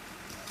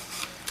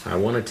 I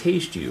want to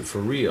taste you for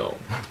real.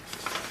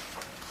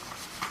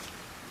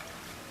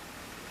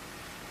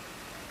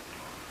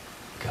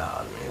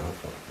 God, man.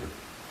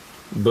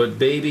 But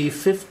baby,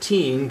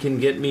 15 can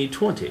get me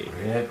 20.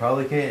 Yeah, it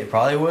probably can. It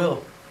probably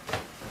will.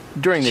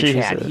 During the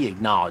chat, Jesus. he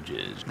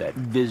acknowledges that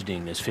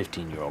visiting this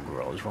 15-year-old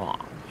girl is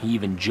wrong. He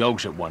even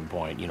jokes at one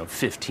point,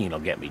 15 will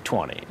get me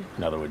 20.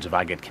 In other words, if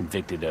I get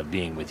convicted of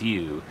being with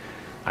you,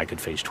 I could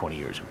face 20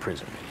 years in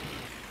prison.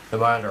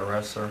 Am I under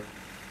arrest, sir?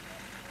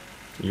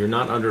 You're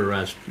not under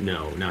arrest,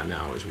 no, not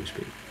now as we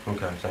speak.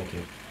 Okay, thank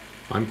you.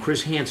 I'm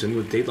Chris Hansen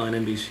with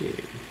Dateline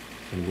NBC,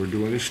 and we're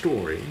doing a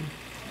story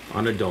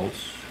on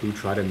adults who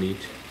try to meet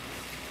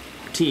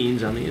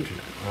teens on the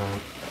internet.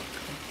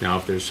 Now,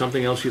 if there's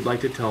something else you'd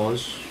like to tell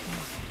us,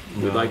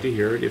 we'd like to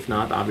hear it. If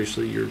not,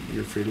 obviously, you're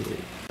free to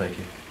leave. Thank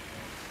you.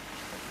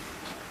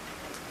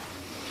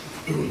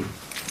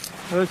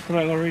 Let's come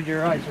out and read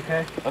your rights,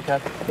 okay? Okay.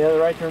 You have the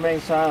right to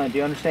remain silent. Do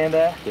you understand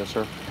that? Yes,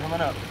 sir.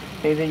 Coming up.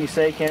 Anything you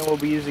say will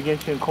be used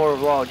against you in court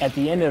of law. At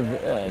the end of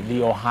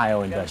the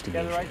Ohio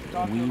investigation,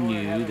 we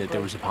knew that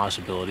there was a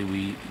possibility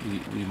we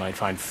might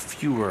find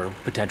fewer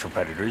potential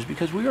predators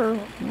because we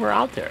were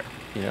out there,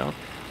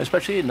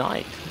 especially at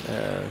night.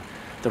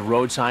 The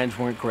road signs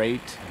weren't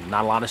great,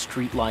 not a lot of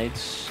street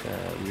lights.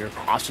 We were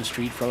across the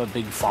street from a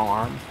big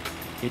farm.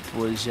 It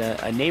was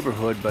a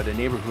neighborhood, but a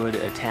neighborhood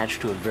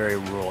attached to a very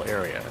rural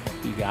area.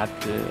 We got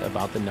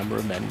about the number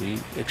of men we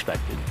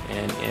expected,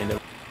 and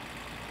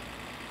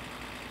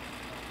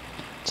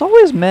It's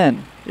always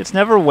men. It's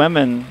never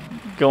women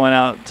going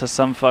out to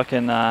some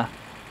fucking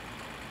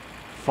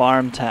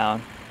farm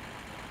town.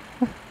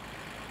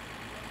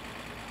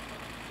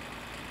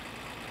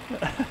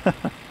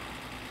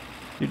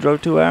 You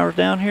drove 2 hours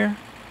down here?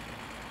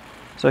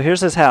 So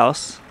here's his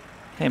house.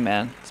 Hey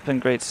man, it's been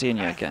great seeing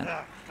you again.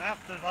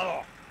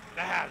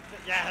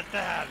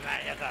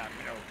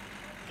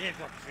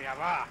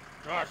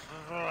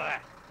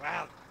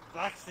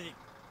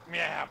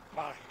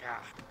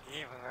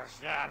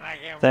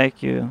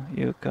 Thank you,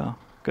 Yuko.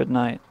 Good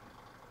night.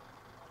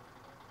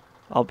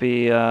 I'll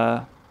be,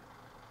 I'll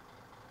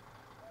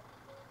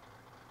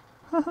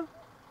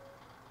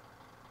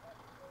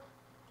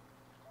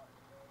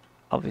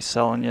be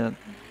selling you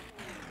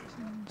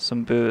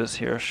some booze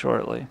here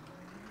shortly.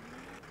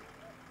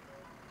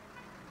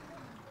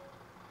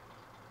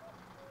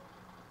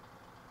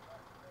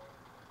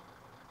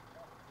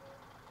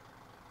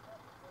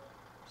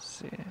 Let's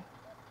see.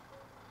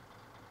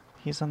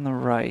 He's on the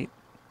right.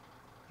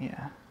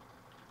 Yeah.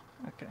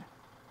 Okay.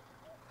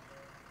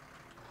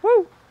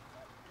 Woo!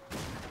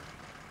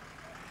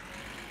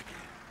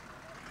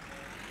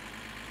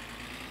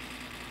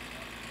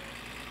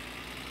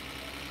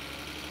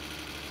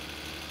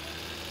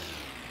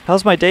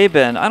 How's my day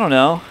been? I don't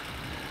know.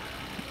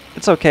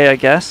 It's okay, I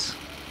guess.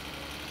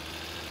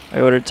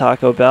 I ordered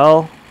Taco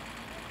Bell.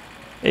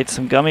 Ate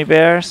some gummy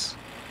bears.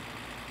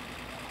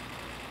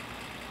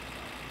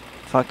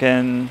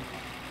 Fucking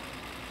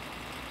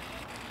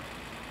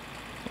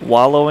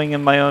wallowing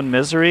in my own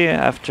misery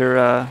after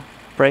a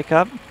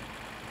breakup.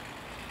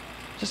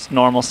 Just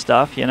normal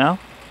stuff,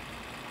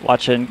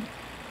 Watching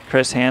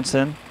Chris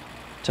Hansen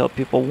tell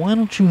people, why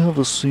don't you have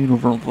a seat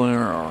over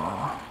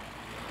there?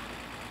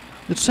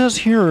 It says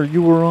here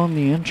you were on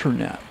the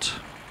internet,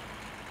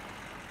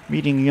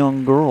 meeting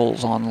young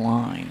girls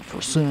online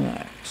for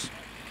sex.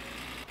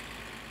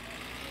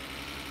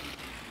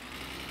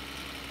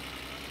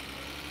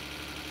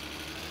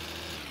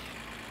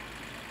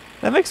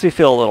 That makes me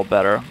feel a little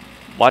better,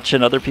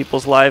 watching other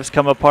people's lives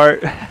come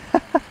apart.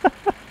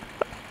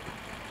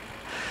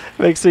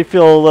 Makes me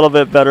feel a little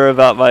bit better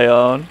about my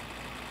own.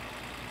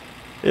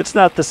 It's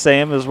not the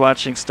same as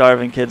watching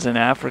starving kids in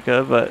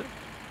Africa, but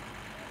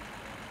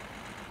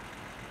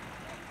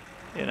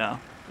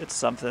it's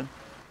something.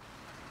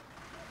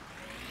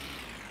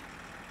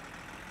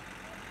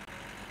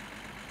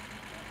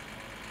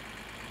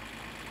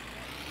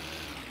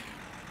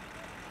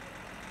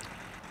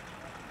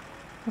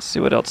 Let's see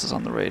what else is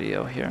on the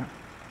radio here.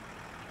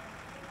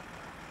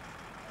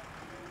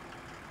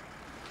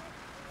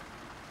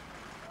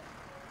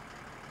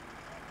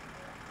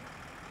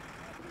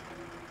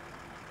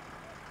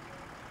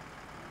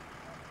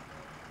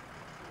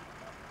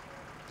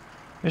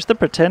 Here's the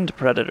pretend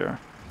predator.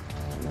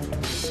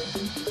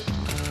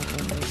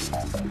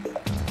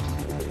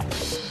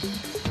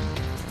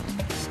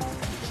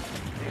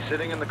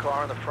 Sitting in the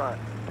car in the front.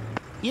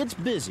 It's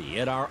busy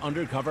at our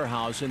undercover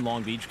house in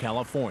Long Beach,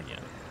 California.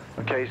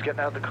 Okay, he's getting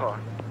out of the car.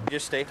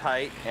 Just stay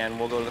tight, and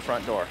we'll go to the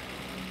front door.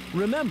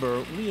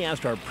 Remember, we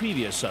asked our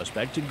previous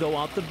suspect to go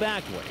out the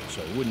back way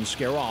so it wouldn't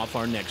scare off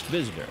our next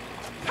visitor.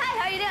 Hi,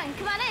 how you doing?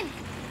 Come on in.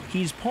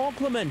 He's Paul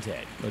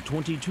Clemente, a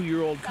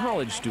 22-year-old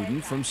college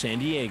student from San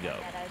Diego.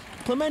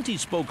 Clemente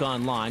spoke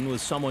online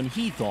with someone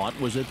he thought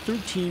was a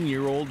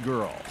 13-year-old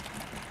girl.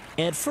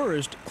 At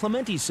first,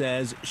 Clemente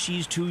says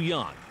she's too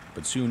young,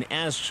 but soon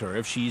asks her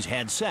if she's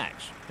had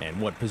sex and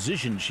what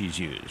position she's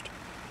used.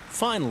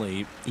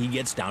 Finally, he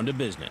gets down to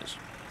business.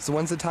 So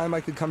when's the time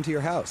I could come to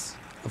your house?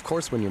 Of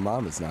course when your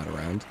mom is not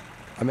around.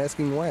 I'm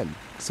asking when,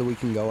 so we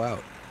can go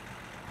out.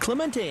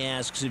 Clemente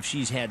asks if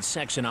she's had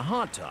sex in a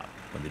hot tub.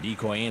 When the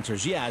decoy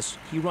answers yes,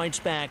 he writes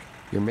back,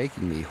 "You're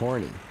making me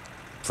horny."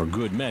 For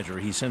good measure,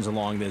 he sends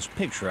along this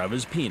picture of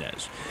his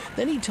penis.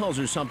 Then he tells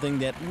her something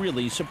that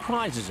really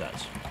surprises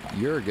us.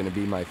 You're gonna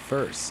be my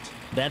first.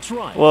 That's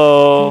right.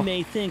 Whoa. He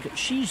may think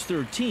she's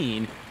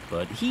 13,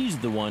 but he's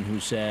the one who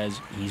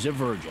says he's a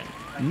virgin.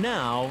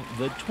 Now,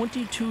 the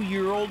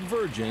 22-year-old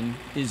virgin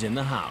is in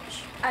the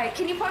house. All right,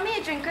 can you pour me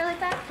a drink really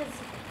fast?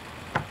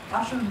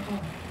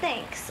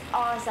 Thanks.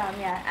 Awesome.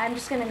 Yeah, I'm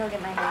just gonna go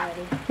get my hair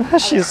ready.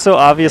 She's so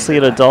obviously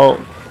an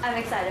adult. I'm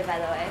excited, by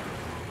the way.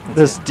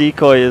 This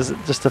decoy is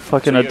just a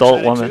fucking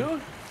adult woman.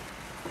 Too?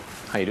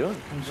 How you doing?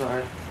 I'm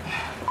sorry.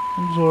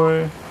 I'm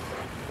sorry.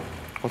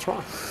 What's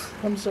wrong?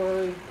 I'm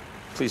sorry.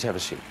 Please have a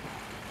seat.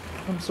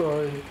 I'm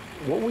sorry.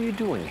 What were you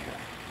doing here?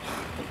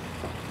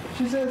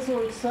 She said so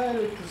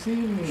excited to see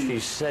me. She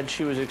said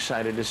she was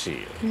excited to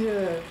see you.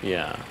 Yeah.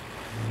 Yeah.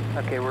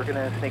 Okay, we're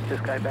gonna sneak this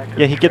guy back to Yeah,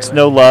 the he gets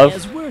trailer. no love.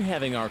 As we're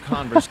having our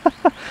conversation,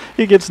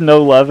 He gets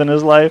no love in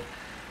his life.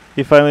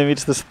 He finally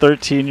meets this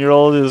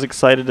 13-year-old who's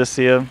excited to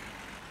see him.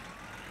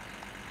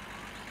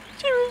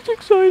 She was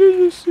excited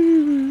to see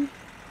me.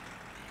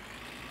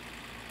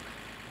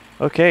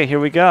 Okay, here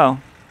we go.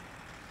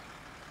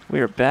 We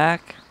are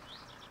back.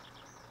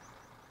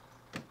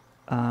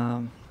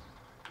 Let's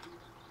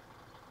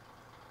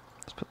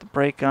put the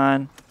brake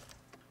on.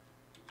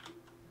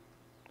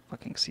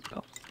 Fucking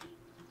seatbelt.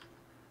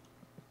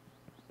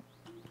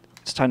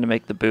 It's time to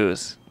make the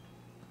booze.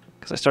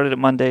 Because I started it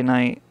Monday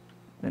night,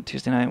 then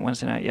Tuesday night,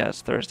 Wednesday night. Yeah,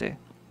 it's Thursday.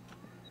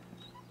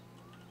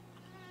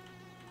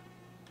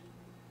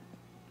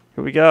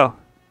 Here we go.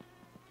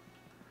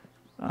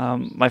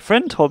 My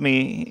friend told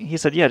me, he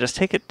said, yeah, just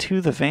take it to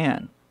the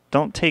van.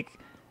 Don't take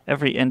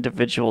every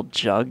individual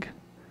jug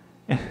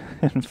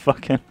and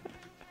fucking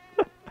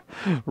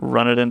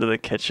run it into the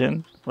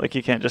kitchen. Like,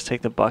 you can't just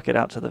take the bucket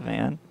out to the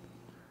van.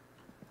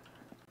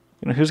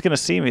 You know, who's going to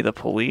see me? The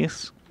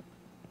police?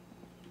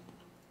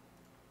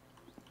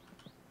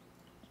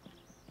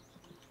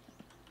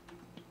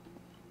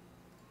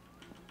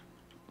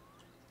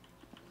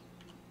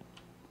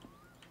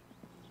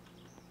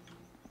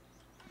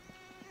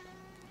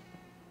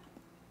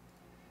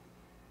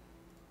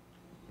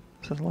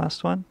 Is that the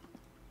last one?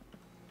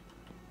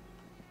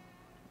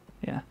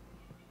 Yeah.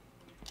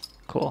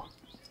 Cool.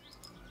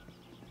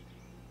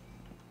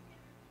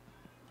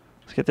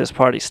 Let's get this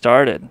party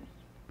started.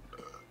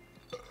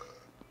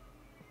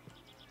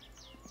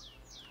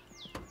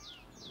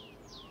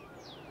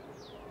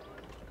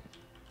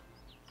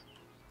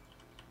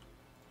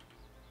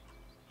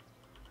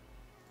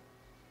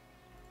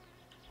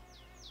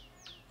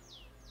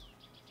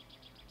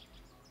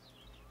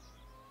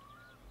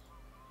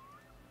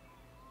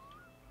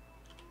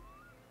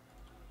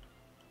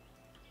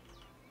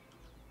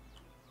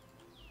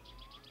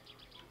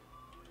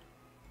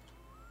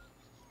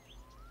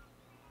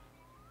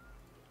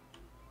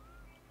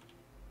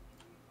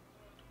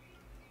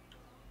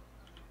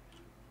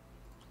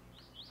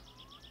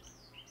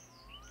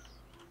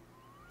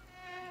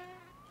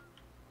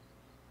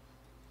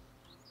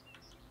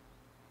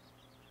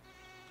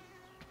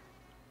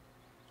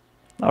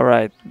 All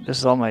right, this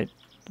is all my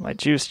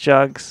juice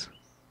jugs.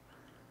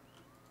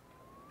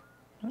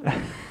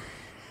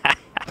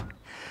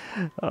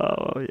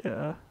 Oh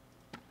yeah.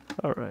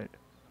 All right.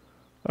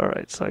 All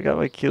right. So I got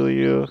my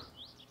Kilju.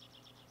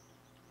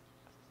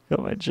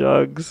 Got my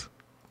jugs.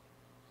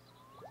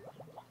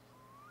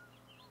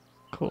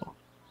 Cool.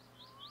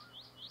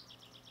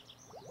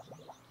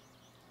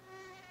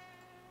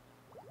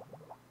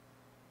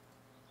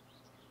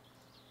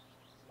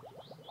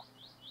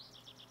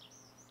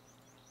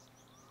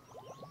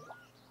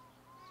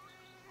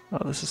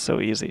 Oh, this is so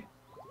easy.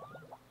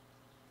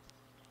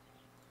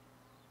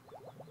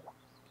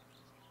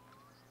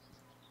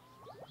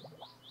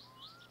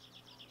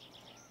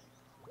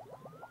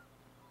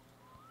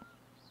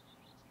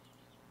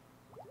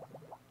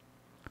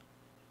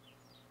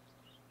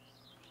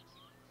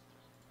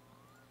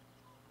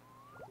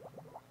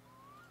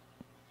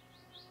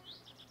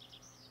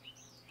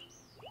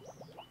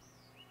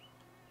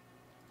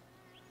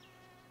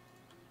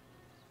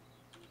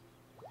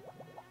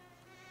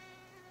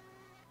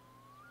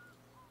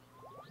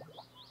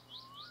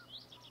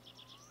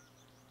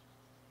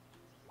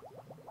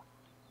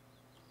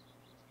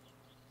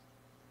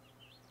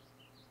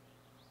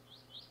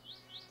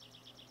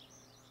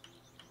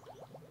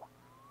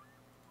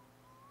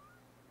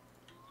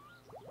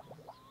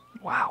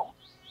 Wow.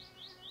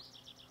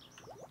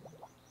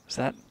 Is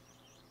that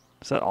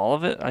all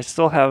of it? I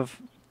still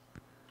have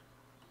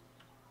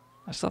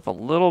a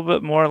little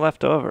bit more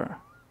left over.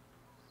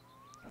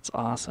 That's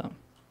awesome.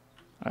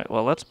 All right,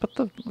 well, let's put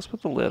the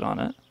lid on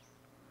it.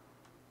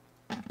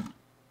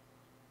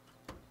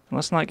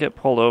 Let's not get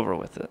pulled over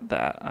with it.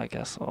 That, I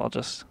guess. So I'll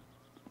just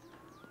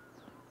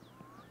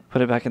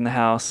put it back in the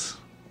house.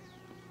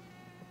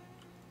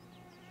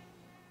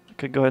 I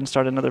could go ahead and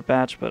start another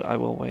batch, but I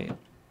will wait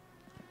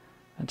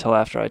until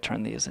after I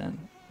turn these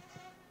in.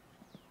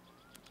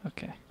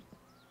 Okay.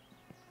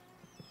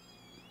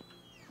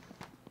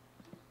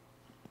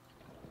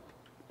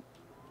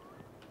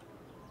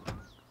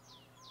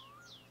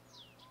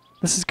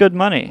 This is good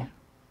money.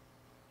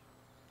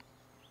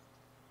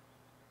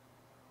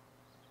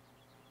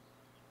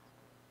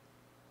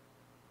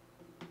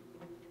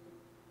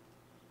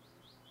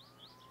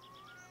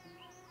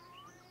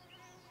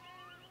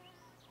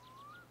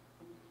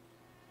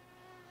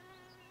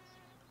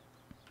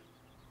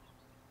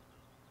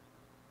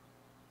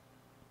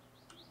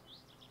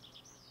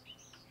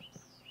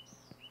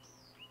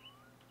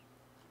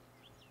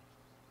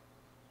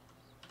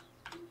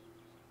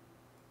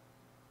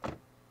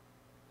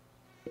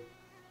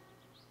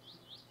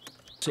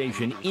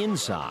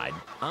 Inside,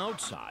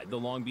 outside, the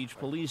Long Beach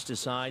police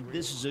decide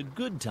this is a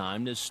good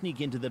time to sneak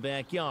into the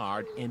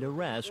backyard and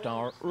arrest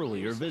our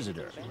earlier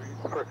visitor.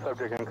 First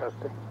subject in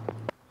custody.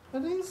 I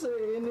didn't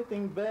say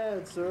anything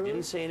bad, sir.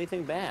 Didn't say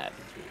anything bad.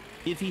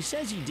 If he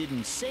says he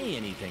didn't say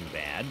anything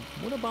bad,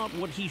 what about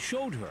what he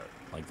showed her,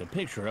 like the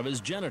picture of his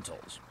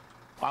genitals?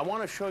 I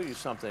want to show you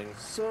something.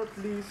 Sir,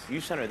 please.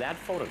 You sent her that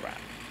photograph.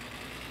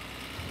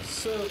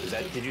 Sir,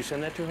 Did you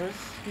send that to her?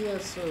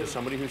 Yes, sir. To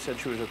somebody who said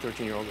she was a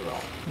 13-year-old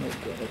girl.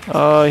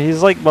 Oh,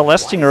 he's like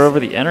molesting her over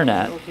the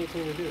internet. Okay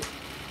thing to do.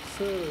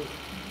 Sir,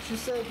 she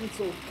said it's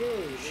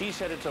okay. She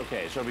said it's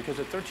okay. So because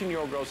a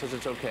 13-year-old girl says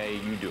it's okay,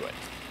 you do it.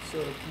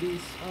 Sir,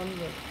 please,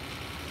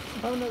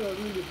 I'm not a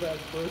really bad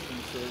person,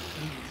 sir,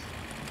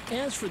 please.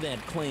 As for that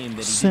claim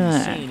that he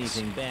didn't say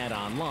anything bad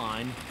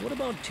online, what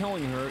about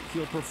telling her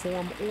he'll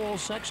perform oral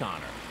sex on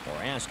her,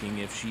 or asking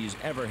if she's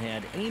ever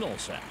had anal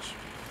sex?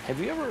 Have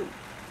you ever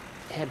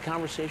had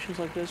conversations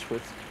like this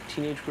with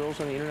teenage girls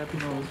on the internet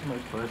before? No, this is my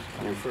first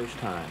time. Your first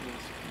time. Yes.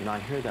 You know, I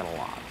hear that a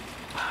lot.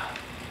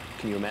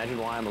 Can you imagine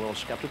why I'm a little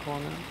skeptical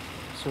on that?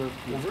 Sir,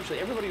 well, virtually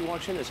everybody who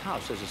walks in this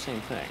house says the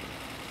same thing.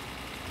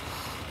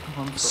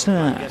 I'm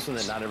Sex. guessing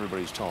that not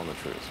everybody's telling the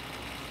truth.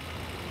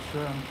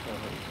 Sure, I'm sorry,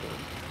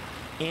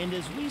 sir. And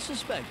as we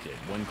suspected,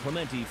 when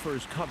Clemente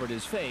first covered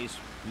his face,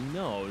 he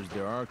knows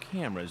there are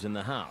cameras in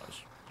the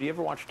house. Do you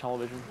ever watch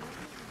television?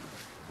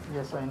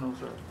 Yes, I know,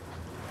 sir.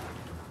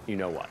 You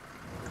know what?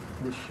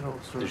 The show,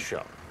 sir. The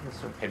show. Yes,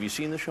 sir. Have you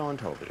seen the show on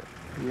television?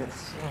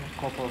 Yes, a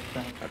couple of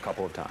times. A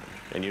couple of times.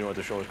 And you know what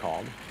the show is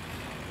called?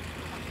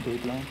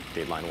 Dateline.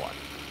 Dateline what?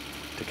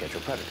 To Catch a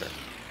Predator.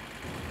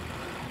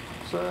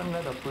 Sir, I'm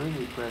not a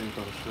really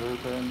predator, sir,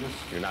 but I'm just...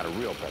 You're not a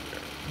real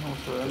predator. No,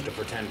 sir. Just a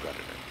pretend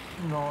predator.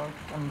 No,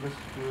 I'm just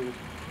curious,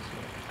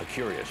 sir. A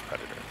curious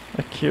predator.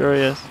 A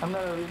curious. I'm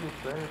not a really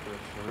predator,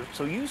 sir.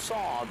 So you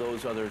saw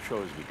those other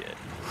shows we did. Yes,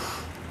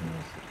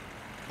 sir.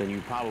 Then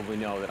you probably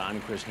know that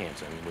I'm Chris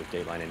Hansen with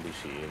Dateline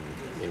NBC,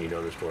 and you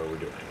know the story we're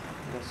doing.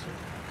 Yes, sir.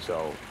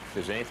 So if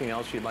there's anything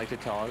else you'd like to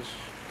tell us,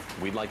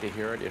 we'd like to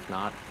hear it. If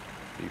not,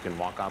 you can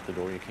walk out the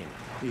door you came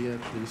in. Yeah,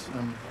 please.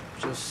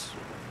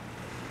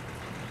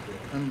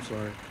 I'm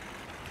sorry.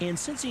 And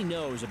since he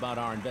knows about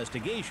our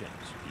investigations,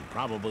 he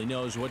probably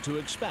knows what to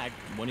expect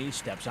when he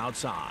steps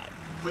outside.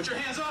 Put your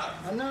hands up!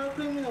 I'm not a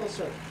criminal,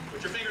 sir.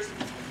 Put your fingers...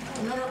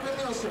 I'm not a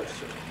criminal, sir.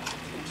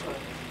 I'm sorry.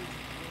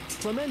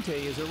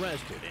 Clemente is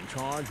arrested and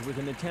charged with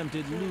an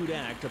attempted lewd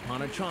act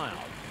upon a child.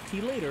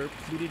 He later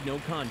pleaded no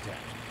contest.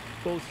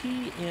 Both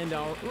he and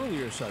our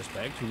earlier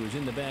suspect, who was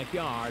in the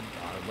backyard,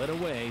 are led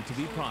away to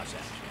be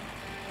processed.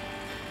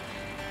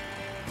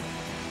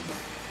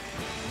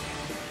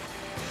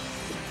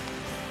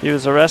 He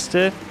was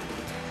arrested.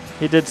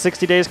 He did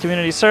 60 days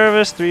community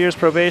service, 3 years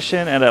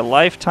probation, and a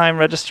lifetime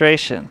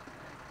registration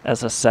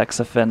as a sex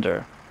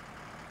offender.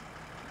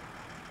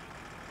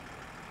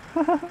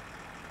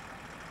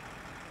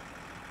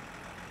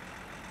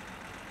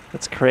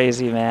 That's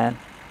crazy, man.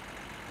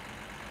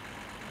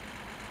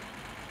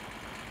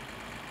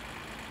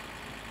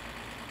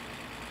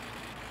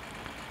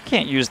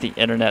 Can't use the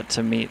internet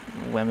to meet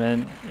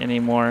women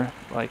anymore.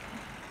 Like,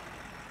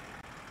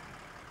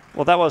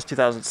 well, that was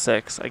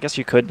 2006. I guess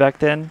you could back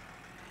then.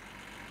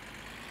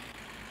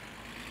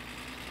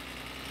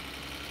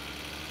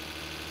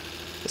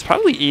 It's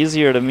probably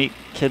easier to meet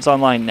kids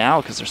online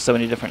now because there's so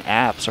many different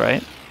apps,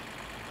 right?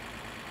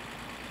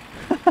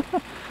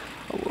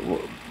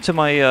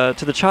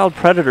 To the child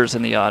predators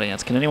in the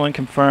audience, can anyone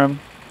confirm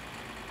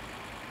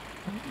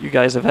you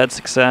guys have had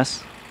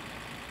success?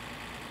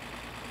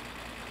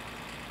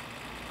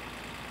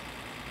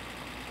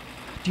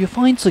 Do you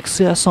find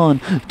success on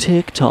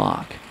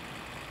TikTok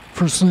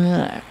for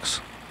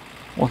sex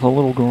with a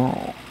little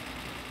girl?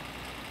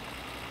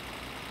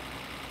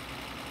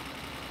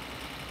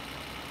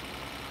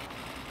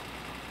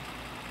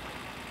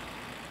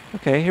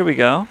 Okay, here we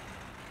go.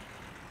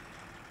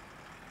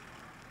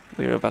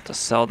 We're about to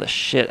sell the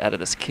shit out of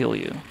this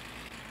Kilju.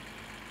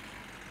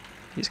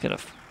 He's gonna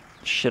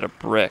shit a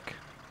brick.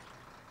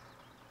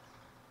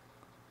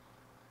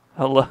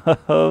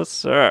 Hello,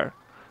 sir.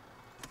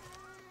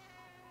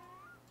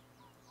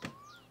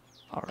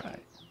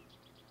 Alright.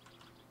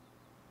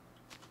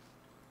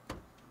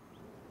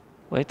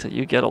 Wait till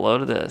you get a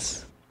load of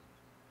this.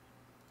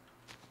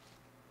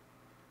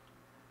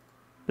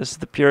 This is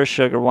the pure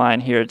sugar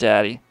wine here,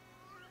 Daddy.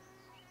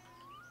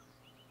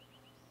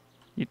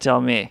 You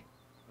tell me.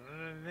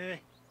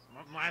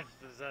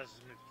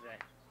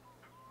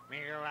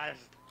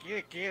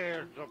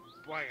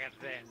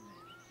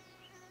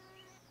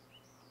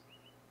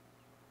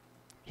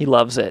 He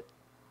loves it.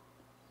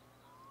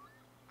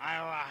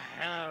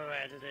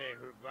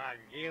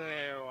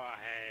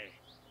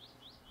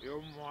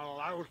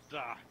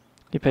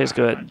 He pays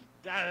good.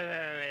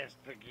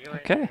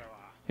 Okay,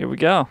 here we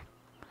go.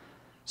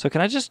 So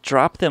can I just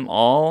drop them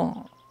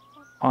all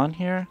on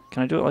here?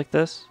 Can I do it like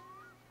this?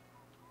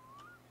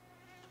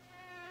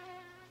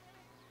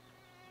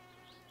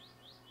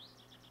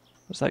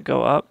 Does that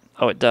go up?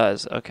 Oh, it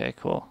does. Okay,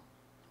 cool.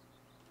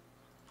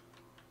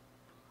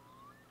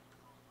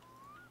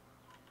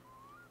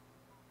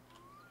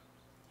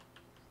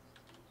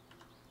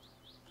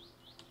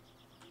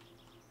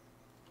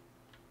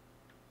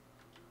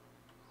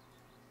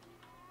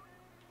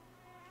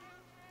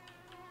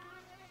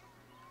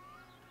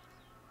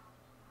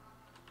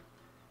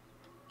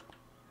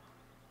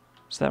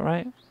 Is that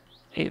right?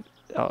 8.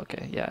 Oh,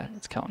 okay. Yeah,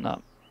 it's counting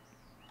up.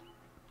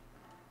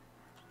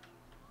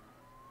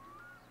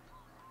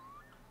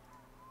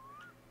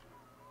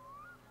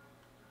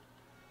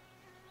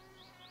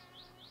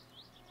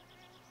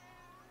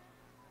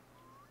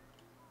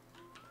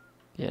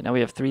 Yeah, now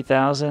we have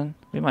 3,000.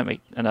 We might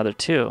make another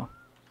 2.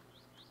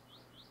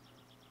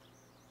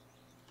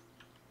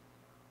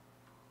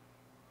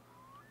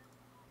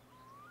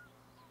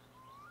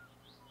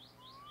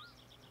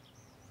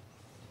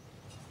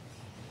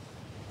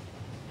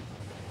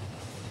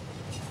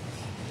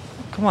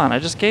 Come on, I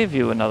just gave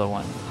you another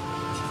one.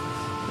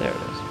 There it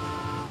is.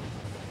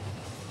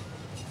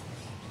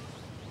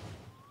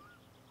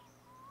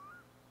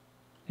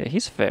 Yeah,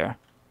 he's fair.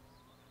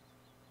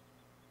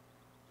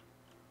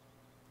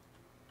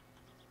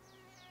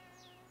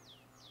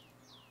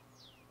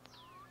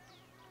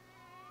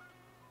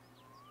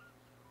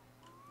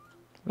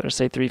 Better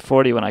say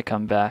 340 when I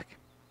come back.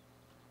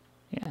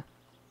 Yeah.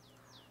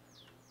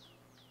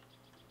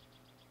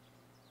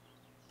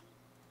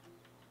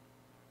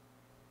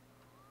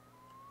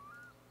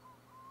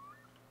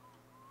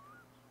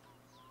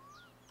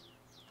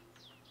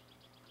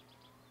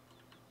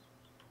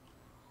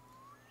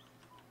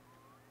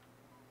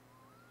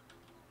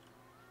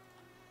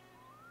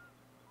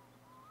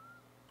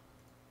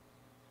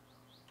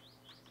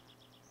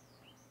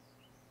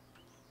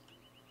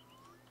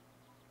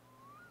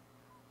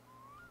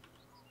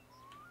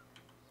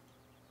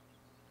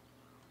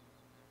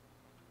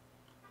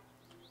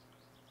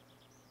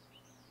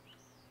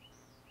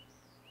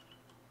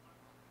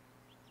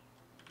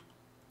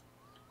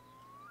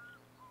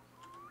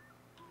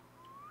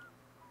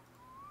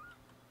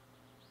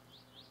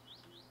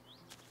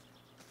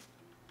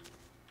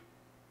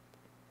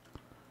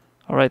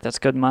 All right, that's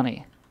good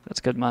money. That's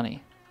good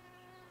money.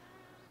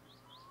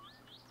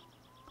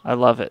 I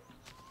love it.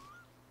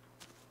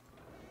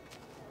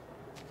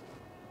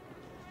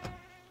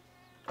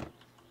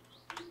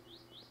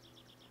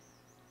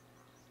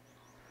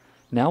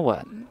 Now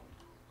what? Get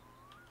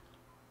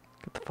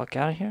the fuck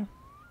out of here.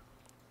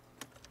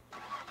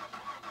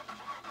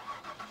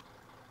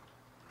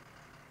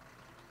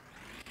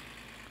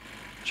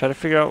 Try to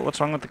figure out what's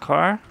wrong with the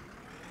car.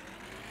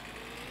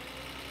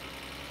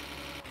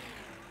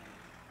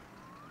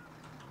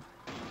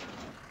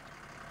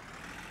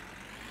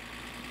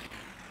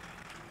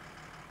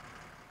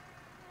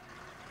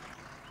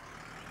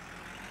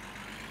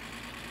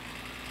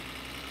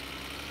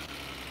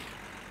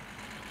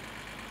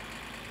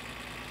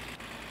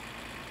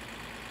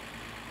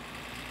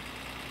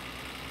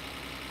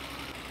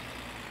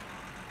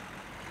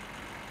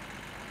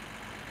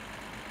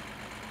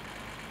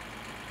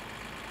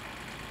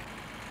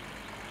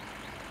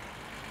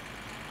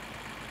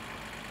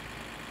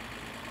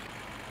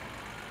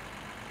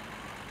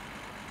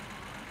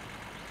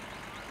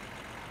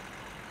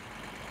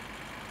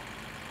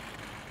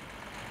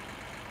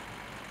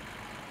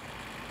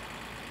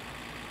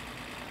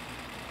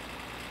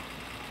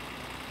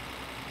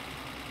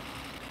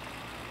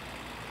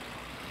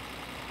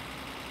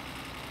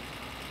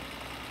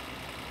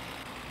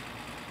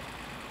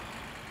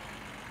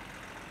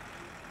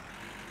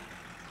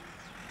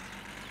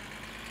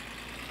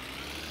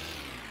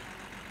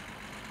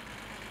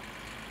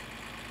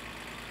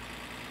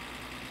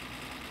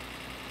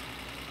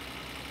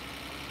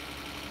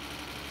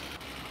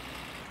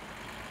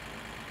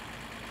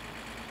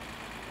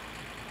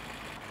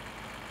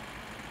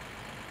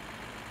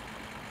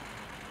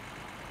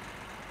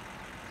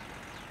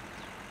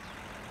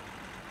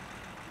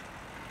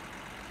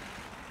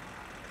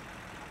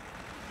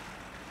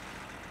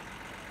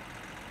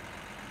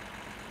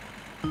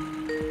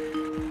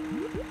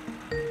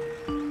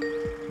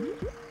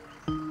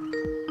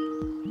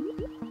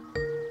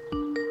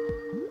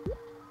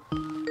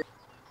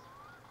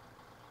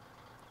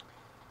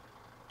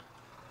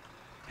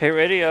 Hey,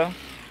 radio.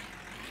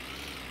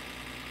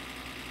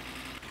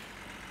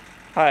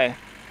 Hi.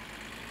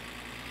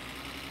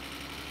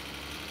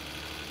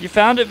 You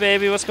found it,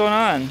 baby. What's going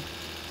on?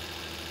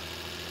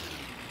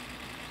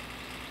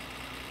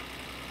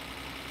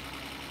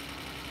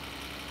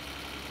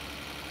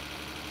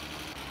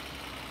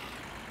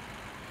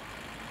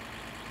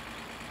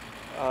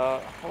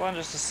 Hold on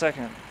just a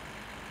second.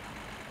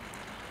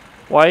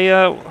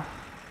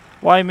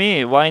 Why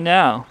me? Why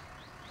now?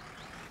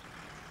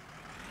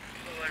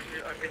 Well,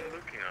 I've been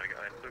looking. I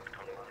looked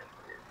online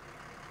for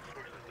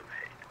sources of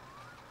hate.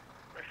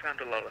 I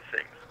found a lot of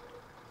things.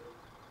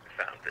 I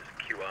found this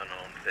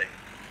QAnon thing.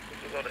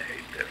 There's a lot of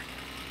hate there.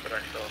 But I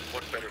thought,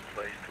 what better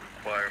place to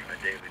acquire my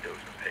daily dose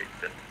of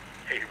hate than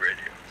hate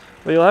radio?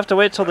 Well, you'll have to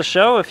wait till the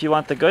show if you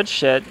want the good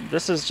shit.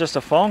 This is just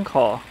a phone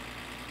call.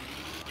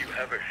 You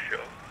have a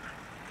show?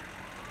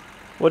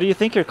 What do you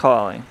think you're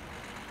calling? I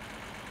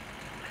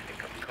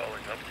think I'm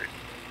calling up to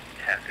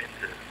tap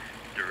into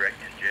direct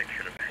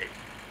injection of hate.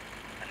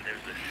 And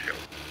there's a show.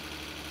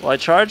 Well, I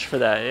charge for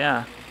that,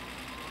 yeah.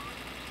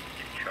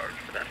 You charge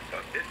for that?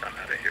 Fuck this, I'm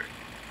out of here.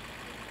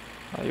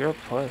 Oh, you're a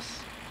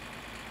puss.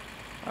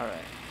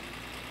 Alright.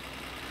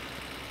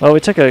 Well, we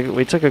took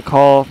a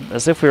call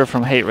as if we were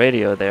from Hate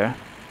Radio there.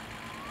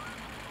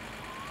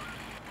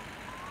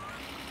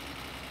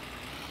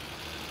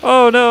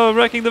 Oh no, I'm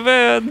wrecking the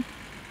van.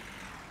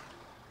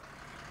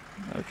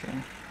 Okay.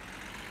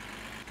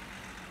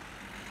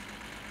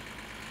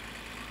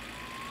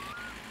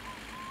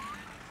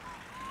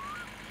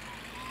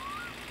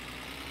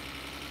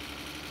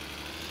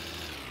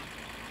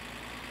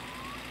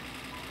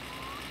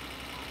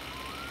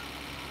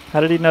 How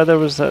did he know there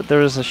was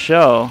a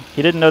show?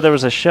 He didn't know there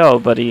was a show,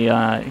 but he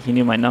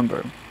knew my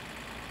number.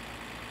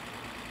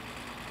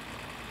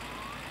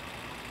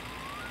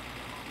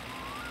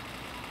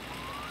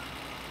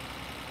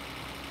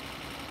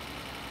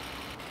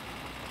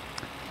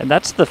 And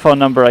that's the phone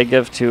number I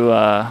give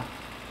to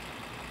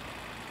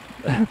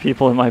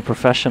people in my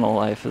professional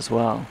life as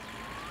well.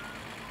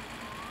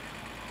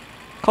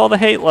 Call the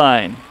hate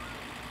line.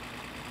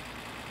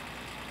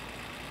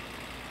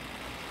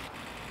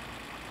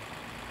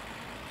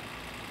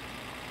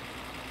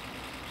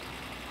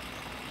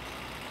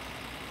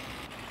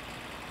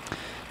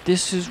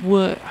 This is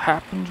what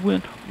happens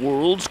when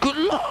worlds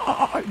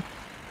collide.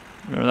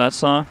 Remember that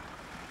song?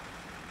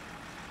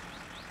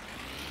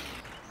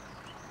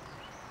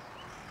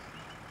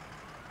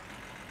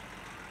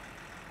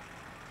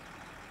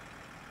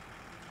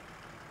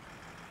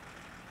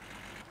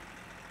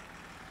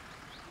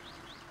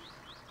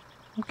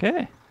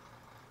 Okay.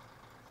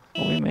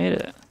 Well, we made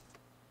it.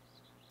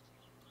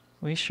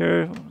 We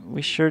sure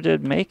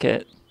did make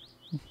it.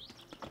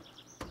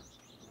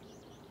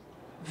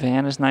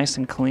 Van is nice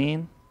and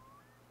clean.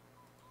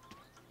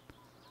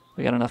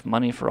 We got enough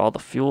money for all the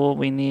fuel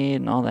we need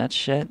and all that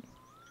shit.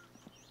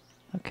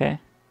 Okay.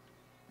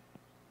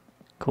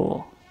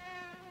 Cool.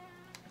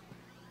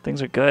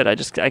 Things are good.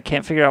 I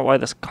can't figure out why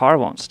this car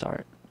won't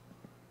start.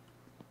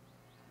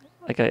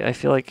 Like I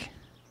feel like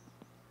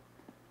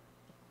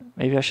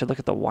maybe I should look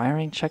at the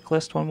wiring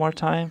checklist one more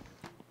time.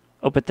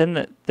 Oh, but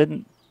then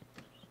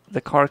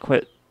the car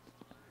quit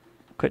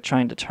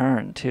trying to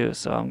turn too,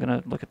 so I'm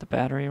gonna look at the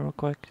battery real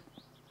quick.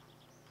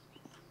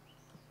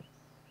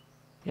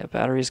 Yeah,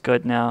 battery's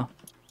good now.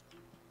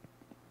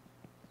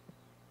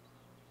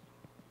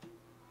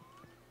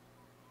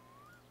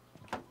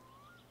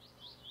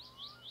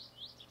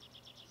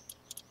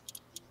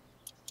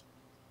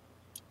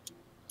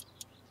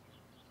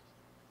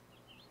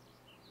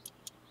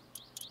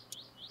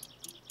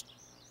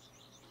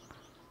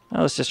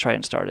 Now let's just try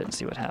and start it and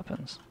see what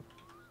happens.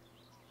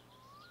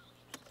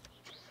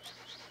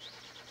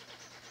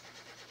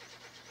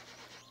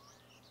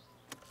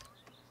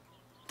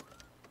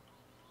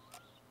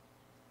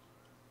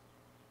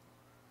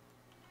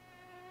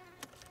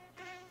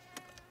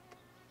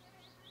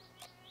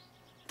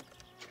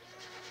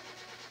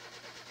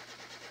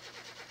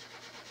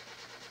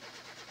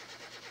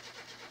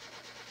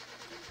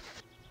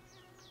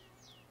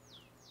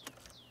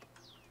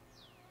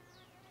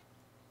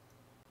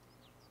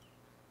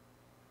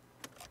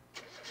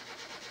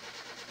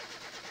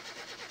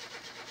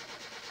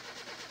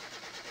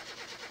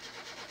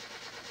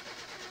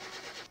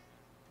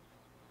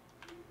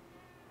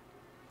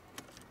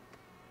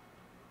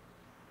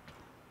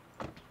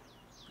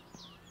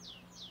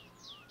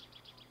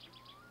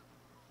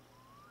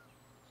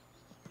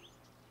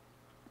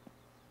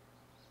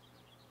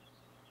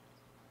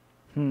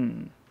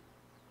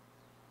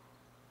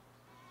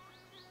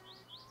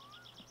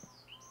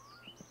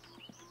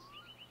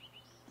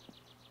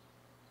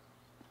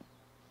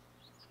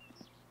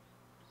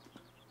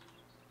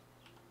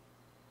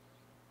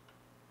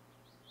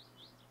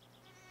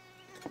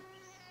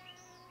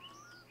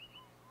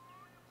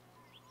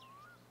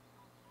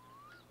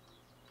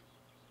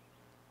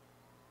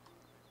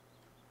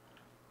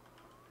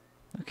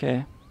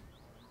 Okay.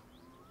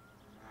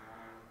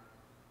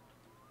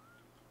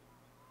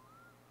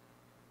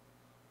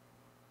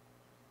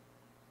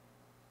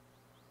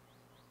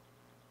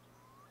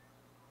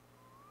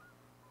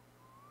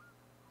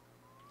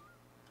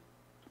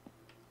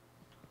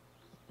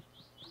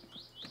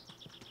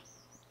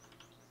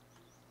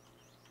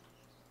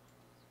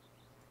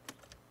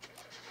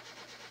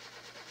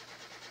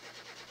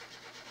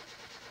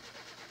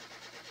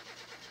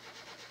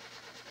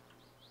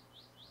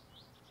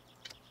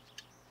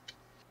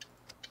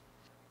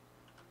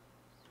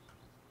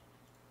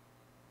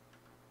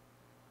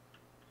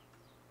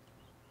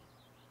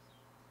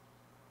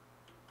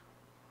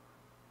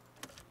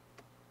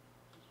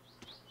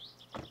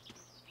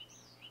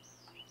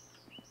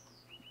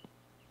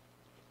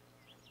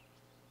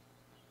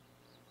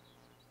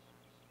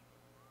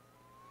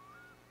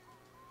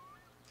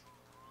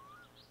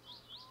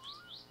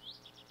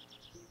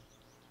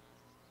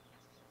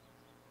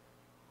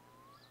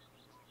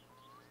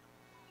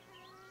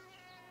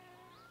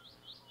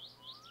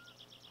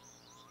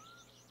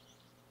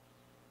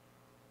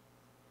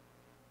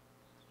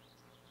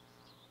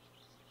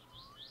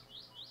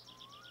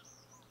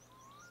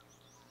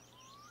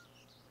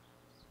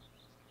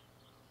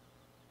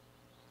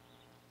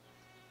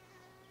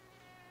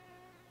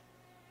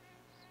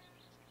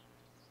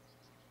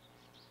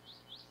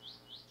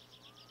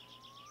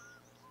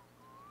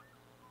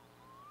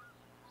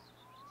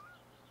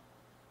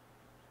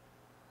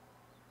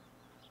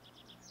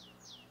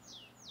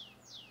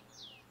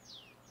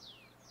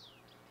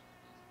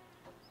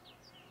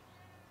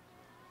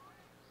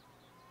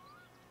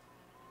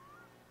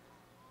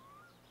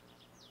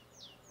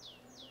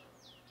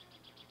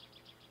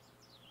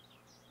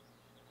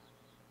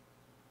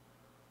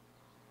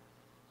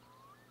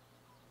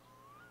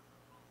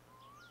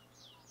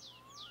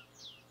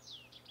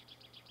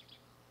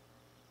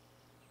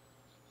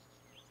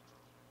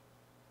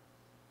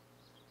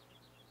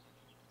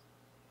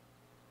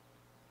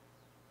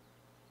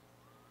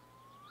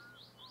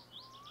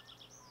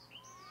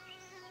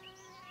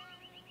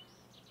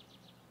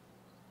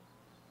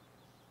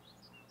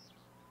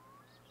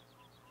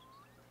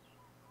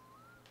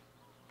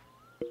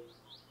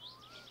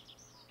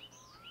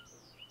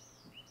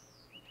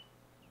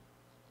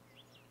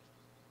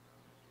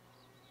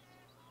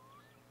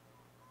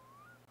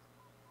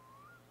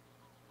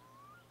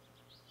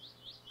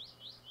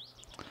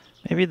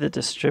 Maybe the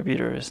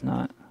distributor is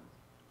not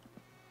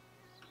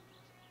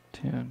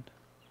tuned.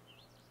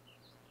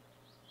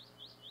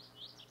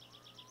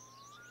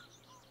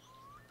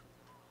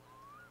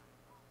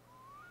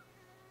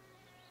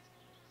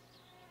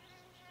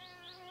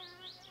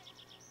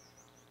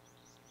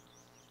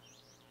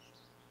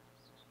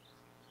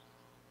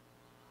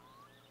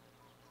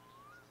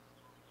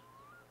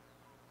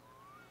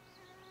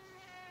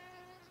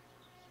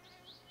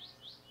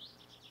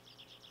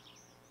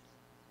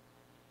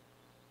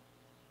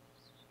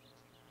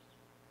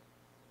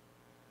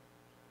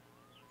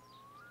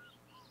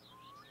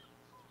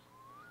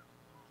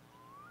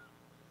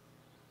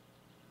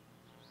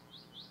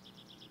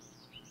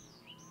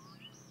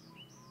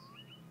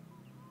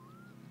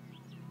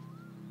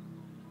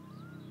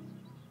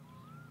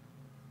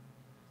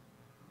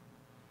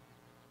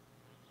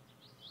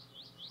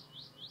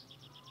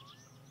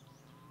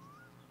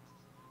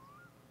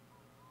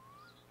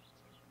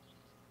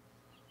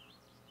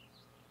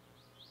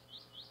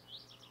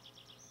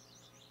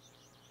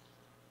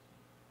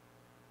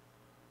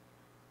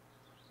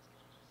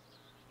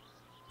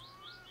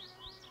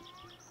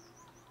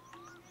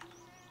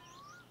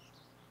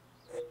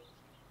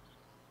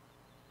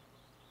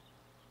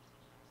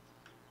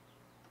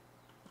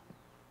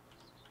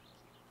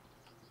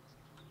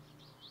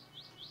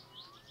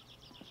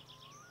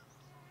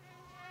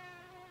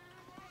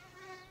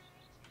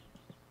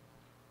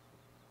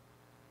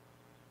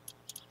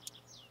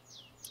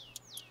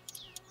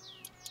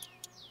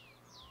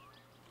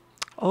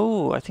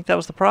 Oh, I think that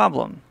was the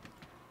problem.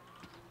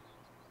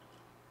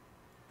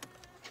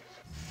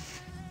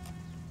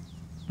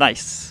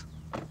 Nice.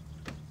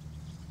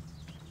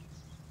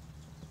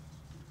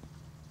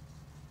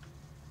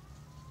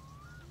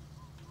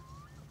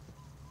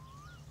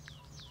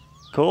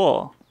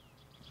 Cool.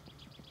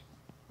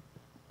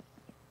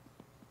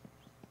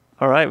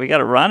 All right, we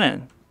got it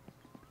running.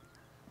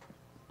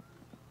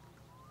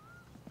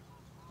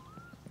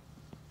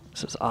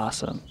 This is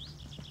awesome.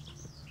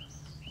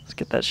 Let's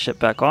get that shit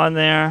back on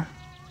there.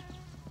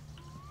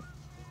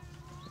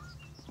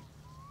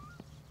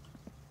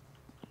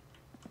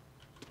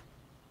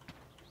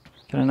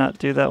 Can I not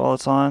do that while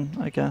it's on,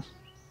 I guess?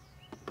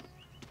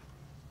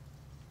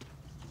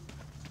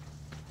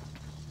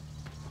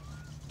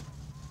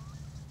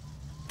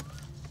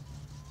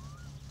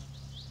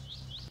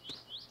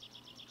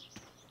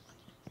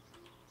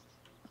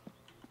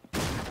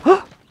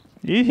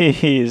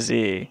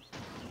 Easy.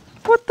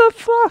 What the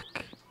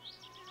fuck?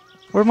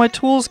 Where'd my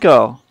tools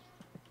go?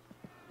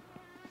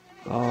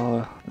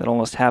 Oh, that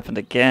almost happened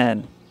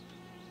again.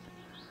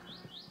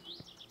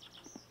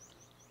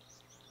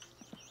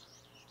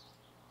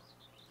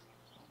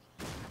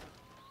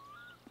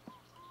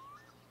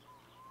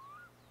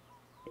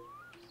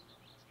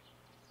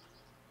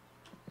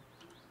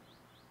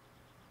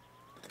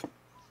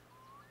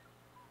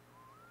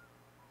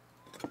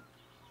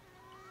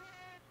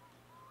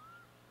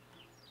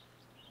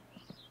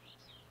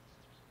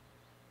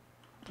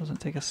 Doesn't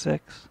take a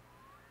 6.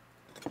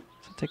 Does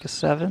it take a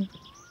 7?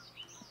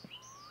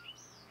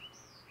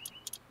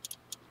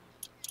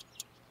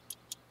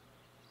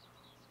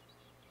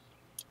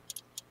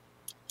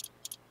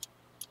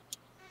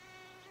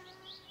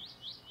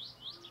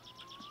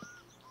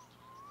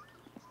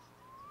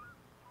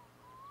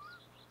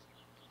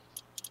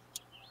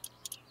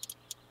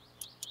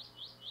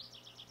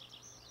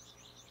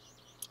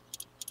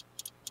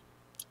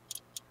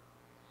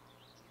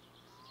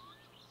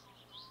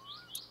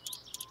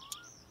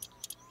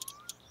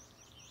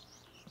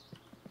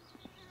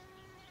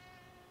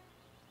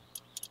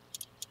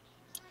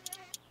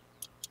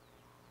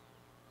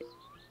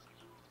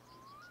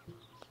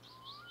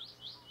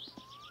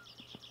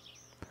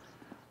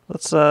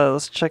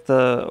 Let's check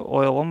the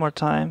oil one more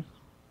time.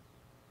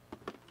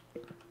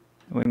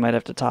 We might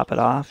have to top it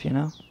off, you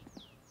know?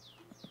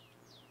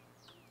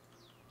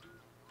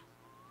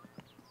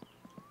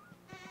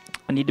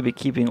 I need to be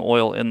keeping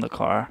oil in the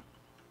car.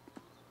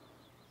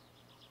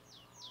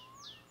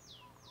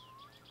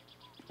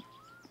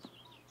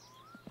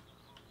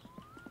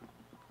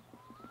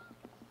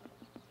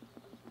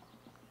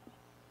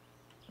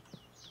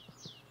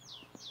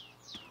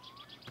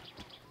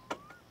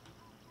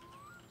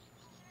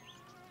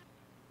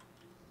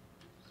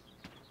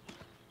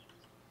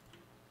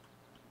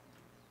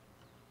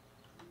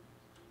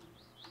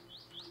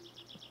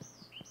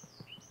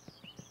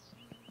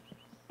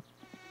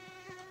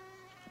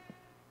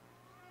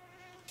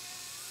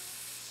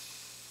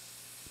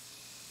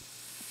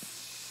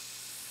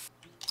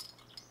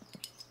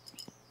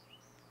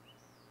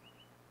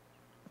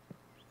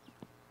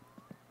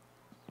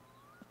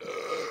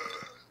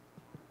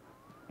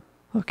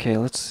 Okay,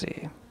 let's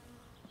see.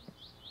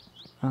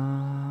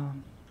 More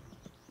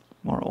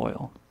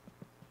oil.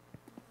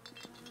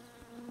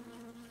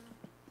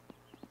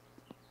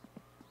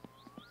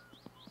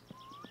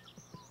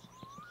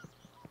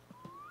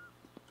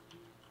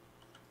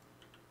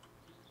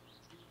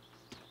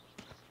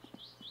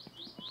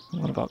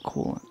 What about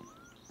coolant?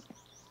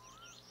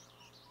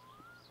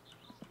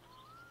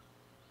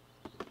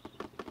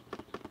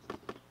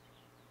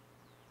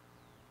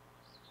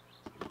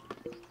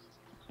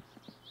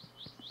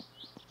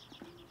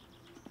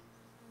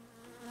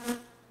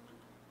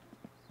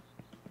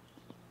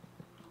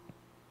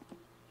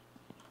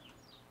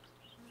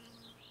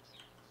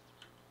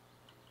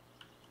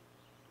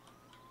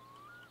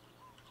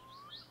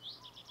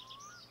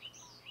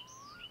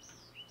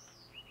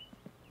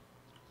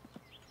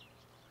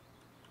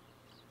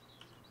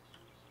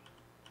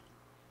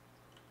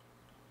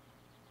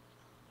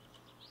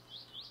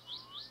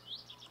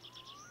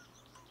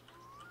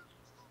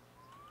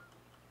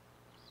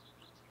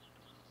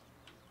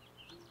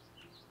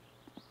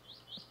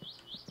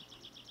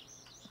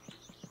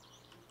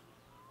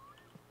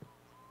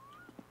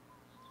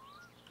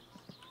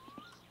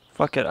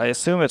 Fuck it. I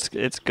assume it's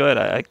good.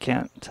 I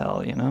can't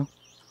tell, you know.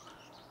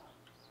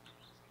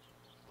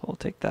 We'll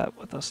take that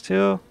with us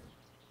too.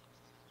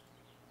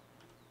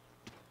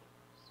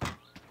 All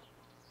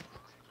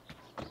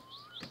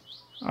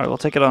right, we'll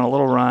take it on a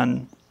little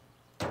run.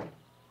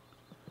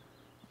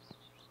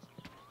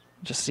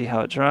 Just see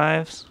how it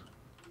drives.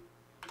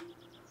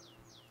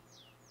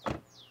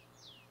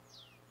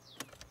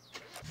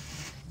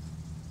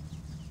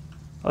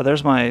 Oh,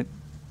 there's my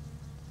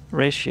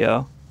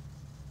ratio.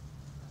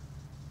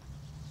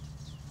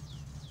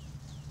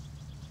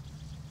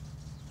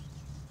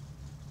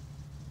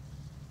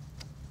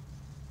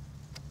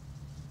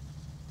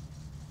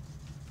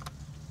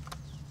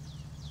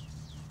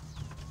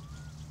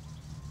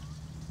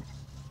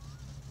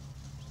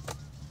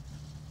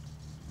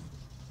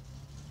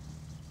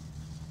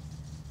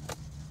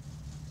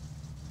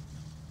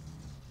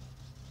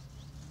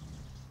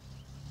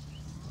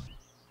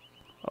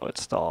 Oh, it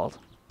stalled.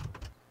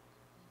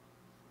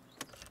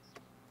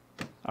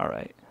 All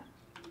right.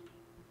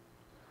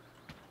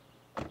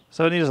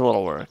 So it needs a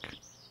little work.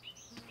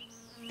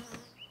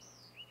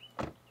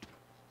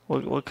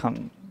 We'll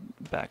come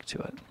back to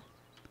it.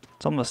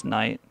 It's almost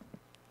night.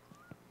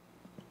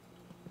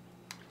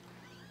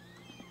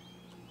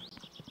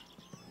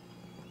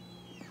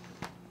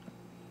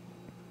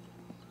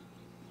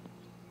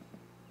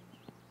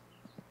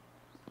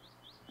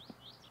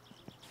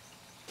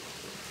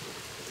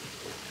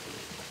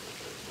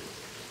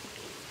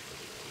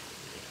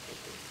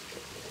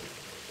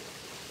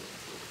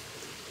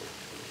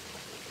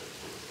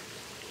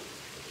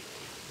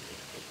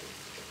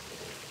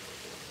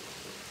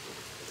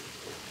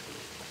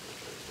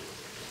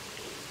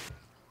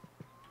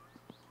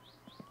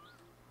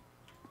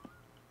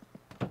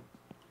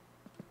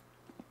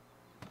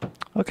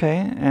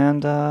 Okay,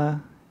 and yeah,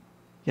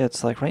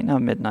 it's like right now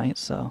midnight,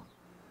 so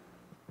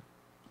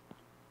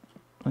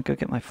I'll go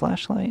get my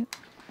flashlight,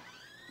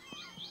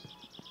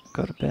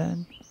 go to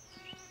bed.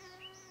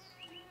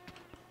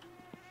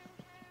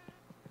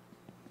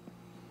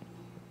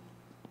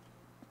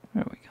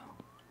 There we go.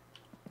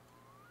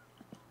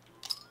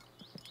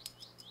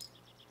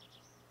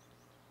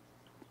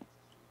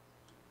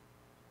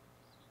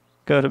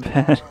 Go to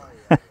bed.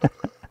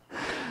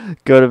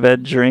 Go to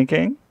bed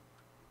drinking.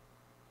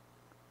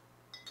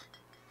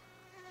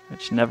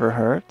 Which never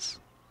hurts.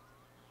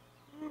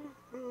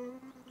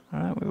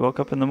 Alright, we woke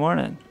up in the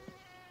morning.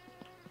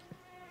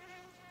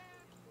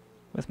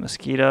 With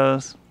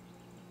mosquitoes.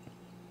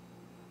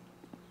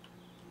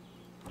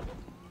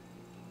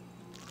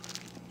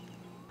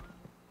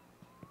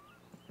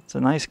 It's a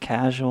nice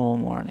casual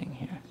morning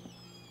here.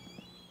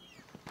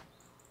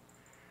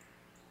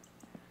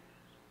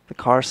 The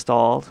car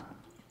stalled.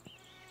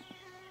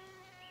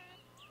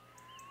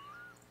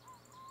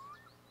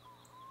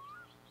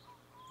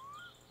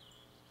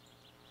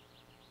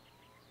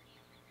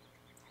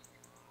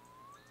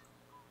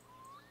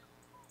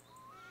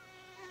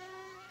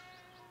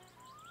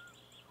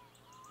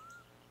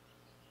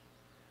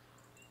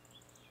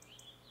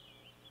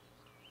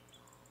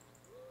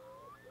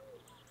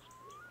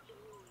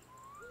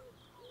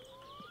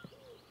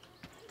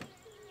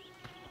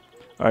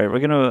 Alright, we're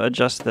going to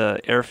adjust the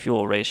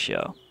air-fuel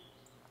ratio.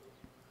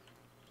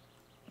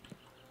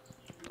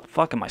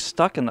 Fuck, am I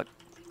stuck in the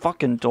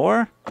fucking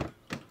door?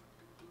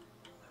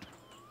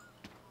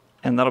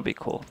 And that'll be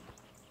cool.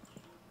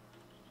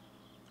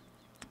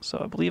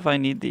 So I believe I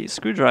need the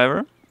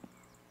screwdriver.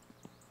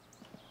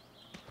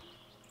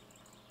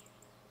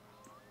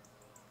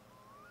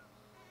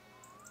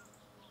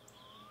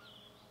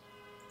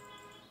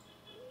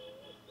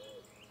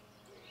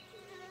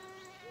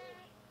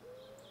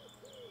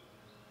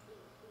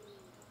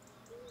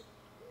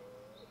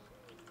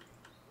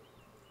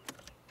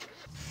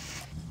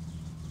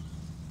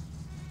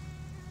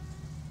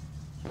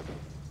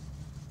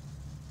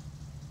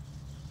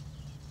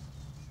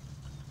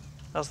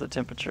 How's the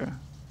temperature?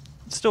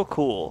 It's still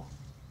cool.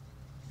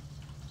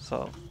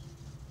 So.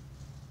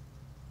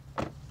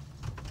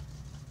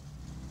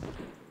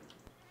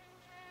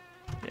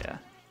 Yeah.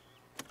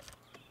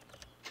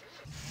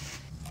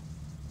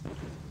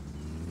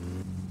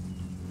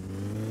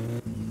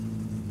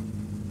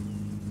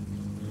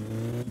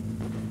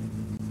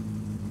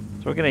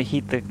 So we're gonna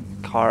heat the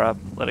car up,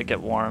 let it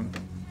get warm.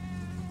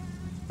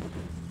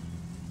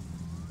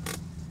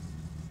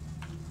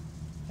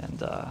 And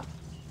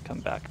come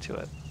back to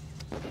it.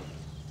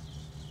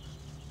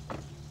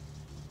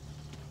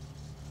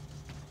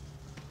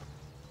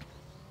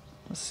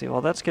 Let's see,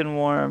 while that's getting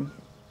warm.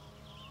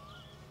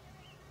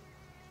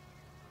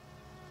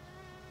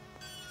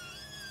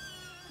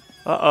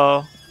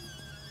 Uh-oh.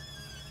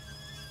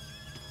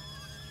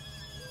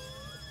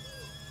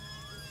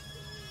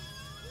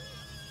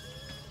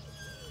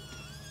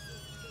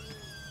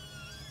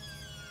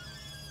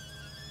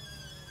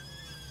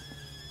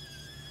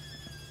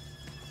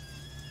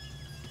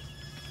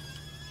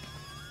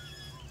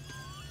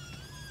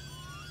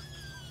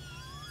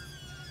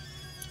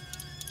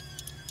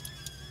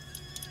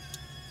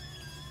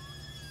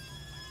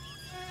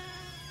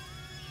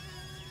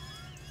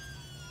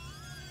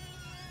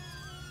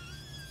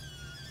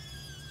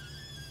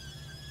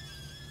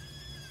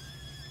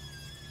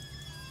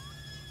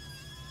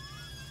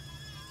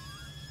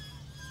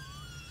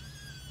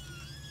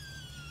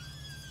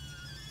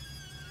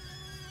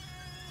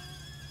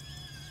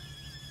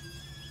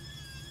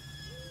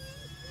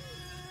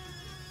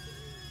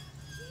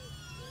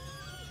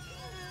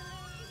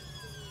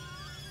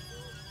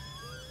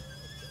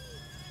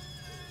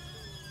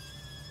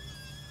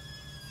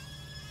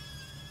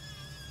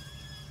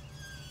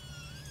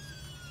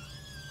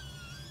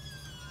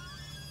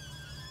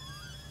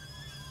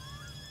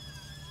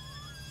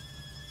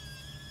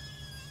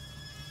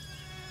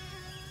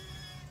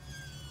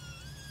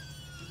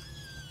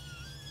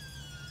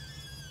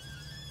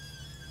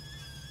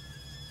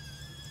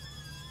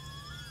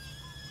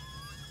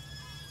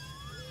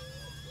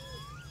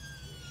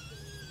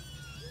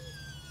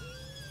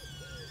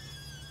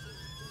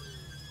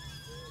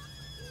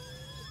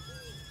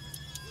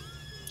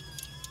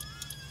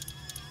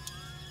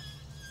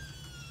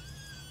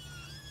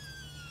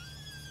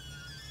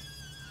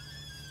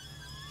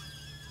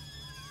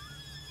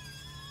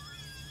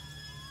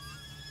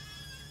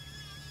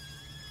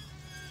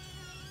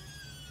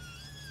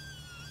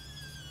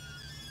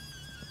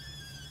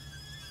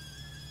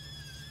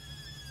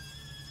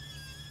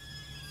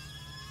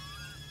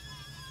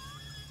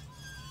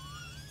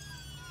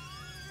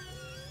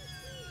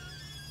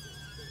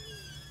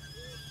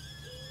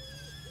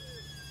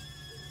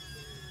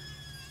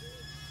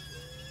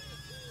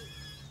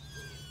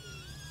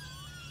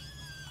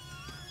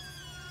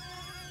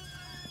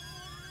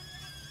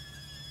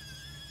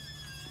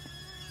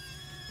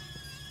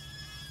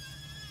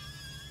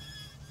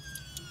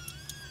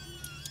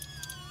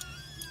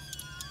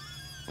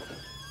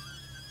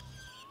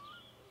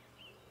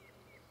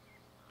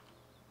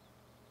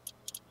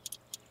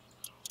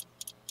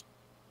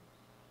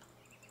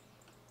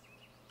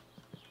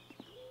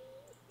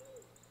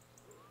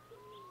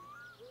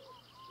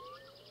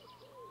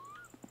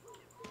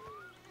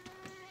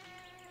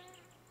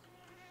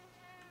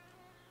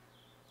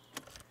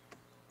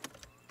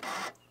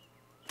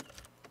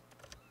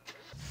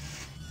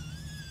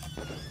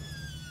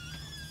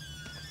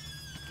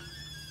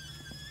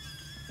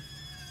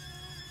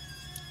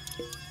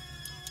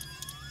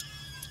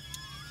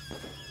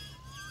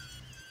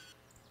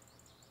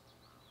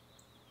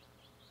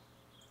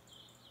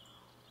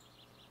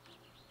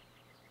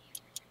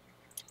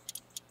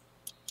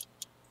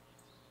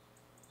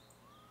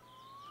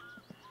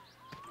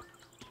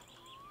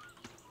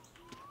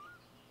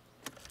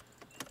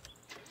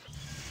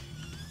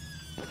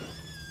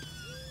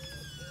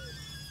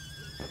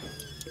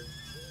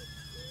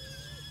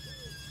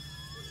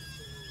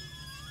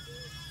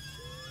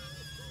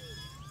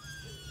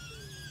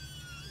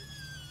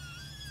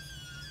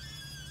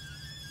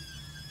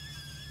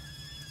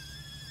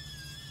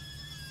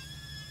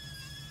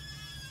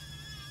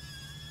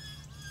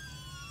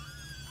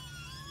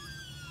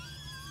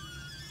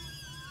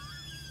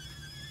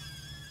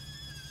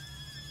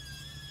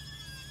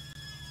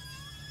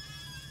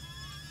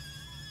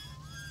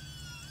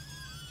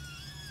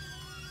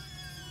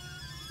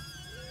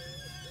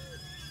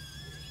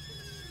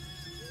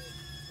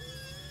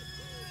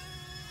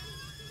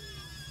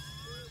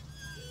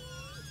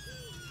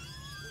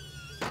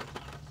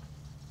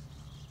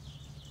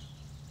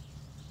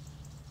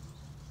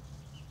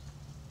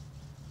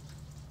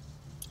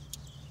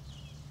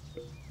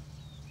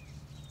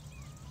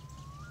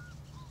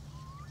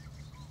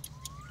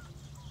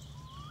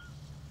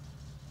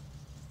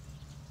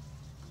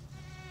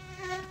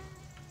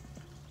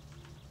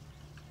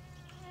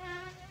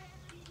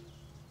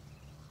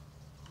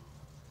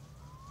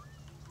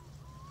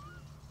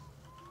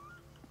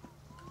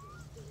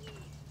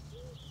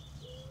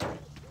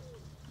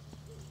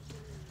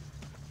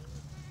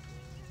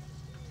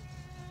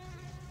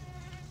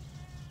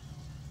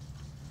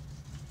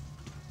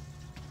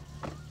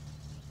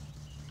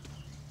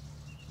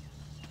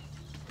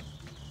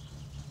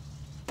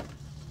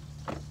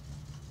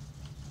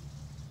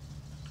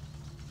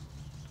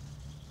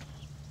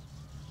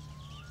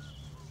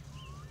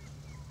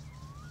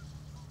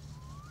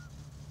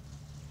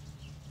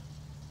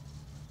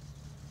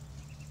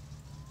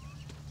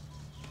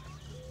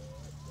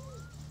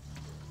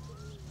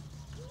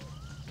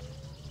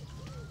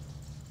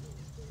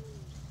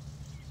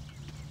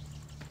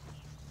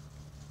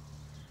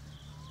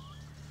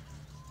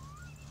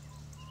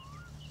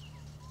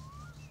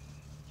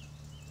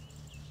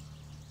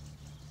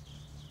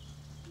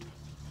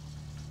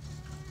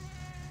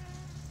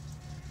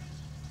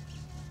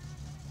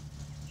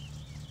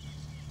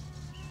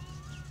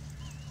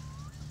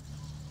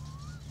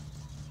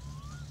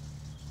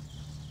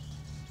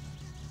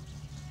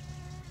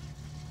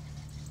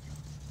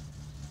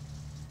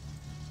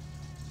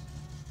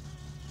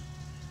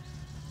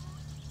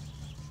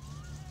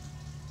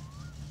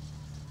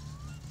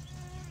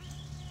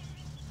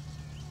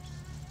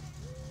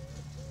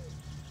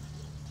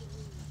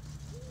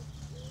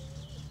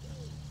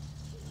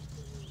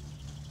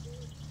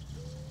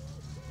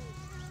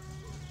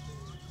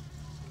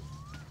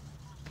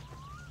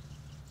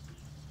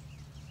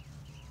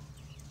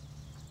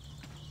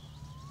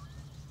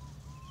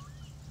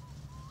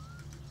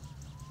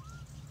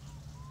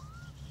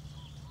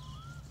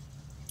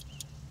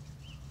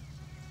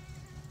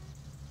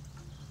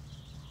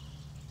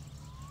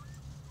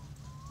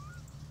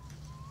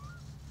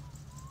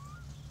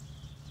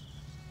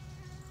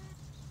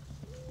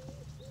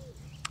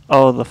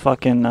 Oh, the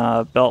fucking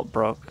belt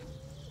broke.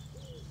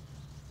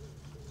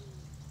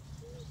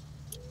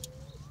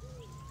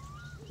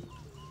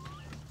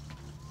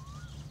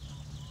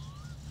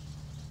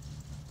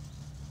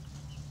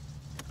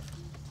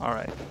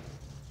 Alright.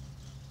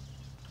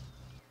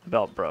 The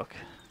belt broke.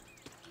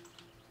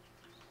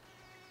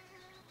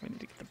 We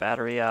need to get the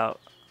battery out.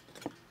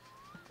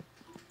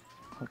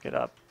 Hook it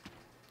up.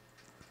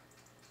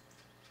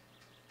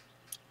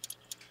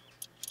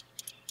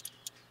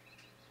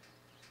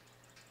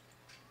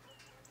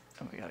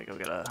 And we gotta go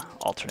get a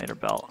alternator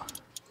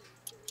belt.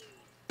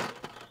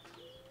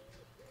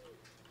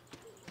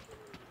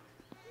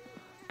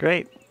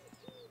 Great.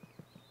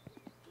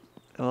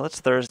 Well, it's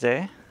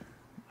Thursday.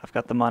 I've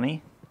got the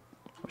money.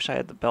 Wish I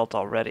had the belt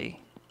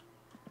already.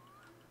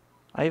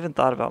 I even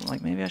thought about,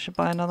 like, maybe I should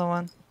buy another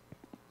one.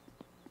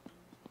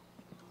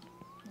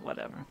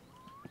 Whatever.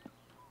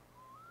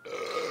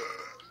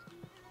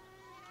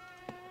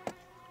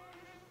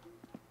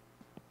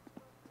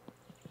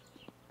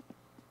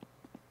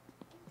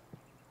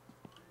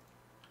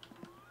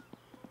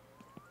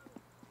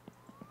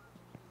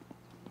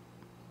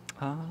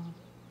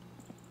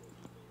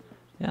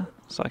 Yeah,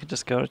 so I could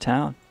just go to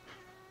town.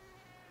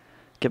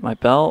 Get my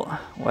belt,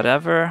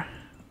 whatever.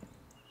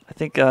 I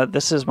think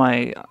this is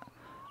my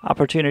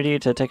opportunity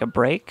to take a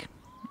break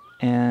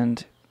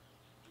and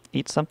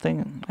eat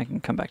something. I can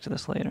come back to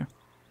this later.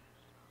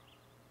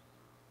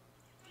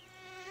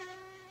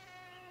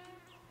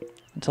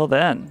 Until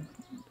then,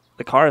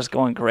 the car is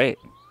going great.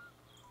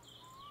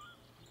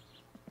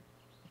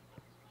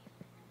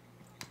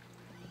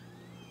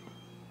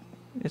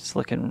 It's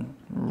looking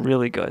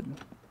really good.